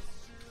 Pineapple.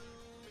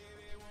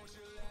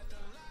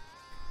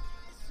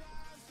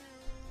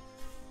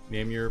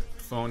 Name your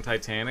phone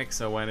Titanic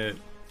so when it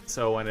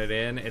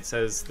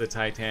says the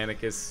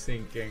Titanic is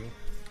sinking.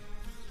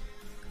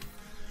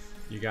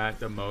 You got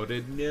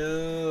demoted?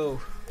 No.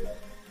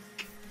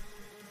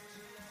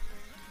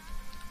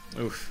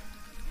 Oof.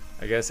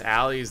 I guess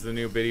Allie's the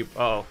new biddy.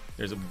 Oh,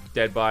 there's a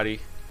dead body.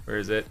 Where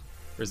is it?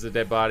 Where's the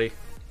dead body?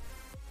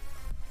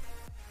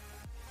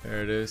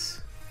 There it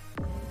is.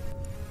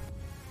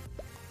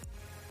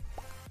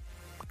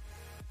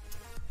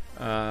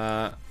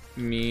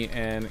 Me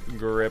and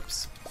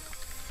Grips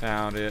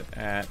found it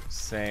at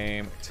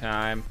same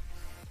time.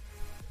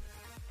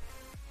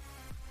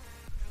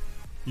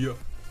 Yeah.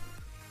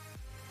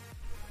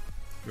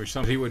 Or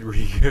somebody would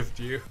re-gift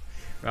you.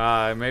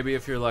 Maybe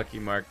if you're lucky,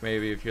 Mark.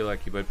 Maybe if you're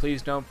lucky. But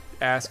please don't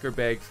ask or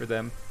beg for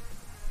them.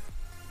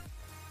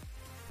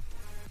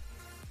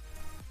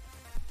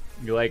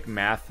 You like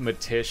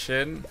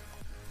mathematician?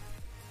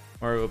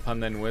 More of a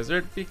pun than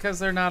wizard? Because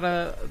they're not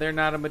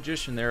a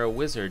magician, they're a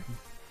wizard.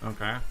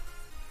 Okay.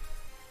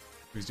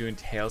 Who's doing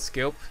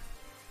tailscope?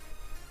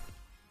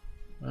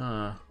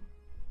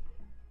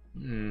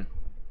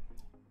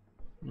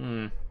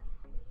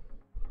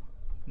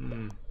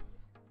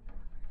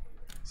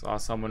 Saw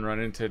someone run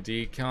into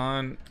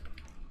decon.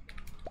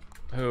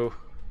 Who?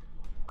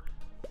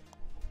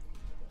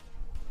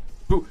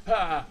 Boo!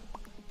 Ha!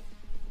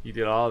 You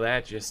did all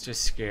that just to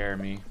scare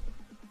me.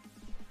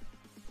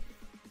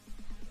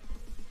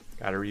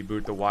 Gotta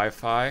reboot the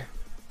Wi-Fi.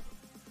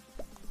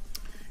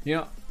 You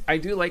know, I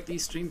do like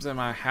these streams. I'm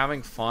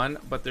having fun,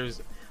 but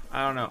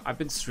I don't know. I've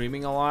been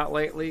streaming a lot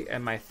lately,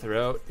 and my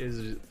throat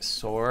is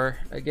sore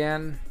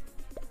again.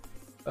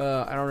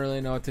 I don't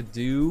really know what to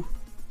do.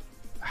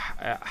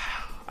 I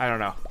don't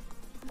know.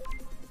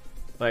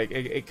 Like,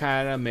 it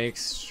kind of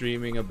makes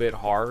streaming a bit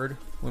hard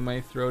when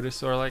my throat is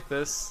sore like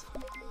this.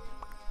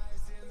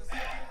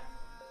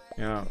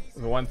 You know,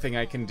 the one thing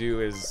I can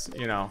do is,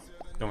 you know,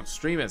 don't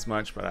stream as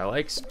much, but I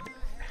like...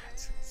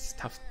 It's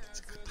tough. It's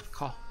a tough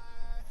call.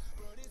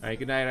 Alright,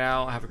 good night,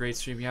 Al. Have a great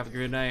stream. You have a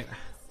good night.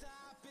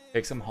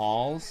 Take some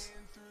hauls.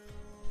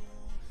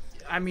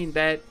 I mean,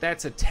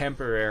 that's a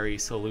temporary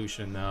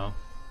solution, though.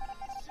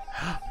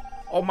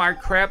 Oh my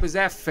crap, is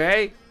that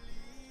Faye?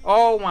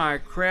 Oh my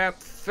crap,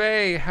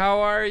 Faye, how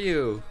are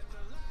you?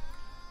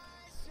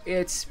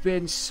 It's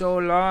been so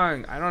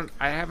long.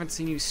 I haven't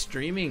seen you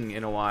streaming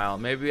in a while.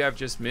 Maybe I've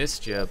just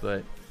missed you,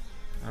 but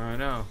I don't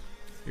know.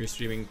 You're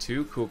streaming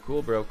too?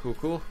 Cool, bro.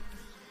 Cool.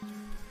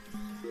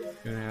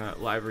 Gonna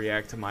live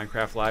react to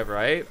Minecraft Live,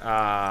 right?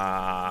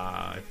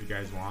 If you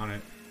guys want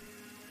it.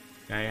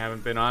 Now you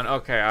haven't been on?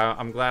 Okay,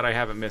 I'm glad I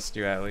haven't missed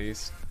you at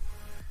least.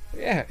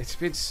 Yeah,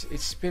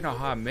 it's been a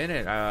hot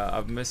minute.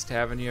 I've missed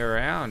having you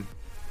around.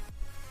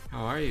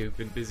 How are you?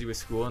 Been busy with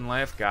school and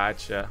life?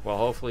 Gotcha. Well,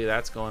 hopefully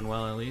that's going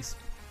well at least.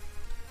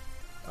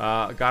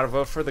 Gotta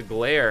vote for the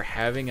glare.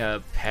 Having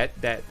a pet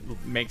that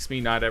makes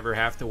me not ever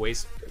have to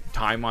waste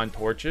time on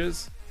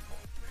torches.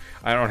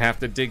 I don't have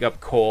to dig up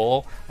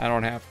coal. I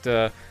don't have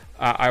to...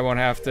 I won't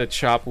have to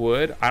chop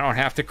wood. I don't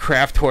have to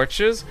craft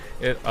torches.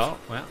 Oh,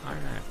 well,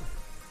 alright.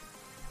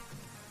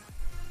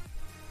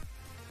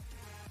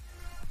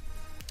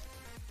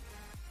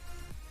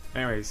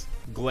 Anyways,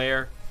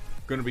 glare.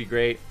 Gonna be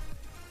great.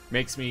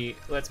 Lets me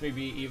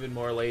be even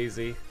more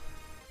lazy.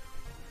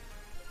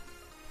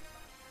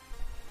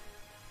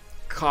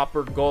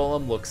 Copper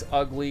golem looks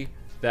ugly.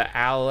 The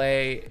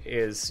alley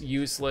is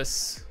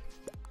useless.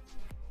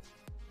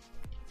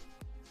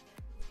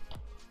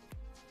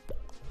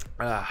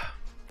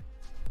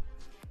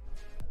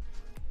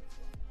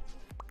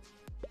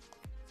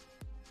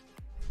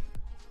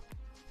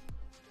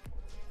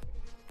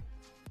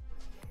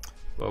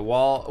 But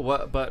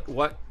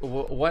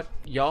what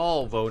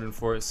y'all voting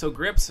for? So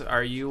Grips,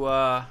 are you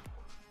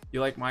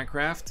you like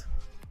Minecraft?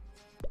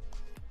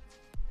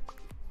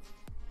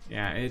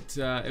 Yeah, it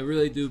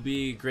really do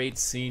be great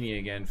seeing you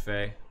again,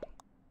 Faye.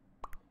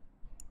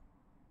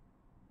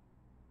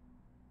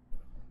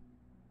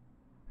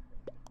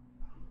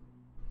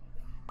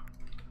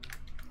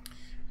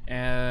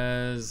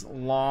 As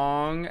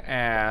long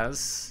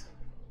as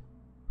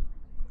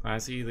I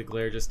see the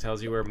glare just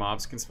tells you where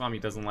mobs can spawn. He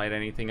doesn't light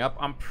anything up.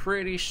 I'm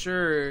pretty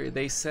sure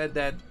they said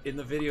that in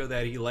the video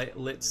that he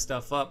lit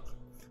stuff up.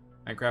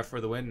 Minecraft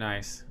for the win.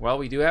 Nice. Well,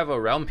 we do have a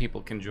realm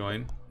people can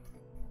join.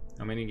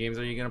 How many games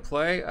are you gonna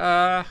play?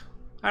 I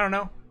don't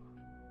know.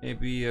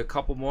 Maybe a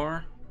couple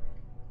more.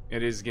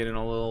 It is getting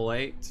a little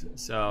late,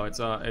 so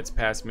it's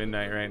past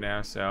midnight right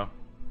now. So,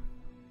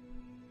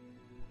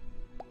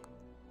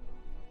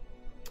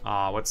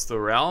 what's the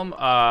realm?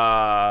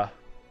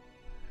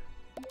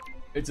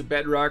 It's a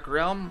Bedrock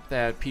realm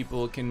that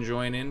people can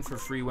join in for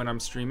free when I'm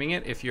streaming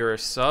it. If you're a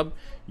sub,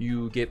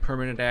 you get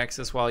permanent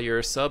access while you're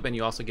a sub, and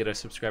you also get a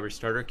subscriber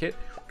starter kit.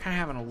 We're kind of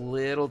having a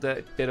little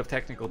bit of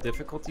technical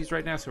difficulties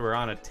right now, so we're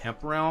on a temp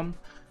realm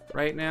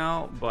right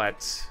now,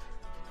 but...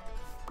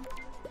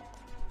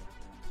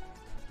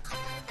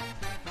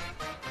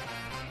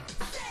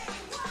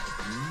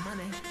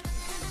 Money.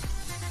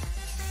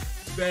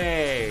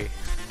 Faye!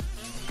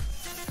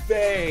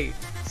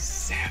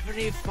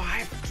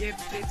 75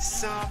 gifted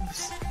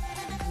subs.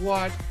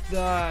 What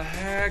the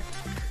heck?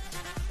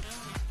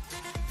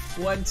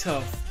 One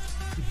to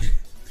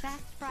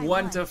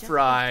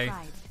fry.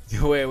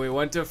 Wait,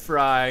 one to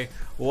fry,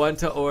 one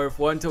to Orf,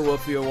 one to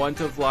Woofy, one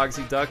to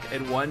Vlogsy Duck,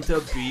 and one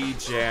to B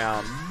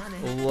Jam.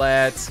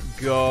 Let's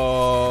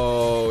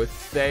go.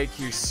 Thank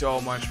you so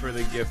much for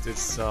the gifted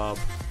sub.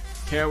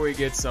 Can we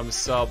get some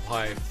sub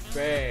hype?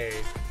 Faye,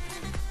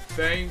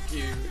 thank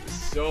you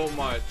so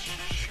much.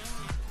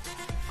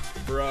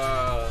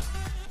 Bruh.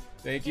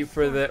 Thank you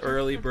for the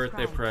early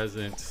birthday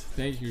present.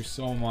 Thank you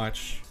so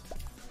much.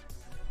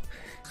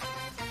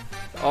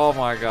 Oh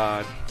my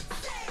god.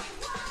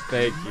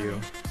 Thank you.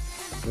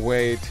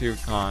 Way too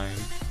kind.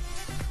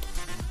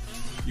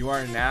 You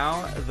are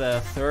now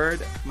the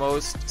third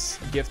most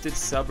gifted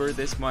subber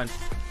this month.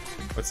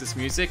 What's this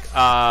music?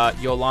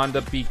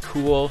 Yolanda Be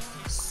Cool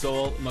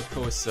Soul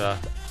Makosa.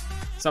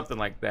 Something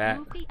like that.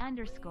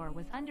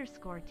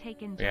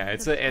 Taken yeah,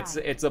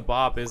 it's a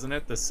bop, isn't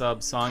it? The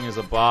sub song is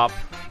a bop.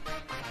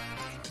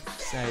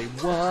 Say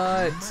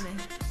what?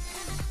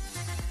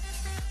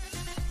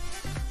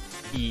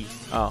 E.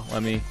 Oh,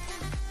 let me.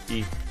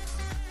 E.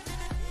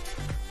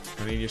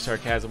 I need your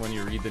sarcasm when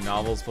you read the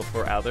novels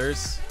before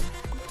others.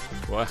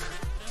 What?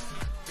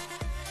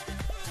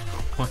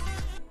 What?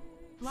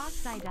 Vlog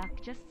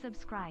Psyduck just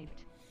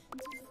subscribed.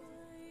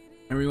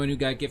 Everyone who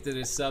got gifted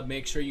a sub,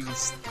 make sure you...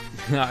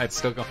 No, it's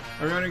still going.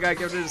 Everyone who got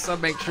gifted a sub,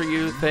 make sure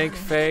you thank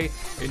Faye,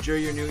 enjoy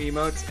your new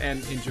emotes,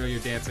 and enjoy your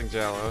dancing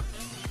jello.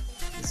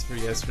 This is for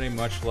yesterday.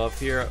 Much love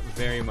here.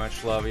 Very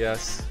much love,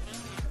 yes.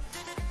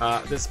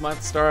 This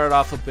month started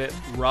off a bit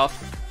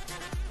rough,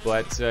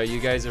 but you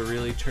guys are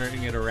really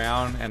turning it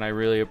around, and I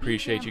really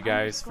appreciate you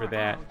guys for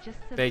that.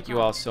 Thank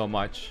you all so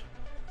much.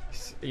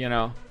 You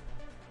know,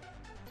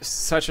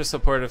 such a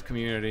supportive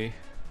community.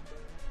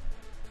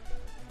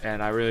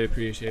 And I really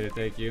appreciate it.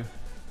 Thank you.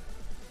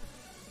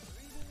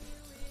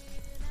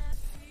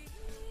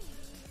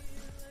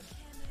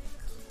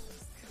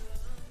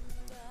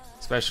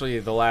 Especially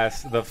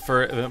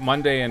the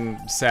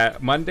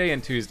Monday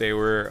and Tuesday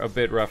were a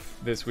bit rough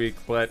this week,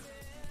 but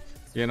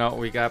you know,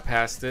 we got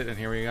past it, and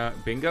here we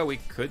got bingo. We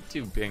could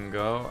do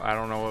bingo. I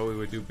don't know what we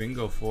would do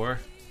bingo for.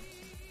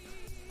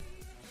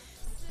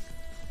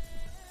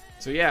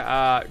 So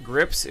yeah,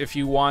 Grips, if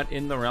you want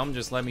in the realm,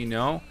 just let me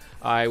know.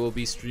 I will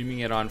be streaming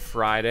it on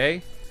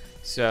Friday,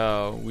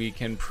 so we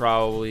can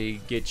probably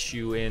get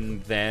you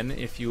in then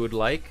if you would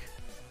like.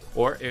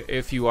 Or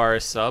if you are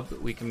a sub,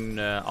 we can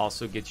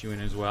also get you in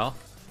as well.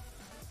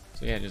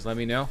 So yeah, just let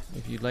me know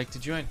if you'd like to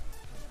join.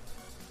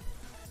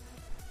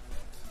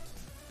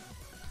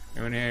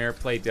 Anyone here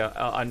play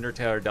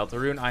Undertale or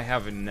Deltarune? I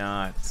have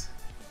not.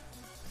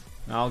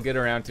 I'll get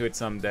around to it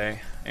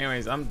someday.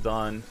 Anyways, I'm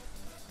done.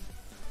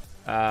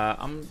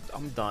 I'm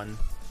done.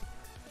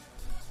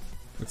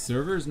 With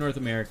servers North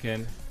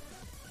American,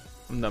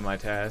 I'm done my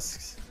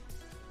tasks.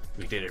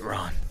 We did it,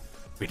 Ron.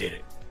 We did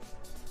it.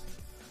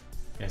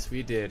 Yes,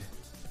 we did.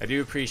 I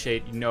do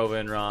appreciate Nova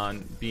and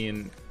Ron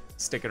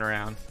sticking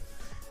around.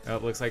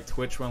 It looks like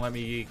Twitch won't let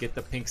me get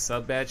the pink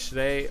sub badge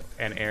today,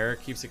 and error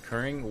keeps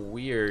occurring.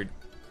 Weird.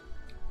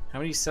 How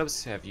many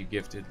subs have you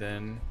gifted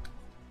then?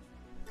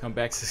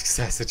 Comeback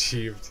success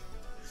achieved.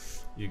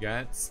 You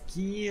got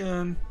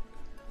skiing.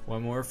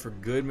 One more for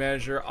good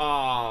measure.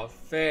 Aw,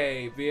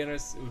 Faye,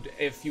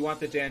 if you want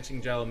the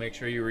dancing jello, make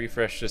sure you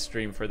refresh the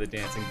stream for the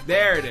dancing.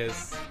 There it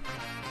is.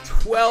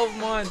 12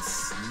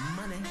 months.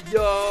 Money.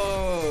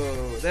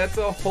 Yo, that's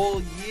a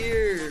whole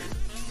year.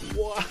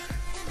 What?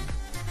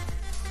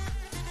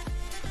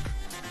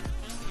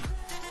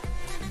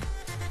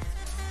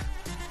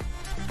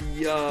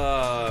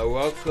 Yeah,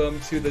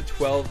 welcome to the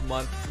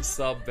 12-month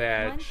sub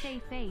badge.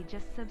 Faye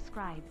just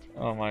subscribed.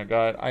 Oh my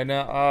god, I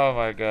know. Oh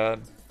my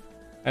god.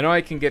 I know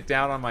I can get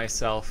down on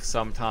myself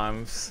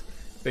sometimes,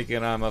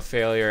 thinking I'm a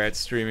failure at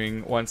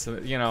streaming once,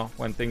 you know,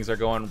 when things are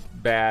going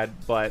bad,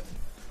 but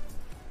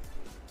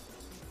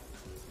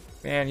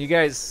man, you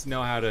guys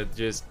know how to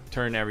just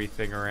turn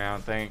everything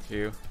around. Thank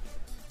you.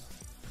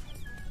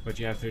 But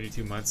you have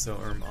 32 months, so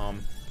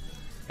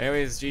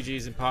anyways,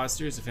 GG's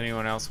Imposters. If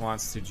anyone else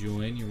wants to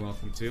join, you're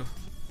welcome to.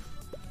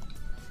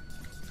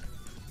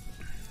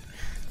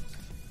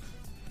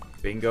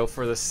 Bingo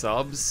for the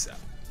subs.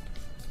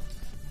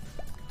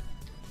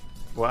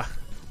 What?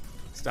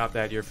 Stop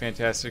that. You're a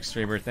fantastic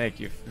streamer. Thank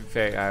you,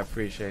 Faye. I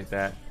appreciate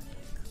that.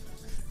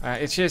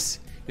 It's just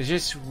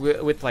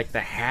with like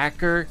the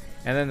hacker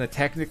and then the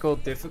technical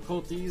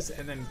difficulties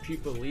and then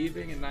people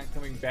leaving and not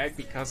coming back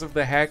because of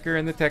the hacker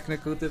and the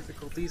technical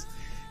difficulties.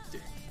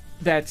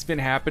 That's been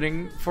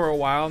happening for a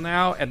while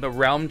now, and the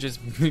realm just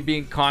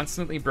being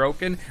constantly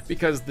broken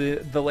because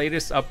the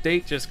latest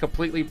update just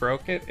completely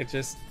broke it. It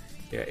just,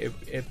 yeah,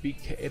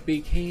 it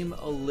became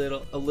a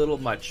little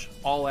much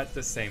all at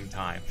the same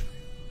time.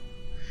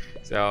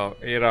 So,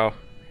 you know,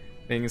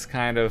 things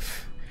kind of,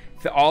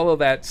 all of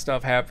that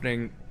stuff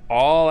happening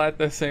all at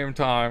the same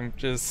time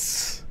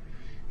just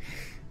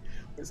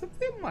was a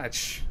bit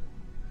much.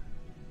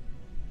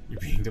 You're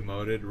being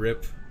demoted,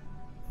 rip.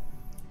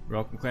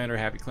 Welcome Clander,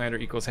 happy Clander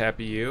equals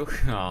happy you.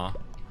 Aw.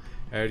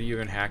 How do you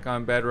even hack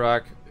on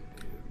Bedrock?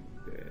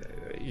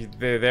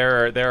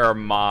 There are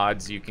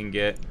mods you can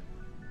get.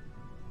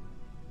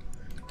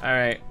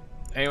 Alright.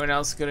 Anyone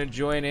else gonna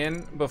join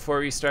in before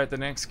we start the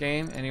next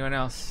game? Anyone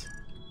else?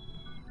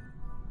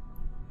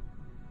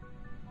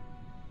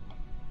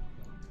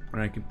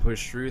 When I can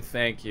push through,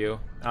 thank you.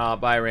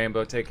 Bye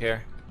Rainbow, take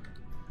care.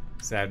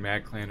 Sad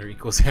Mad Clander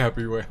equals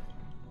happy whale.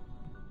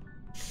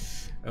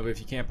 But if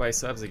you can't buy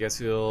subs, I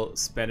guess you'll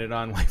spend it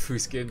on waifu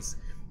skins.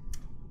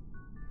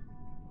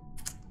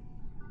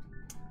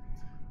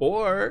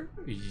 Or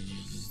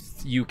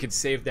you could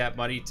save that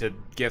money to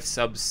gift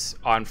subs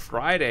on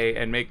Friday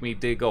and make me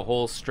dig a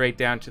hole straight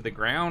down to the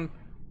ground.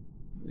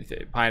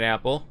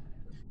 Pineapple.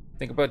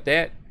 Think about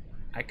that.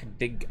 I could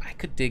dig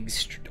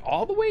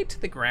all the way to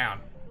the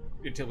ground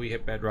until we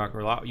hit bedrock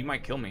or lava. You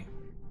might kill me.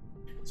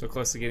 So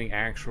close to getting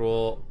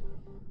actual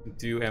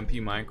do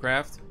MP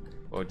Minecraft.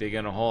 Oh, dig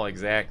in a hole,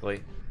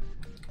 exactly.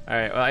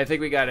 Alright, well, I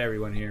think we got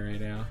everyone here right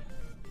now.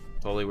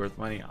 Totally worth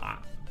money.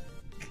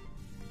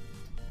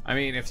 I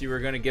mean, if you were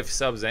gonna gift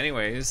subs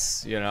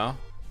anyways, you know,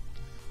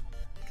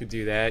 could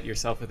do that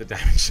yourself with a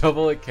diamond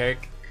shovel at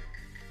kick.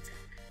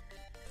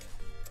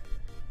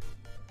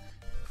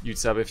 You'd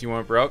sub if you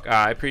weren't broke.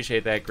 I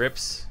appreciate that,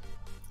 Grips.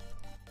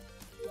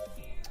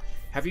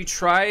 Have you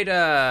tried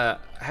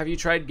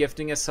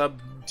gifting a sub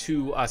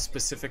to a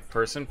specific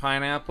person,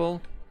 Pineapple?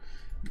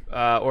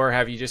 Or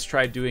have you just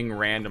tried doing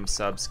random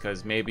subs?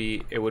 Because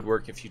maybe it would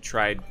work if you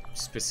tried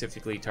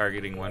specifically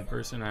targeting one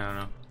person. I don't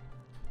know.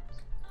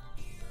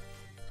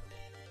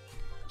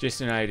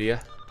 Just an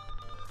idea.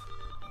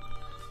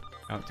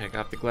 Don't take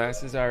off the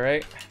glasses,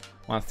 alright.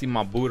 Want to see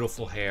my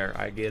beautiful hair.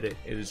 I get it.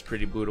 It is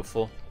pretty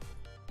beautiful.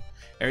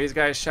 Anyways,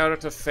 guys, shout out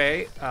to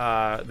Faye.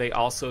 They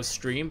also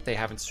stream. They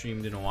haven't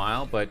streamed in a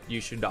while, but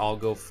you should all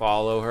go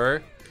follow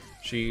her.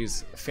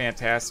 She's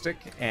fantastic.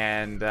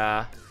 And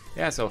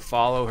yeah, so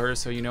follow her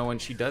so you know when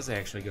she does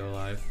actually go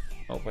live.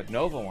 Oh, but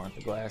Nova wants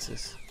the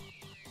glasses.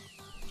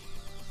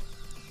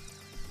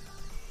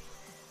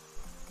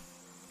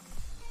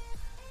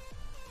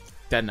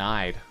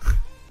 Denied.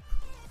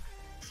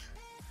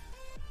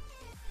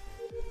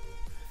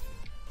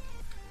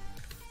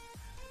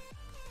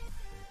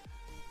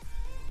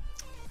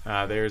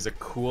 There's a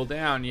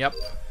cooldown, yep.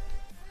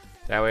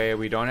 That way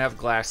we don't have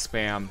glass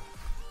spam.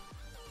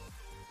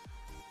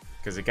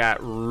 Because it got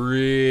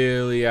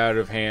really out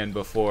of hand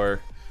before.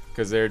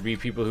 Because there'd be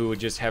people who would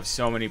just have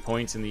so many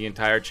points and the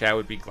entire chat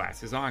would be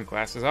glasses on,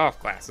 glasses off,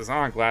 glasses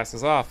on,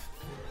 glasses off.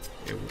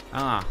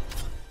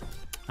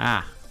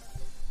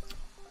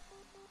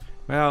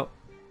 Well,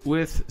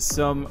 with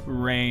some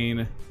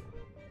rain,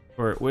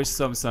 or with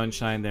some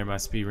sunshine, there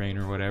must be rain,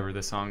 or whatever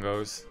the song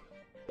goes.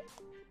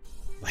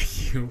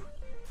 Like you.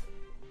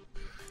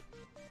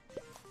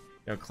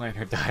 Yo,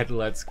 Clanner died,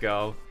 let's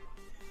go.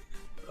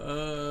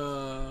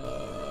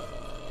 Oh,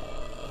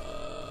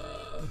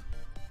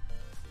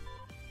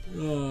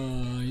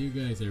 you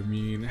guys are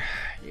mean.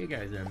 You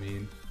guys are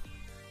mean.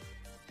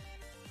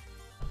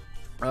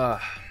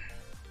 Oh,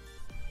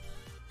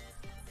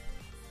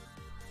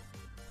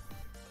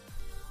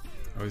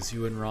 it's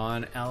you and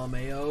Ron,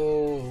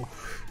 LMAO.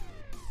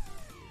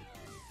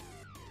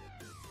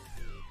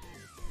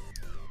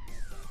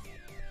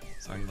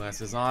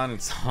 Sunglasses on,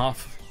 it's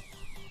off.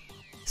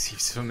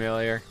 Seems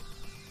familiar.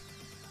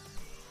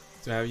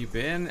 So have you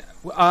been?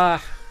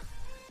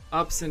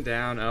 Ups and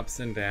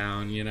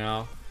down, you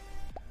know.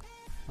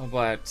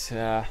 But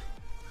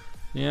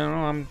you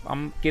know,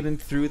 I'm getting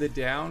through the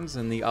downs,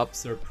 and the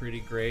ups are pretty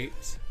great.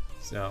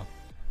 So,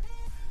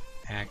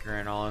 hacker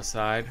and all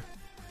aside.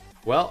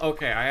 Well,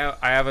 okay,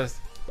 I have a.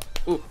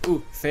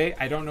 Ooh, Faye.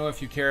 I don't know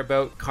if you care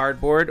about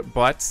cardboard,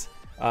 but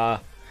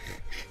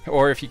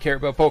or if you care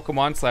about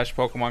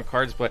Pokemon/Pokemon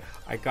cards, but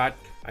I got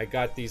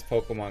these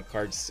Pokemon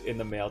cards in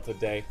the mail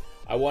today.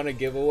 I won a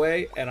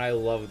giveaway, and I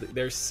love them.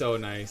 They're so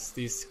nice.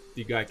 These,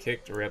 you got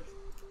kicked, rip.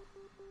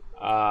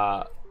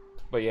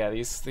 But yeah,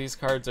 these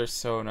cards are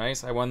so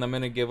nice. I won them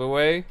in a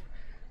giveaway.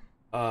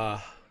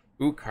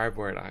 Ooh,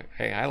 cardboard.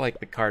 Hey, I like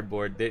the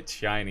cardboard. It's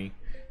shiny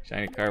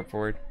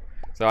cardboard.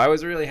 So I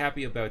was really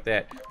happy about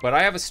that. But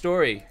I have a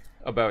story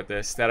about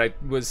this that I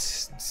was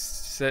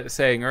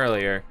saying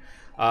earlier.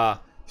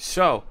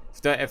 So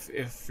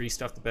if free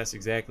stuff the best,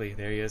 exactly.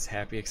 There he is,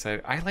 happy,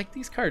 excited. I like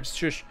these cards.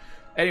 Shush.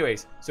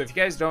 Anyways, so if you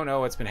guys don't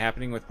know what's been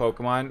happening with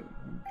Pokemon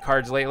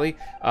cards lately,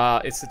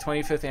 it's the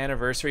 25th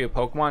anniversary of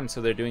Pokemon,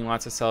 so they're doing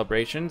lots of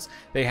celebrations.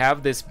 They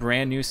have this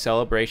brand new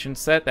celebration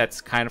set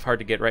that's kind of hard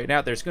to get right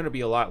now. There's going to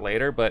be a lot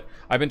later, but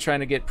I've been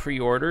trying to get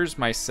pre-orders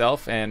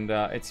myself, and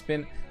it's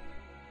been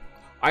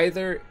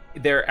either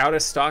they're out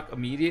of stock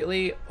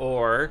immediately,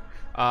 or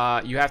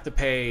you have to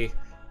pay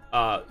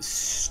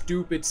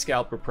stupid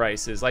scalper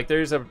prices. Like,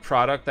 there's a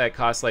product that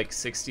costs like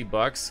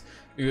 $60.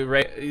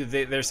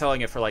 They're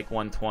selling it for like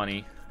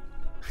 120,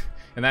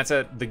 and that's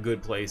at the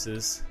good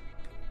places.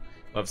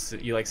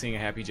 You like seeing a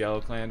happy Jello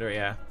Clander?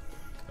 Yeah,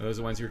 are those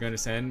the ones you were going to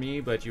send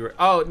me? But you were.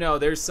 Oh no,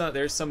 there's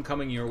some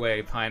coming your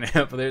way,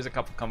 Pineapple. There's a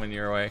couple coming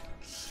your way.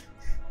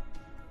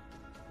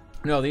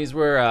 No, these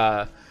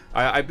were.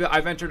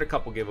 I've entered a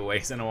couple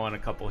giveaways, and I won a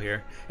couple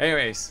here.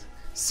 Anyways,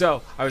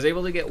 so I was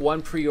able to get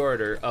one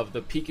pre-order of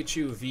the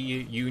Pikachu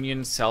V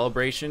Union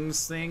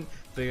Celebrations thing.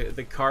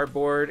 The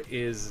cardboard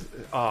is,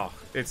 oh,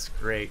 it's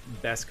great.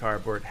 Best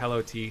cardboard.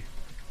 Hello, T.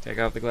 Take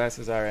off the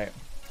glasses. All right.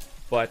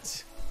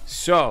 But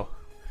so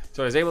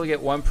I was able to get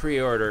one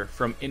pre-order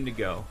from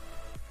Indigo,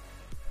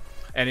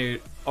 and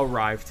it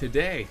arrived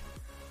today.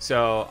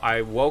 So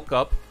I woke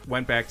up,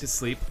 went back to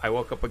sleep. I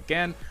woke up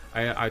again.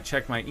 I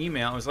checked my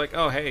email. I was like,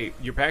 oh, hey,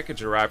 your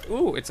package arrived.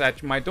 Ooh, it's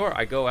at my door.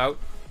 I go out,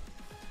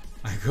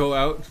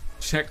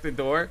 check the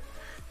door,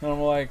 and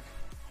I'm like,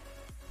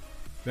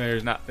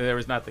 there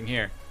was nothing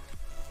here.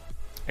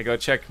 I go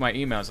check my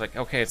email. It's like,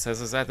 okay, it says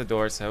it's at the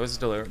door, so it was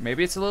delivered.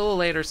 Maybe it's a little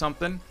late or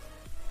something.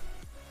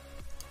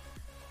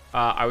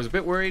 I was a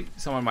bit worried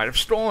someone might have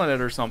stolen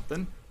it or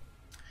something.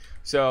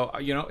 So,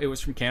 you know, it was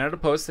from Canada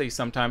Post. They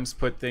sometimes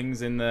put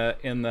things in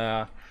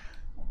the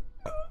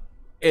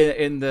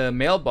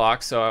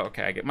mailbox. So,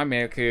 okay, I get my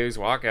mail keys,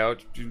 walk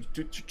out.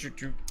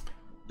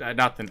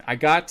 Nothing. I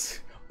got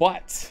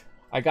but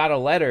I got a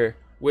letter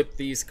with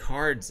these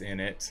cards in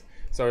it.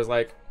 So I was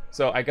like,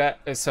 so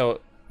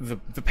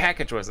the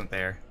package wasn't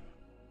there.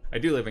 I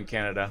do live in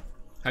Canada.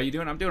 How you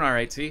doing? I'm doing all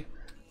right, T.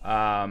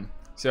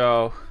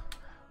 So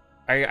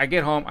I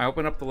get home, I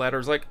open up the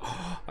letters, like,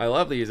 oh, I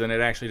love these, and it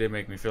actually did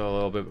make me feel a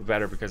little bit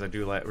better because I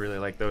do really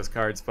like those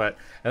cards. But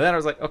and then I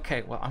was like,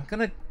 okay, well, I'm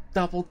gonna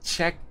double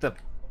check the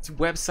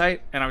website,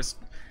 and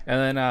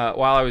then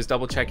while I was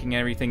double checking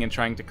everything and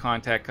trying to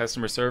contact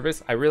customer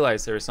service, I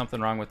realized there was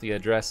something wrong with the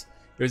address.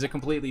 It was a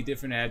completely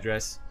different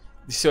address,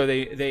 so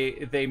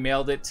they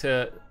mailed it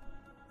to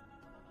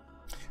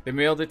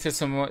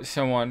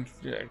someone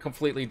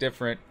completely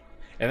different,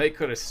 and they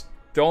could have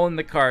stolen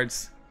the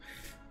cards.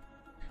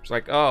 It's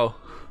like, oh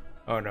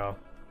no,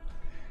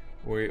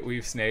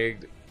 we've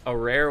snagged a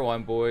rare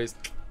one, boys.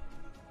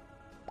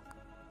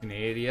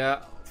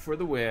 Canada for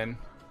the win.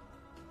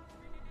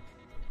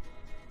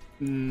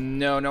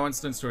 No one's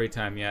done story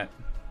time yet.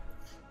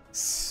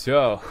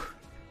 So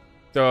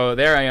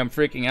there I am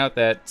freaking out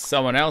that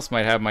someone else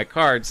might have my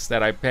cards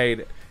that I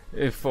paid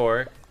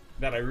for,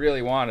 that I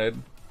really wanted.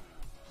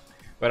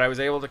 But I was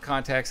able to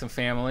contact some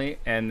family,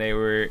 and they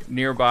were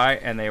nearby,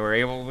 and they were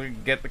able to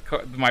get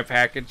my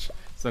package.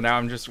 So now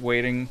I'm just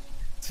waiting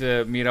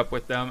to meet up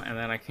with them, and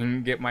then I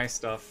can get my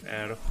stuff.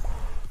 And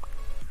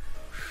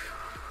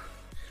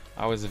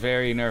I was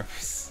very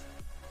nervous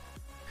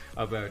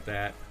about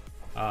that.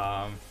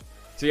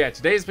 So yeah,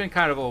 today's been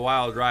kind of a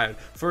wild ride.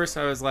 First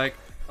I was like,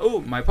 oh,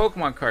 my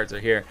Pokemon cards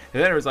are here.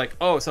 And then it was like,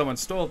 oh, someone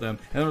stole them.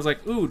 And then it was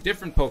like, ooh,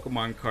 different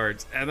Pokemon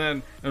cards. And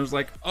then it was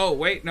like, oh,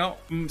 wait, no,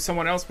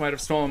 someone else might have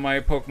stolen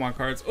my Pokemon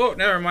cards. Oh,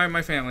 never mind,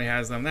 my family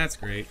has them. That's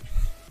great.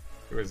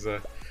 It was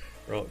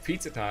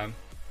pizza time.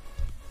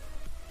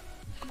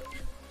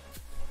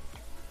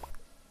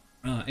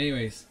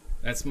 Anyways,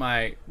 that's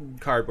my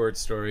cardboard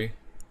story.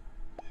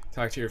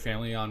 Talk to your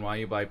family on why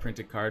you buy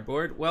printed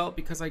cardboard. Well,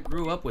 because I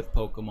grew up with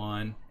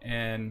Pokemon,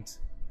 and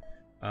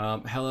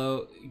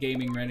hello,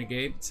 Gaming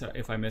Renegade. So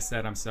if I missed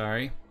that, I'm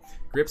sorry.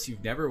 Grips,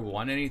 you've never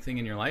won anything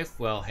in your life?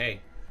 Well, hey,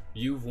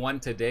 you've won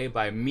today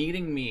by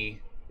meeting me.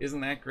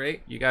 Isn't that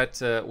great? You got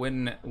to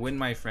win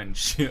my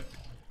friendship.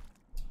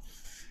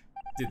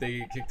 Did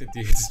they kick the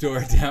dude's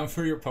door down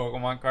for your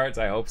Pokemon cards?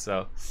 I hope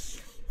so.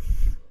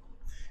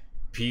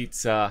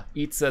 Pizza.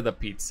 Itza the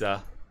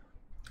pizza.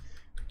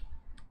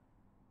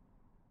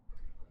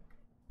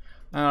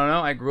 I don't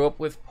know. I grew up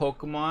with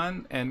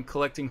Pokemon and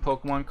collecting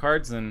Pokemon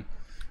cards, and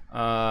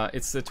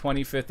it's the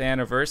 25th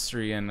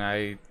anniversary, and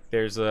I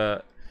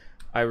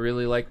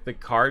really like the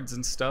cards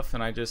and stuff,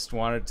 and I just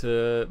wanted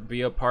to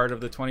be a part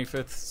of the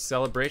 25th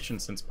celebration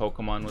since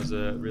Pokemon was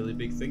a really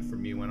big thing for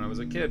me when I was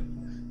a kid.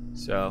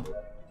 So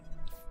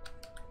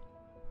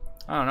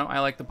I don't know. I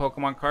like the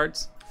Pokemon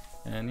cards,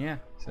 and yeah.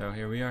 So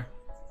here we are.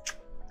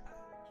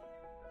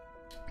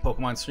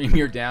 Pokemon stream,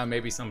 you're down.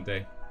 Maybe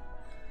someday.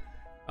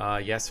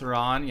 Yes,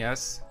 Ron,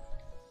 yes.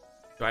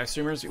 Do I have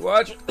streamers you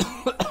watch?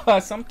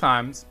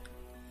 Sometimes.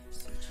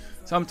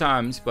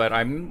 Sometimes, but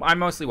I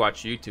mostly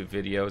watch YouTube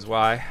videos.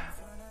 Why?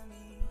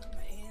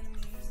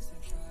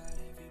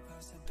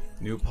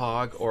 New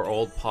Pog or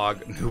old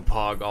Pog? New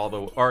Pog all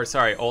the... Or,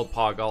 sorry, old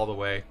Pog all the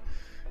way.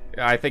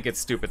 I think it's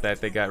stupid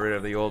that they got rid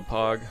of the old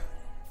Pog.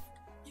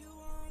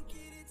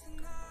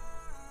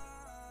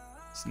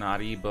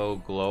 Snotty Bow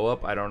Glow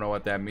Up. I don't know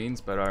what that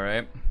means, but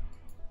alright.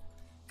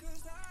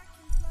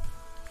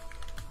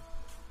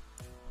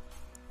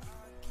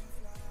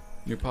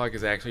 New Pog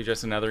is actually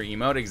just another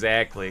emote?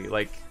 Exactly.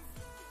 Like,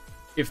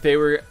 if they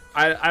were...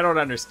 I don't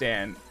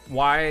understand.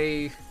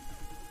 Why...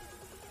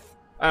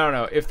 I don't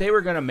know. If they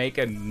were gonna make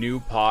a new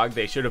Pog,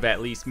 they should have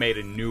at least made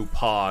a new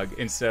Pog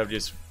instead of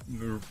just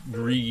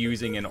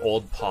reusing an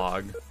old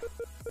Pog.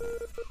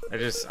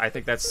 I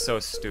think that's so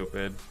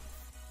stupid.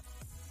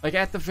 Like,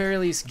 at the very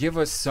least, give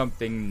us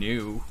something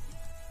new.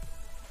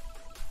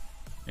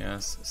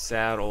 Yes,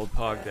 sad old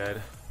Pog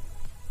dead.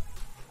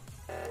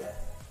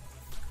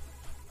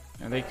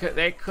 And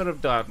they could have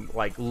done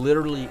like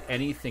literally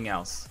anything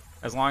else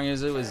as long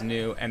as it was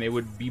new, and it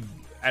would be.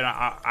 And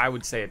I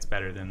would say it's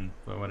better than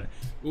what.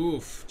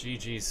 Oof,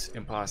 GG's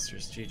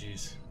Imposters,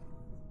 GG's.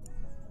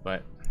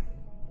 But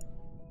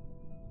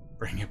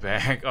bring it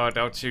back. Oh,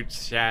 don't shoot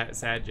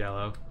sad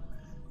Jello.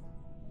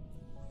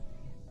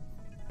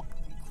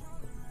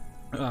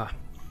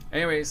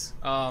 Anyways,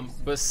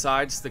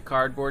 besides the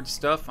cardboard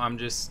stuff, I'm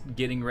just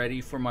getting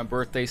ready for my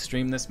birthday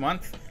stream this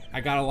month.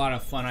 I got a lot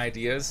of fun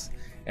ideas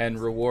and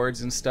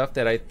rewards and stuff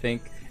that I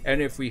think,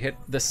 and if we hit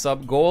the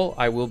sub goal,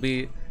 I will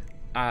be,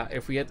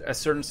 if we hit a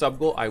certain sub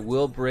goal, I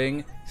will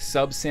bring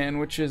sub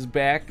sandwiches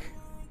back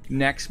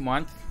next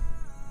month.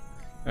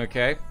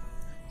 Okay,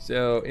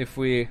 so if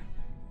we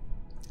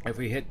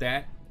hit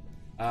that,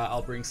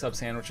 I'll bring sub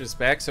sandwiches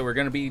back. So we're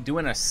gonna be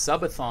doing a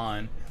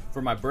subathon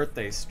for my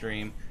birthday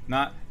stream.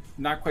 Not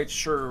quite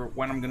sure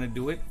when I'm gonna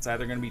do it. It's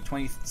either gonna be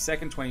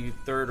 22nd,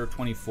 23rd, or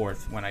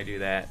 24th when I do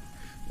that.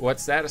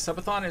 What's that? A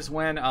subathon is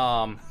when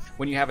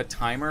you have a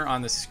timer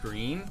on the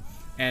screen,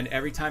 and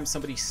every time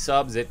somebody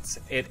subs,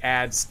 it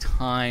adds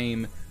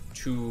time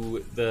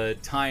to the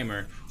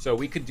timer, so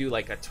we could do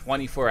like a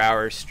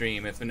 24-hour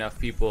stream if enough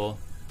people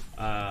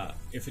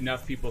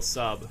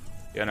sub,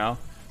 you know.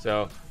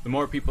 So the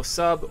more people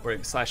sub or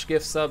 /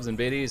 gift subs and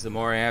biddies, the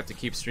more I have to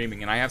keep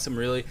streaming. And I have some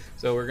really,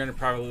 so we're gonna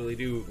probably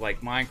do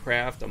like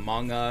Minecraft,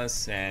 Among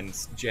Us, and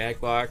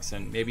Jackbox,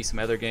 and maybe some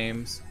other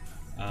games.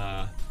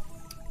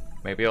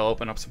 Maybe I'll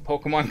open up some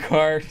Pokemon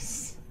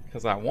cards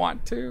because I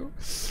want to.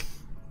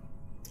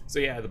 So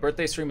yeah, the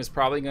birthday stream is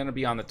probably going to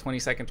be on the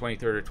 22nd,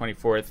 23rd, or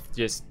 24th.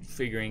 Just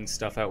figuring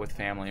stuff out with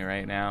family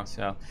right now.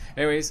 So,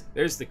 anyways,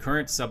 there's the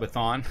current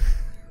subathon.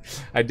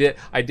 I did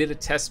a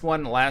test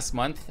one last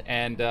month,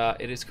 and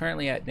it is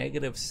currently at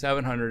negative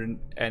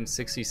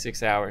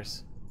 766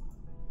 hours.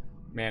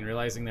 Man,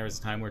 realizing there was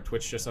a time where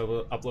Twitch just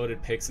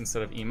uploaded pics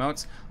instead of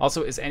emotes.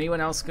 Also, is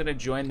anyone else going to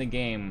join the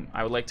game?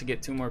 I would like to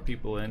get 2 more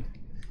people in.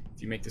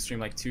 If you make the stream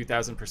like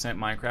 2,000%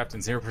 Minecraft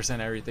and 0%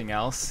 everything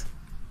else.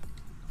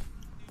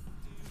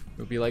 It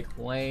would be like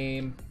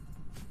lame.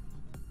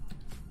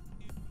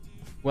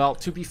 Well,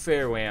 to be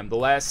fair, Wham, the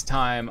last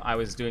time I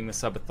was doing the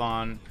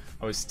subathon,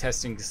 I was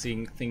testing to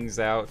see things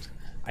out.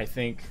 I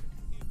think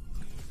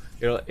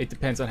it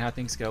depends on how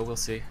things go. We'll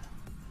see.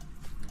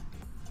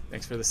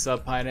 Thanks for the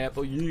sub,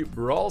 Pineapple. You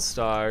Brawl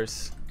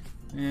Stars.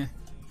 Maybe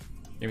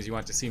you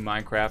want to see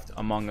Minecraft,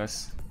 Among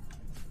Us.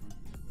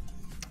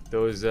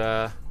 Those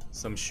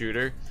some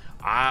shooter.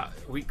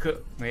 We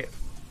could.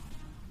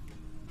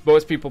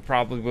 Most people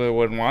probably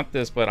wouldn't want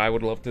this, but I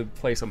would love to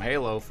play some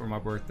Halo for my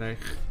birthday.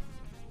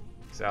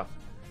 So.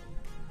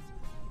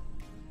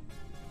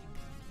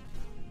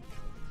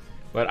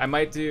 But I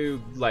might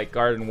do like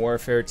Garden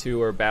Warfare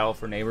 2 or Battle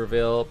for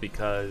Neighborville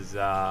because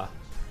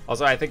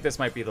also I think this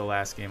might be the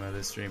last game of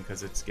this stream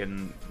because it's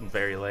getting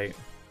very late.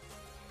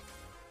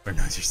 Or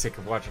knows you're sick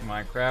of watching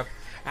Minecraft.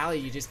 Allie,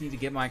 you just need to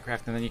get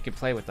Minecraft and then you can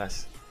play with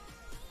us.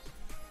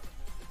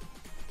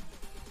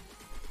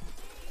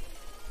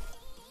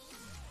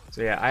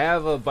 So yeah, I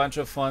have a bunch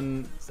of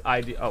fun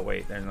ideas. Oh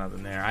wait, there's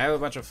nothing there. I have a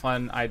bunch of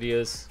fun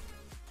ideas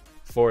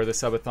for the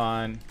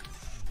subathon.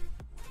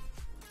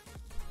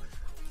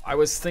 I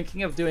was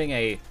thinking of doing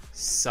a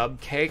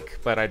sub cake,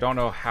 but I don't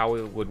know how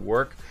it would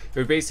work. It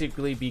would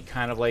basically be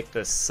kind of like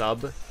the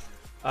sub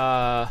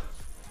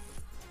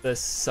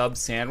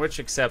sandwich,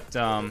 except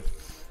you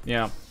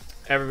know,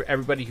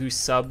 everybody who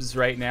subs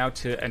right now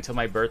until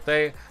my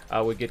birthday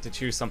would get to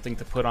choose something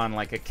to put on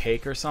like a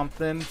cake or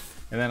something.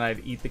 And then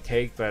I'd eat the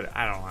cake, but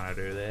I don't want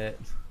to do that.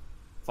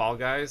 Fall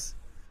Guys?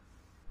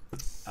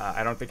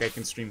 I don't think I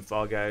can stream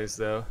Fall Guys,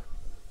 though.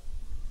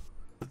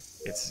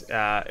 It's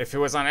if it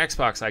was on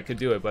Xbox, I could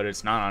do it, but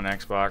it's not on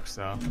Xbox,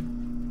 so...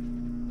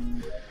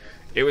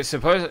 It was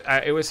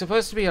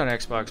supposed to be on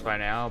Xbox by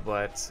now,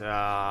 but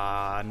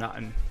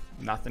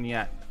nothing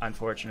yet,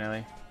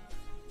 unfortunately.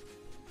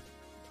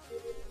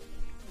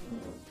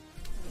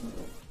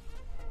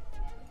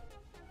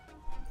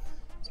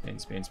 Spin,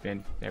 spin,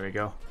 spin. There we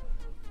go.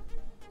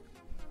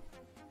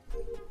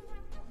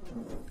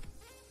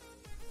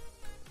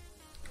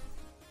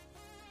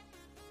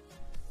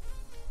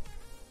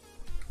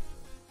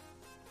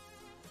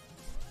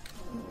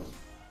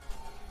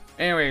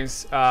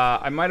 Anyways,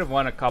 I might have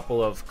won a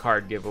couple of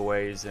card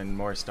giveaways and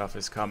more stuff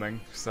is coming,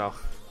 so...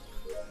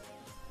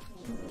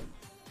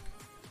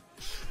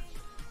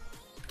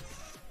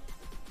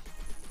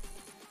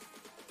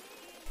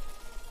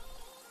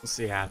 We'll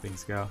see how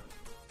things go.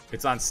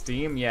 It's on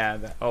Steam? Yeah.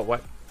 Oh,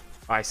 what?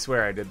 I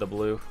swear I did the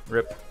blue.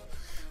 Rip.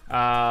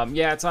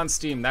 Yeah, it's on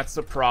Steam. That's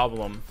the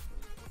problem.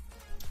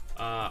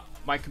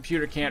 My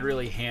computer can't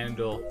really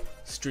handle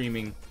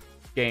streaming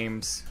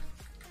games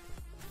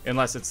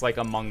unless it's like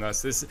Among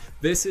Us.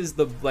 This is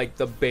the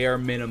bare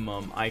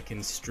minimum I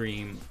can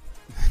stream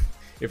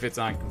if it's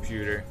on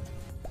computer.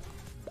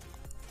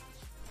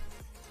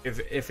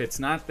 If it's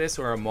not this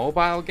or a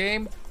mobile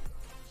game,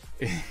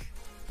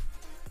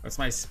 what's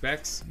my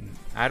specs?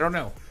 I don't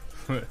know.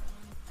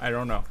 I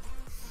don't know.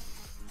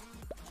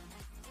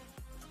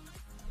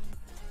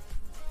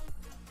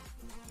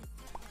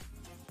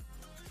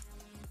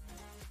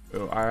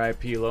 Oh,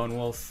 R.I.P. Lone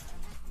Wolf.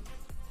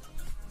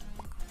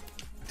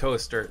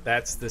 Toaster,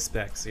 that's the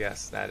specs.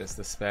 Yes, that is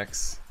the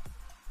specs.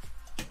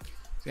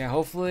 So yeah,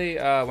 hopefully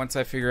once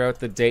I figure out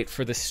the date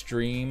for the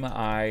stream,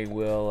 I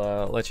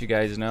will let you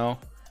guys know.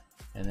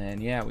 And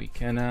then yeah, we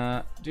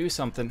can do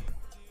something.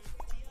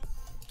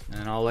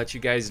 And I'll let you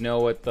guys know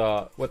what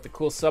the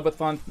cool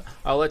subathon.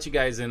 I'll let you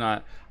guys in.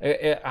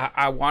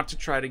 I want to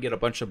try to get a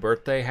bunch of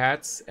birthday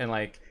hats, and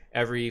like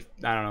every,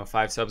 I don't know,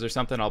 5 subs or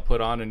something, I'll put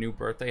on a new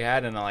birthday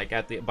hat, and like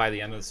by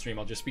the end of the stream,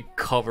 I'll just be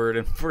covered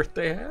in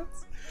birthday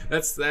hats.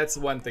 That's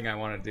one thing I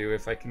want to do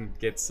if I can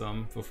get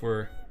some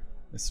before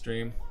the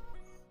stream.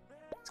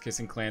 It's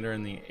Kissing Clander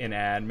in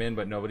admin,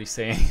 but nobody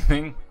say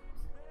anything.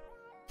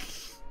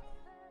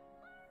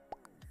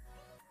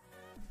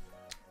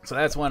 So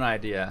that's one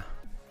idea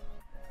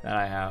that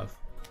I have.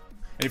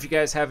 And if you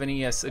guys have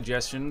any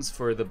suggestions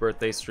for the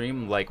birthday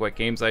stream, like what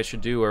games I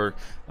should do, or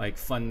like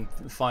fun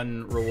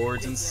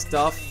rewards and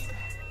stuff.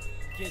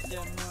 Get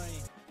that money.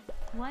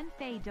 One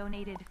Faye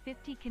donated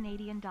 50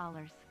 Canadian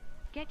dollars.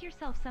 Get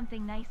yourself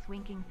something nice,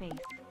 winking face.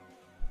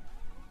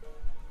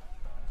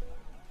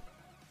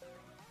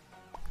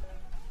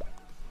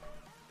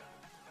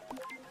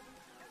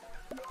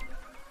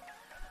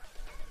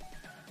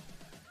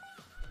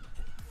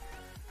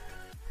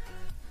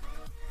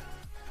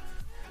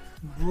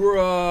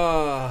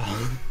 Bruh.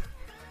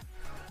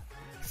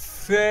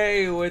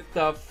 Faye with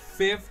the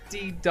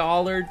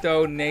 $50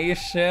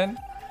 donation.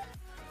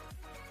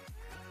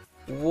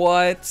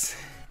 What?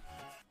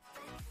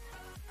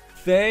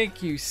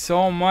 Thank you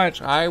so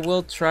much. I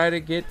will try to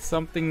get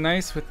something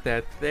nice with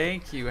that.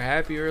 Thank you.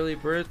 Happy early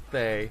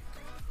birthday.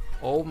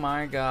 Oh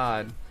my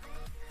god.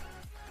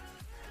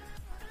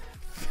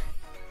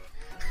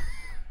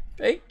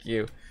 Thank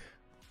you.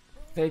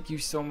 Thank you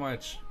so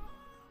much.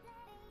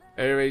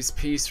 Anyways,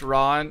 peace,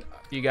 Ron.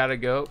 You gotta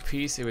go.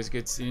 Peace. It was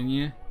good seeing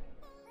you.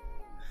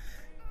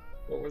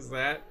 What was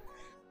that?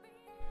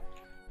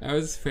 That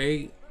was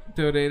Faye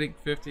donating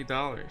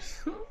 $50.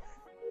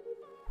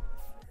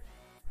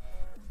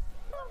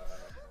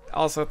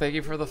 Also, thank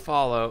you for the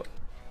follow.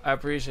 I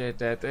appreciate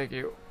that. Thank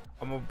you.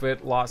 I'm a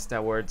bit lost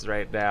at words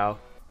right now.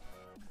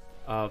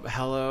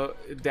 Hello,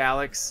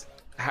 Daleks.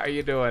 How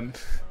you doing?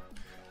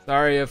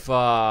 Sorry if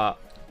I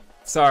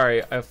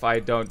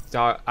don't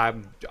talk.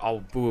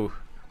 I'll boo.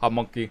 A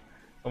monkey.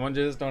 Someone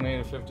just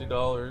donated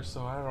 $50,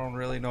 so I don't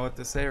really know what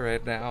to say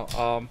right now.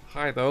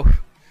 Hi though.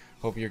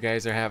 Hope you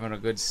guys are having a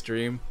good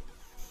stream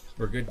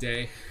or good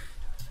day.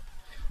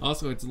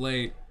 Also, it's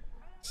late,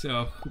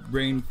 so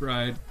brain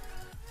fried.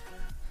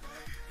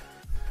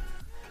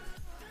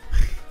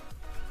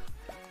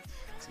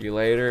 See you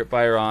later.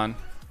 Bye, Ron.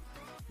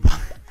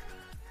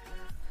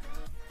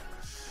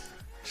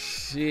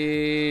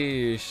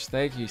 Sheesh.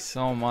 Thank you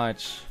so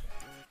much.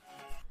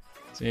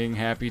 Seeing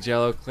Happy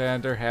Jello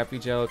Clander. Happy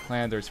Jello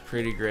Clander is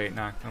pretty great,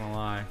 not gonna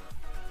lie.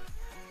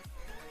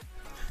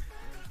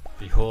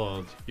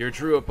 Behold, your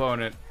true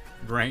opponent.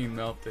 Brain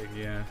melting,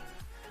 yeah.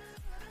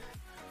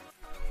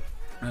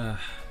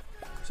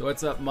 So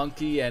what's up,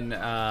 Monkey and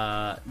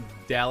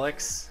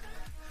Daleks?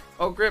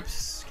 Oh,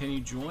 Grips, can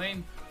you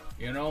join?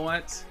 You know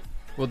what?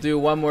 We'll do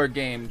one more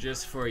game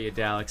just for you,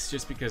 Daleks,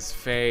 just because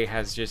Faye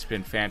has just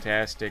been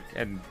fantastic,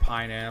 and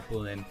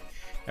Pineapple and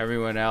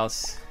everyone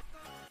else.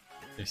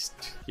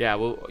 Yeah,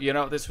 well, you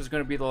know, this was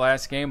going to be the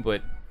last game,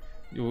 but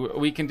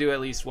we can do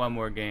at least one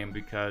more game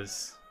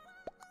because...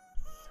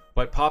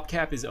 But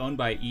PopCap is owned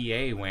by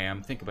EA,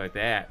 Wham. Think about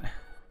that.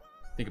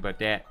 Think about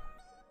that.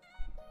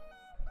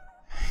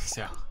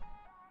 So...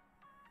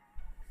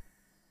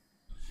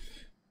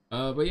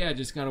 but yeah,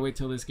 just gotta wait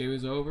till this game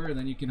is over, and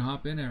then you can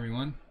hop in,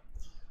 everyone.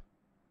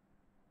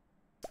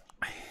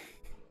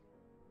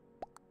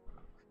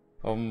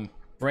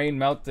 Brain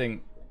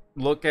melting.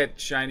 Look at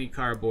shiny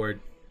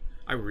cardboard.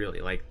 I really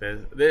like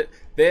this.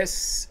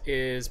 This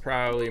is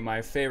probably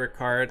my favorite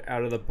card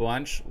out of the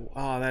bunch.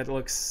 Oh, that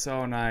looks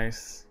so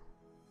nice.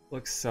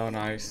 Looks so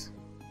nice.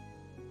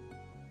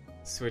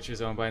 Switch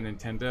is owned by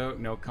Nintendo.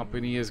 No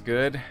company is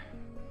good.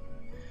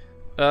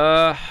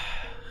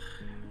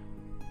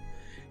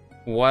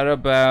 What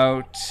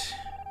about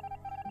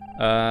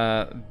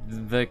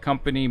the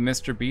company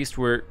Mr. Beast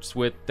works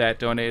with that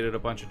donated a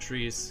bunch of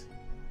trees?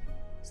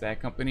 Is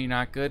that company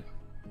not good?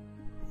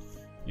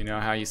 You know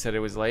how you said it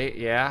was late?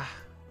 Yeah.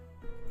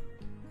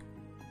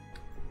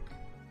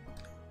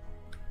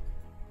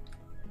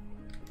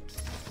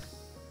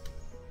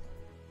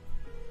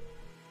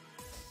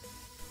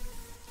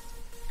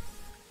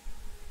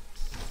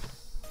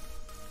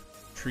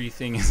 Tree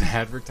thing is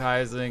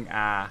advertising.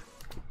 Ah.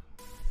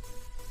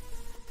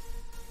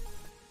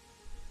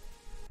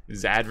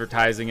 Is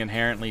advertising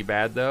inherently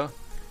bad though?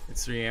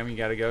 It's 3 AM, you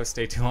gotta go.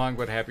 Stay too long,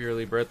 but happy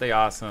early birthday.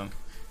 Awesome.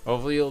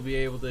 Hopefully you'll be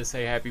able to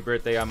say happy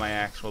birthday on my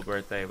actual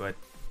birthday, but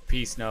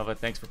peace, Nova.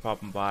 Thanks for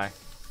popping by.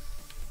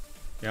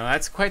 You know,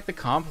 that's quite the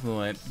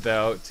compliment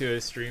though to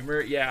a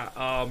streamer. Yeah,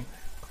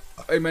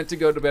 I meant to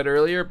go to bed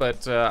earlier,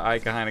 but I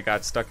kind of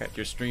got stuck at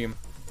your stream.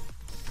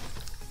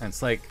 And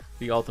it's like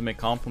the ultimate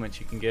compliment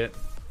you can get.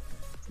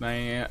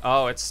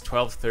 Oh, it's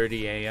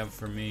 12:30 AM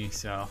for me,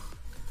 so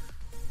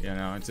you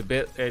know, it's a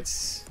bit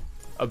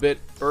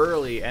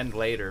early and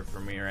later for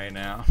me right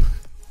now.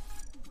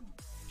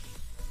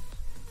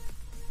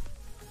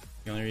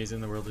 The only reason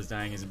the world is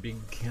dying is big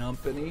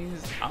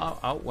companies.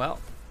 Oh well.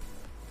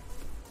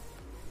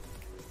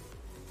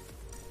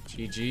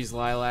 GG's,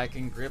 Lilac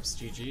and Grips.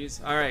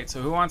 GG's. All right,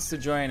 so who wants to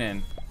join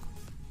in?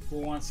 Who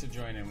wants to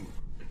join in?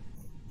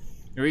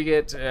 We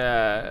get.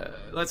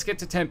 Let's get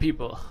to 10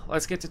 people.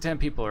 Let's get to 10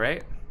 people,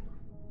 right?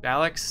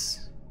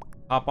 Alex,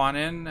 hop on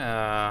in.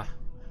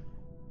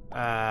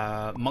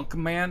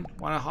 Monkman,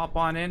 wanna hop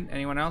on in?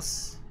 Anyone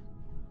else?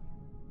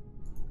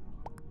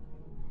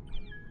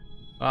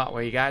 Oh,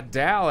 well, you got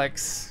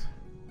Daleks.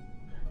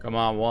 Come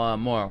on, one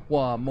more.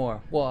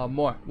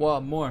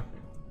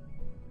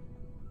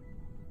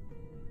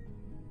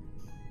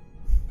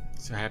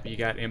 So happy you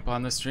got Imp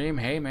on the stream.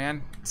 Hey,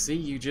 man. See,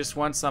 you just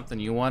won something.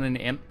 You won an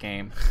Imp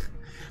game.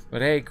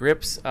 But hey,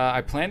 Grips,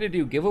 I plan to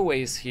do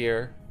giveaways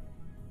here.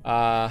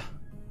 I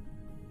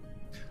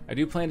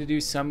do plan to do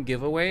some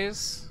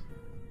giveaways.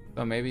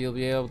 But maybe you'll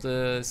be able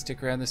to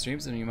stick around the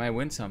streams and you might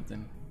win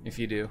something if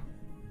you do.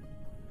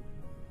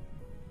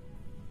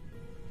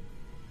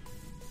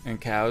 And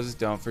cows,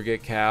 don't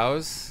forget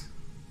cows.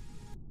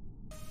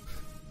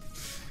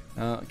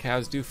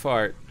 Cows do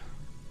fart.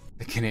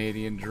 The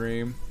Canadian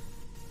dream.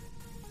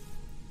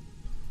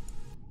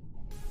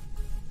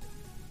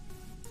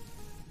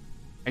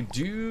 I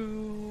do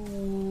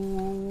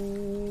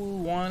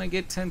want to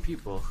get 10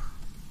 people.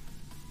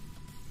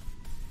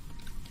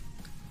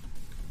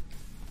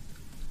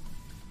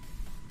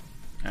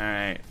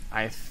 Alright,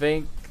 I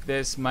think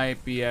this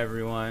might be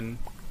everyone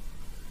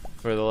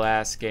for the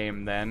last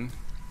game then.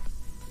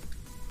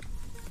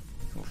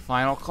 Well,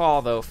 final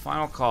call though,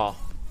 final call.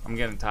 I'm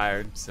getting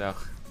tired, so.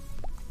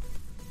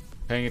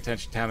 Paying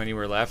attention to how many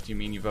were left, you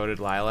mean you voted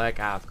Lilac?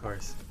 Ah, of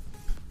course.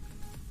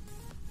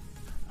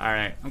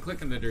 Alright, I'm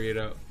clicking the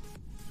Dorito.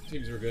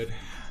 Teams were good.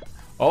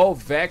 Oh,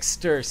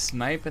 Vexter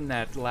sniping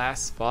that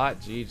last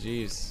spot.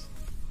 GG's.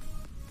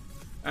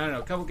 I don't know,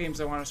 a couple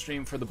games I want to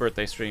stream for the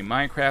birthday stream.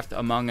 Minecraft,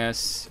 Among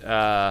Us,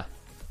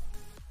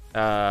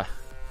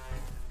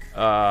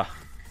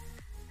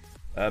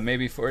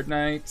 maybe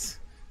Fortnite.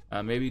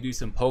 Maybe do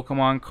some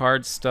Pokemon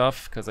card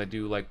stuff, because I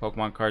do like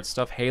Pokemon card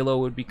stuff. Halo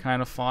would be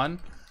kind of fun.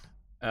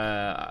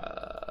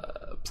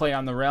 Play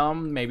on the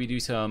Realm. Maybe do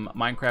some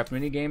Minecraft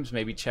mini games.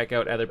 Maybe check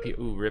out other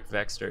people. Ooh, rip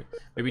Vexter.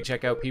 Maybe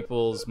check out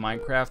people's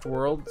Minecraft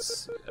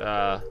worlds.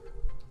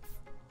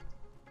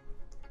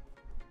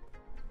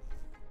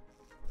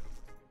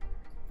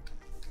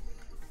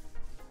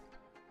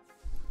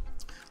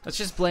 Let's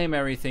just blame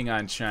everything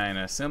on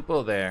China.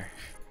 Simple there.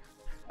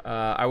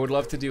 I would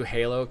love to do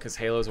Halo, because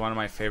Halo is one of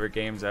my favorite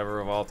games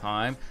ever of all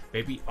time.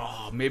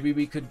 Maybe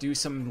we could do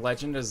some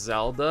Legend of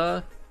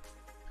Zelda.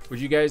 Would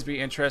you guys be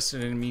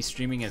interested in me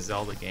streaming a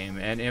Zelda game?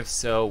 And if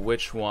so,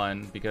 which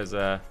one? Because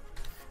I'm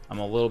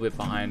a little bit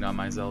behind on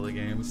my Zelda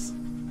games.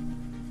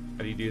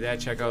 How do you do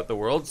that? Check out the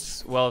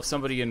worlds? Well, if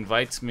somebody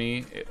invites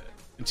me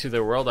to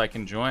their world, I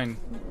can join.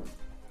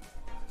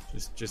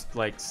 Just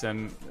like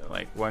send,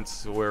 like,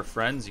 once we're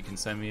friends, you can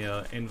send me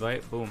an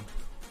invite, boom.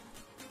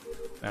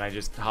 And I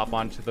just hop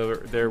onto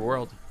their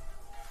world.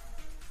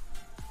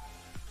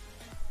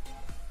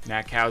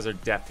 Nah, cows are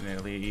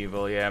definitely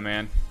evil, yeah,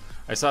 man.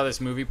 I saw this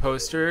movie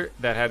poster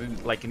that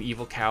had like an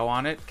evil cow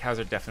on it. Cows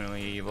are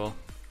definitely evil.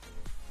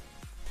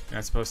 You're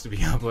not supposed to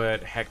be up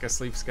at Hecka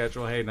sleep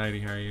schedule. Hey, Nighty,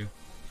 how are you?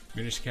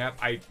 Minish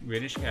Cap?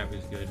 Minish Cap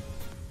is good.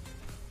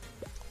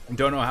 I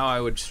don't know how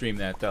I would stream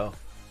that though.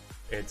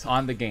 It's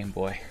on the Game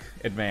Boy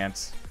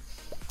Advance.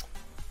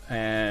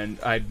 And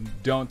I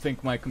don't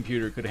think my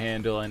computer could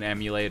handle an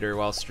emulator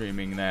while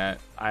streaming that.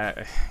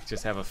 I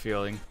just have a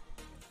feeling.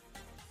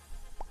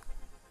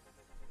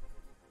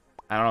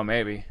 I don't know,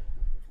 maybe.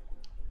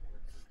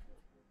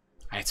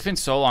 It's been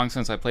so long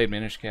since I played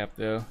Minish Cap,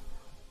 though.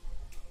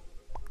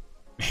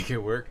 Make it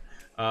work.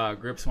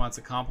 Grips wants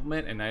a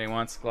compliment, and Nighty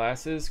wants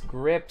glasses.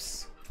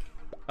 Grips.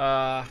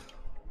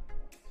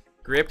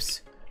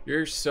 Grips,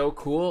 you're so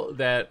cool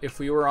that if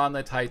we were on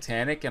the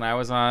Titanic and I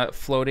was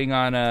floating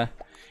on a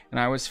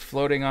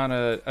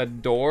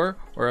door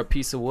or a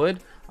piece of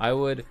wood, I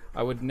would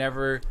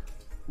never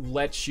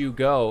let you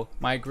go.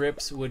 My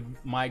grip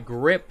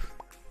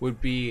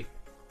would be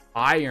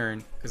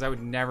iron, because I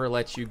would never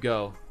let you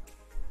go.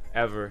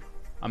 Ever.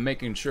 I'm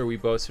making sure we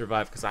both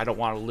survive, because I don't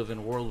want to live in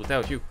a world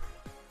without you.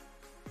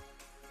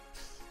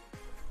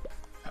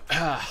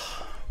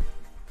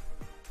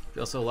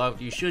 Feel so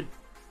loved. You should.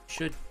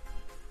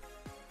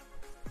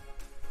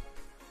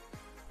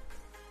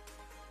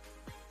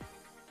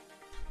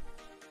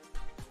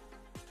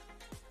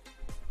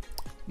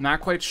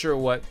 Not quite sure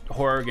what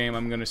horror game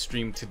I'm gonna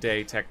stream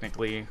today,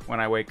 technically,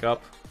 when I wake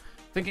up.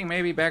 Thinking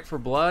maybe Back 4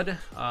 Blood.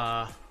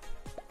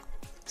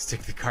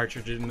 Stick the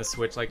cartridge in the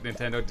Switch like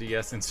Nintendo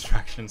DS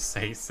instructions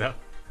say so.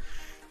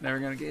 Never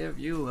gonna give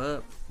you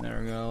up.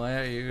 Never gonna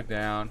let you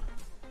down.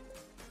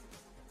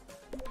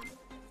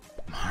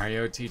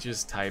 Mario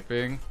teaches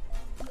typing.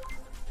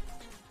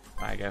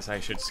 I guess I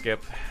should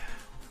skip.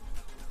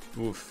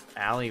 Oof.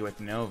 Allie with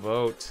no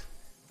vote.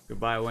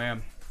 Goodbye,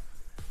 Wham.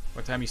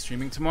 What time are you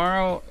streaming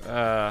tomorrow?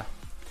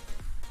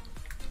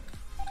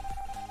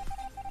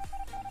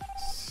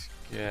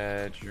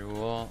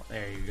 Schedule.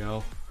 There you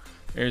go.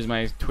 Here's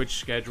my Twitch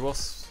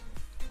schedules.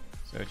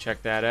 So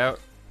check that out.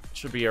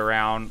 Should be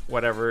around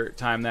whatever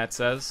time that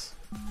says.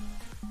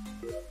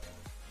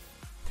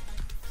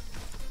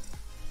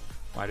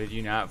 Why did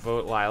you not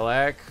vote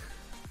Lilac?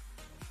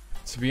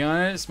 To be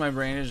honest, my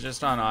brain is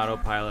just on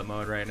autopilot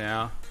mode right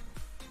now.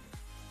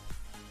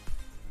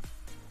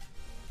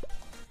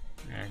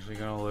 You're actually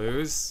gonna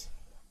lose?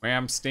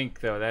 Wham stink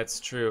though, that's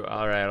true.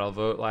 Alright, I'll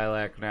vote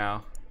Lilac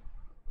now.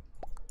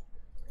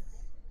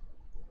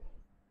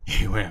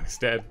 Wham's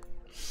dead.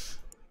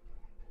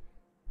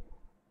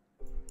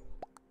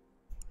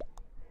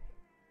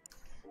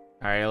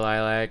 Alright,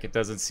 Lilac, it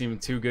doesn't seem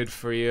too good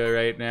for you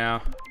right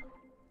now.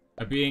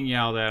 I'm being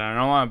yelled at. I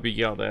don't want to be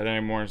yelled at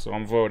anymore, so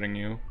I'm voting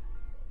you.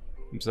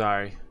 I'm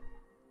sorry.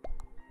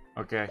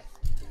 Okay.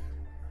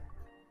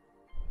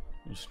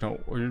 I just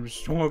don't want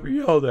to be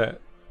yelled at.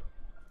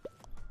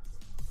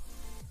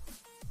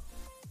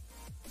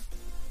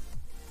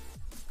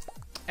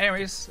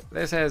 anyways,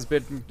 this has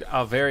been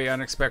a very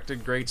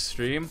unexpected great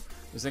stream.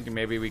 I was thinking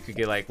maybe we could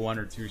get like 1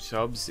 or 2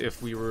 subs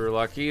if we were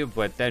lucky,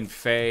 but then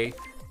Faye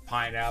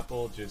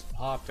Pineapple just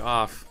popped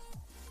off.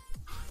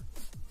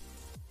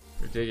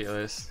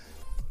 Ridiculous.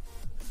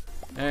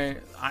 Hey,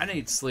 I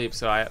need sleep,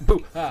 so I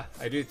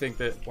do think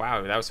that,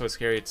 wow, that was so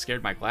scary, it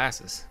scared my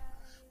glasses.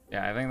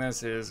 Yeah, I think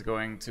this is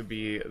going to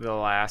be the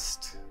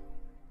last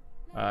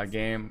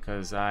game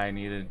because I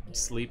needed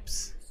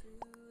sleeps.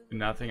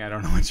 Nothing, I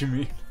don't know what you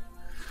mean.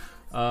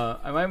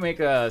 I might make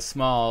a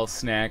small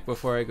snack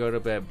before I go to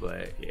bed,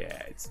 but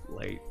yeah, it's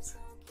late.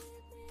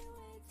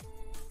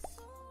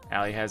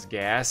 Allie has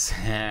gas.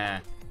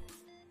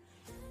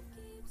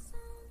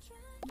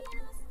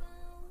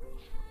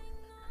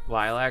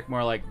 Lilac,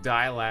 more like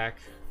Dilac.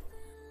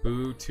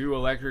 Boo, 2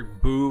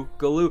 electric, boo,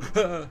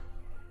 galoo.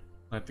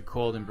 Let the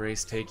cold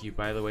embrace take you.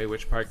 By the way,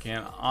 which part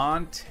can?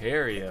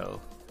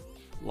 Ontario.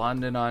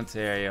 London,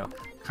 Ontario.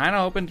 Kind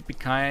of hoping to be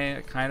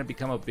kind of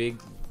become a big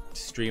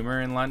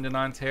streamer in London,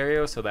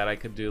 Ontario, so that I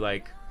could do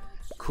like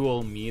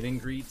cool meet and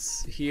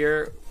greets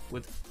here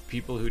with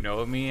people who know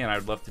of me, and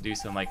I'd love to do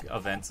some like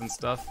events and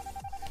stuff.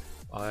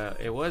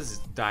 It was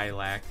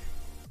Dilac.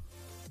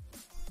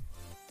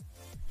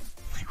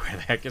 Where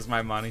the heck is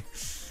my money?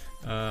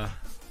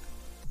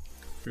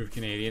 Prove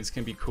Canadians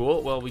can be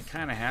cool. Well, we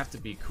kind of have to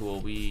be cool.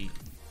 We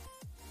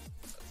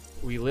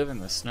live in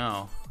the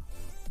snow.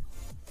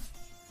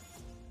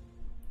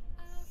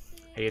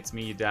 Hey, it's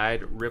me. You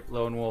died. Rip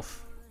Lone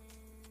Wolf.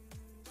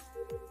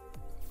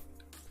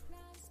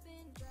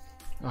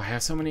 Oh, I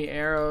have so many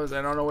arrows.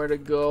 I don't know where to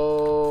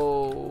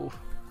go.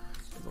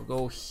 We'll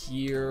go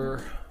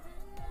here.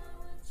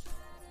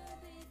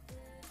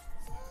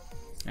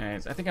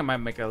 Anyways, I think I might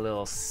make a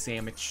little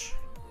sandwich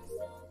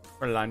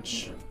for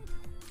lunch.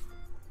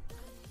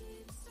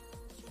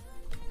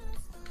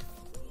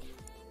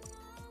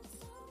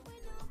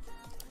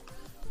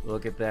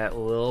 Look at that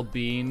little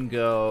bean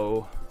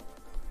go.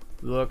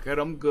 Look at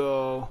him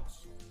go.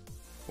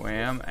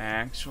 Wham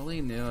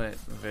actually knew it.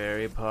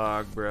 Very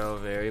pog, bro.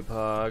 Very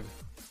pog.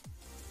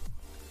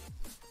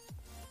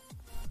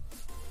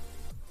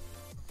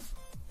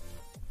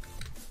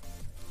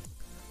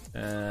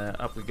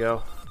 Up we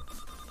go.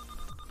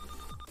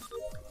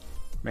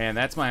 Man,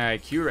 that's my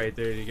IQ right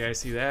there. Did you guys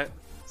see that?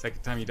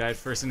 Second time you died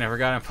first and never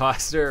got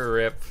imposter.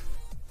 Rip.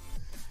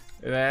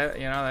 That,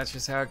 you know, that's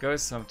just how it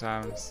goes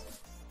sometimes.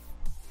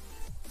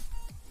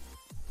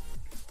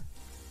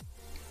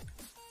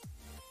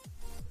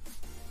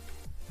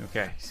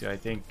 Okay, so I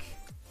think,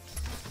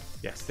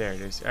 yes, there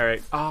it is. All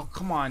right. Oh,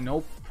 come on,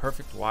 no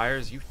perfect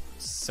wires. You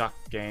suck,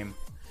 game.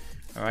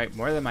 All right,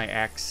 more than my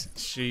X.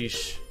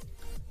 Sheesh.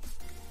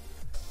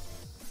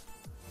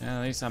 Yeah,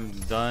 at least I'm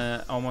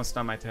done. Almost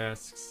done my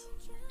tasks.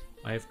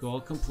 Life goal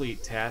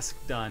complete. Task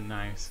done.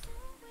 Nice.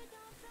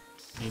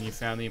 And you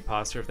found the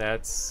imposter. If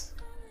that's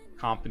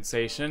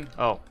compensation.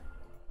 Oh,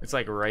 it's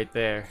like right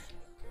there.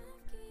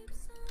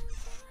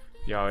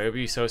 Yo, it would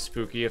be so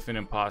spooky if an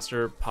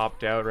imposter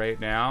popped out right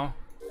now.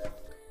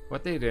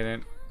 But they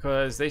didn't,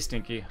 because they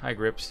stinky. Hi,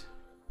 Grips.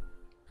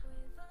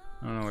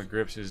 I don't know what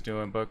Grips is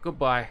doing, but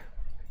goodbye.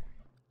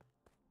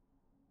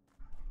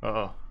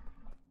 Uh-oh.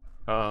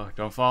 Uh-oh,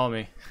 don't follow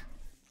me.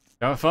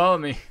 Don't follow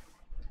me.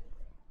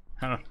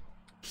 I don't...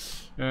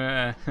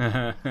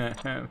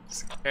 I'm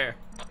scared.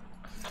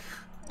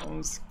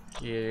 I'm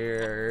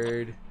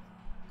scared.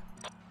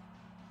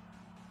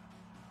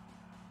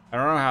 I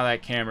don't know how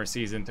that camera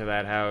sees into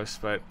that house,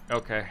 but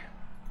okay.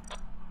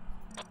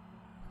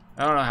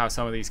 I don't know how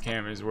some of these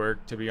cameras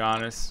work, to be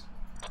honest.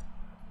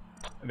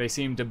 They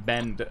seem to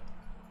bend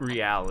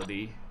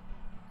reality.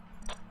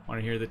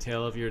 Want to hear the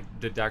tale of your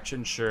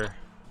deduction? Sure.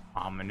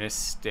 Ominous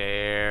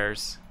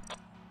stairs.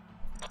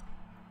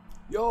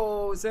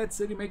 Yo, is that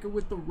Citymaker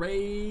with the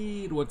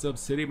raid? What's up,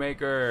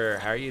 Citymaker?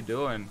 How are you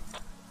doing?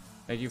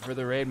 Thank you for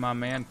the raid, my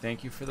man.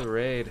 Thank you for the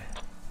raid.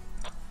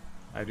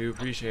 I do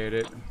appreciate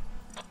it.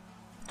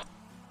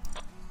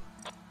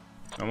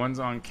 No one's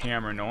on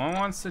camera. No one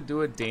wants to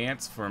do a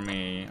dance for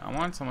me. I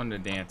want someone to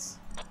dance.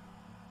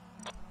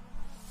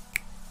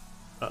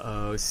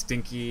 Uh-oh,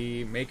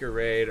 Stinky. Maker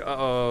raid.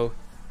 Uh-oh.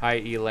 Hi,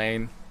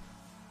 Elaine.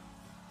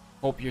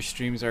 Hope your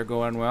streams are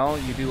going well.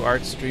 You do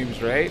art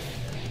streams, right?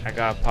 I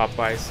got popped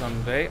by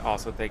someday.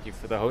 Also, thank you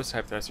for the host.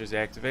 Hype Thrusters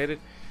activated.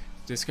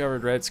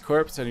 Discovered Red's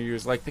corpse, and he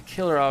was like, the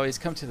killer always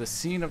come to the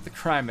scene of the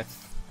crime.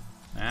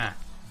 Ah.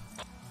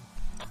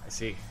 I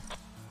see.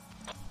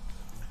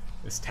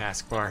 This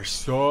taskbar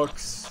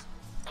sucks.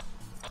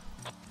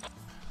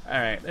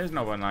 Alright, there's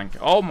no one on.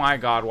 Oh my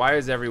god, why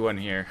is everyone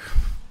here?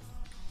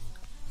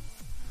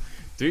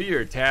 Do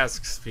your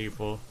tasks,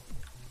 people.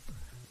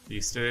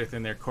 You stood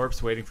within their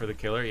corpse waiting for the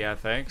killer. Yeah,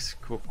 thanks.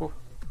 Cool, cool.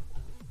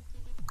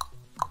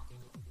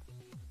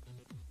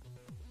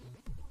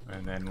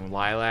 And then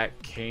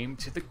Lilac came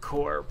to the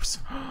corpse.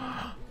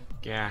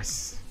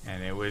 Gas.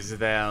 And it was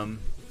them.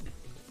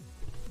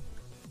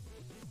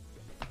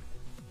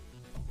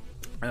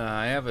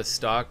 I have a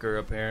stalker,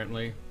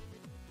 apparently.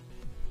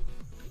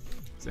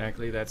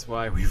 Exactly, that's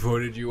why we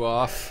voted you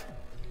off.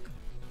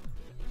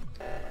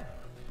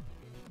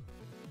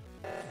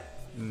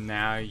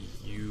 now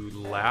you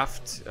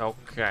left.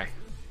 Okay.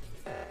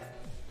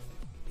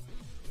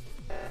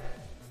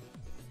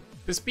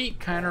 This beat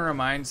kind of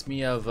reminds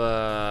me of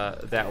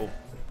that.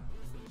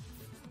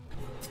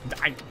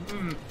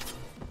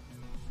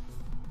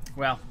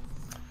 Well,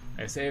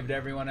 I saved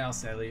everyone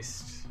else at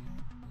least.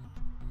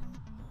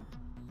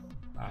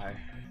 Bye.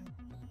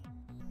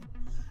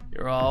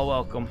 You're all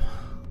welcome.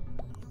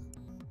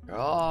 You're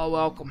all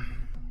welcome.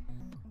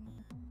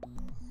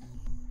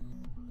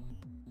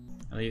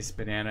 At least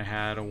Banana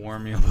had a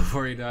warm meal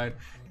before he died.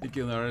 I think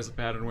you'll notice a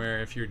pattern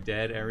where if you're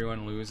dead,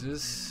 everyone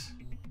loses.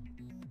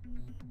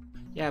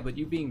 Yeah, but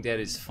you being dead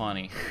is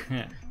funny.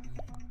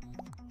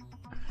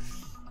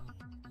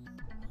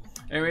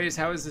 Anyways,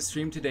 how was the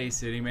stream today,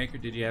 City Maker?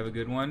 Did you have a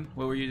good one?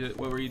 What were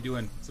you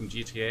doing? Some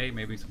GTA?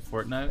 Maybe some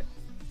Fortnite?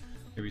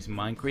 Maybe some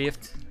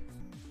Minecraft?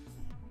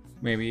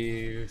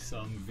 Maybe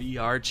some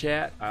VR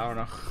chat? I don't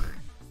know.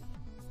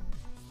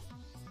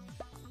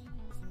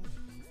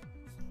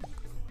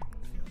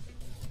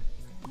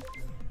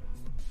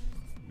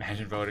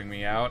 Imagine voting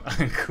me out.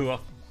 Cool.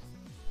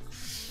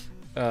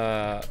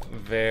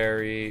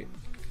 Very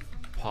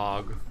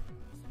pog.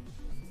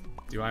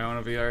 Do I own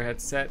a VR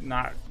headset?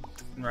 Not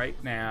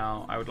right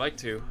now. I would like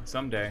to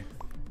someday.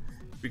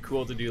 It'd be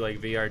cool to do like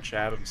VR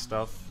chat and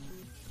stuff.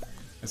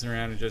 Messing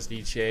around and just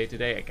GTA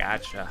today. I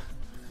gotcha.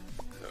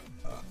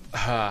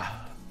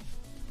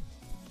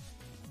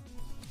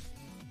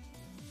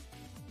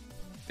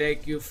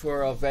 Thank you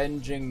for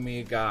avenging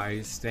me,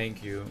 guys.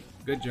 Thank you.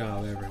 Good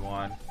job,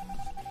 everyone.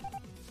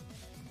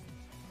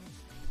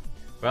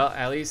 Well,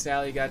 at least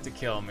Allie got to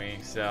kill me.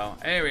 So,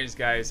 anyways,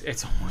 guys,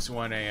 it's almost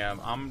 1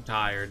 a.m. I'm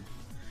tired,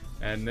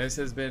 and this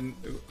has been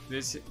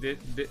this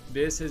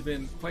has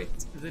been quite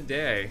the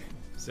day.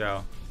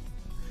 So,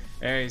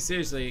 anyways,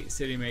 seriously,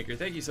 City Maker,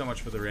 thank you so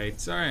much for the raid.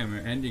 Sorry, I'm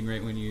ending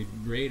right when you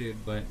raided,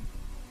 but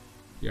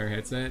your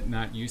headset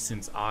not used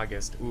since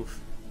August. Oof.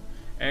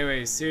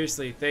 Anyways,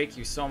 seriously, thank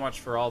you so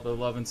much for all the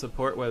love and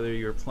support. Whether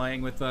you're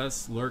playing with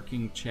us,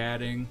 lurking,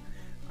 chatting,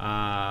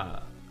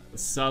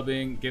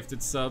 subbing,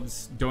 gifted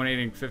subs,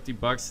 donating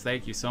 $50.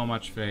 Thank you so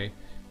much, Faye,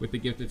 with the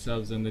gifted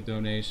subs and the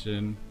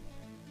donation.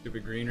 To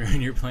be greener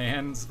in your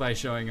plans by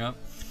showing up.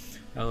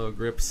 Hello,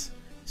 Grips.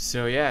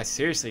 So yeah,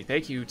 seriously,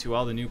 thank you to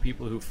all the new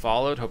people who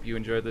followed. Hope you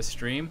enjoyed the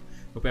stream.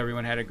 Hope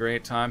everyone had a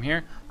great time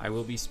here. I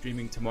will be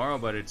streaming tomorrow,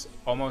 but it's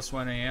almost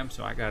 1 a.m.,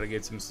 so I gotta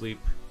get some sleep.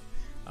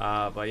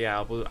 But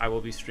yeah, I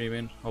will be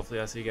streaming. Hopefully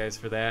I'll see you guys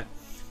for that.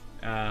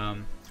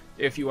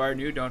 If you are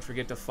new, don't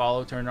forget to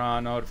follow, turn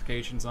on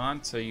notifications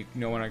on so you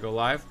know when I go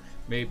live.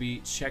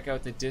 Maybe check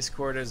out the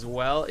Discord as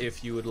well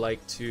if you would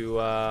like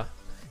to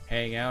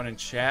hang out and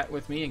chat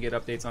with me and get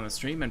updates on the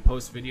stream and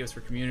post videos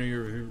for community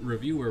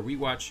review where we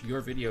watch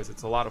your videos.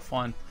 It's a lot of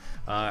fun.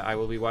 I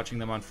will be watching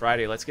them on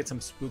Friday. Let's get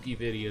some spooky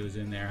videos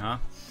in there, huh?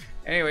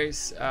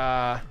 Anyways,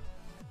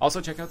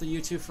 also check out the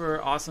YouTube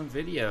for awesome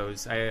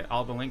videos.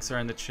 All the links are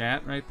in the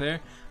chat right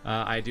there.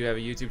 I do have a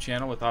YouTube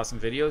channel with awesome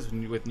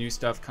videos with new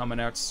stuff coming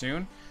out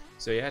soon.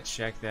 So yeah,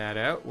 check that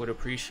out. Would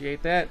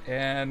appreciate that.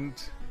 And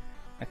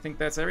I think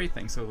that's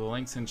everything. So the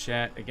links in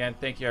chat. Again,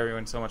 thank you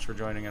everyone so much for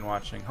joining and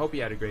watching. Hope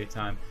you had a great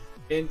time.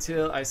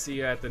 Until I see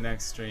you at the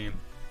next stream.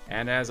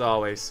 And as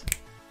always,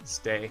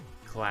 stay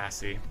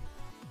classy.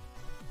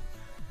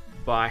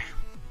 Bye.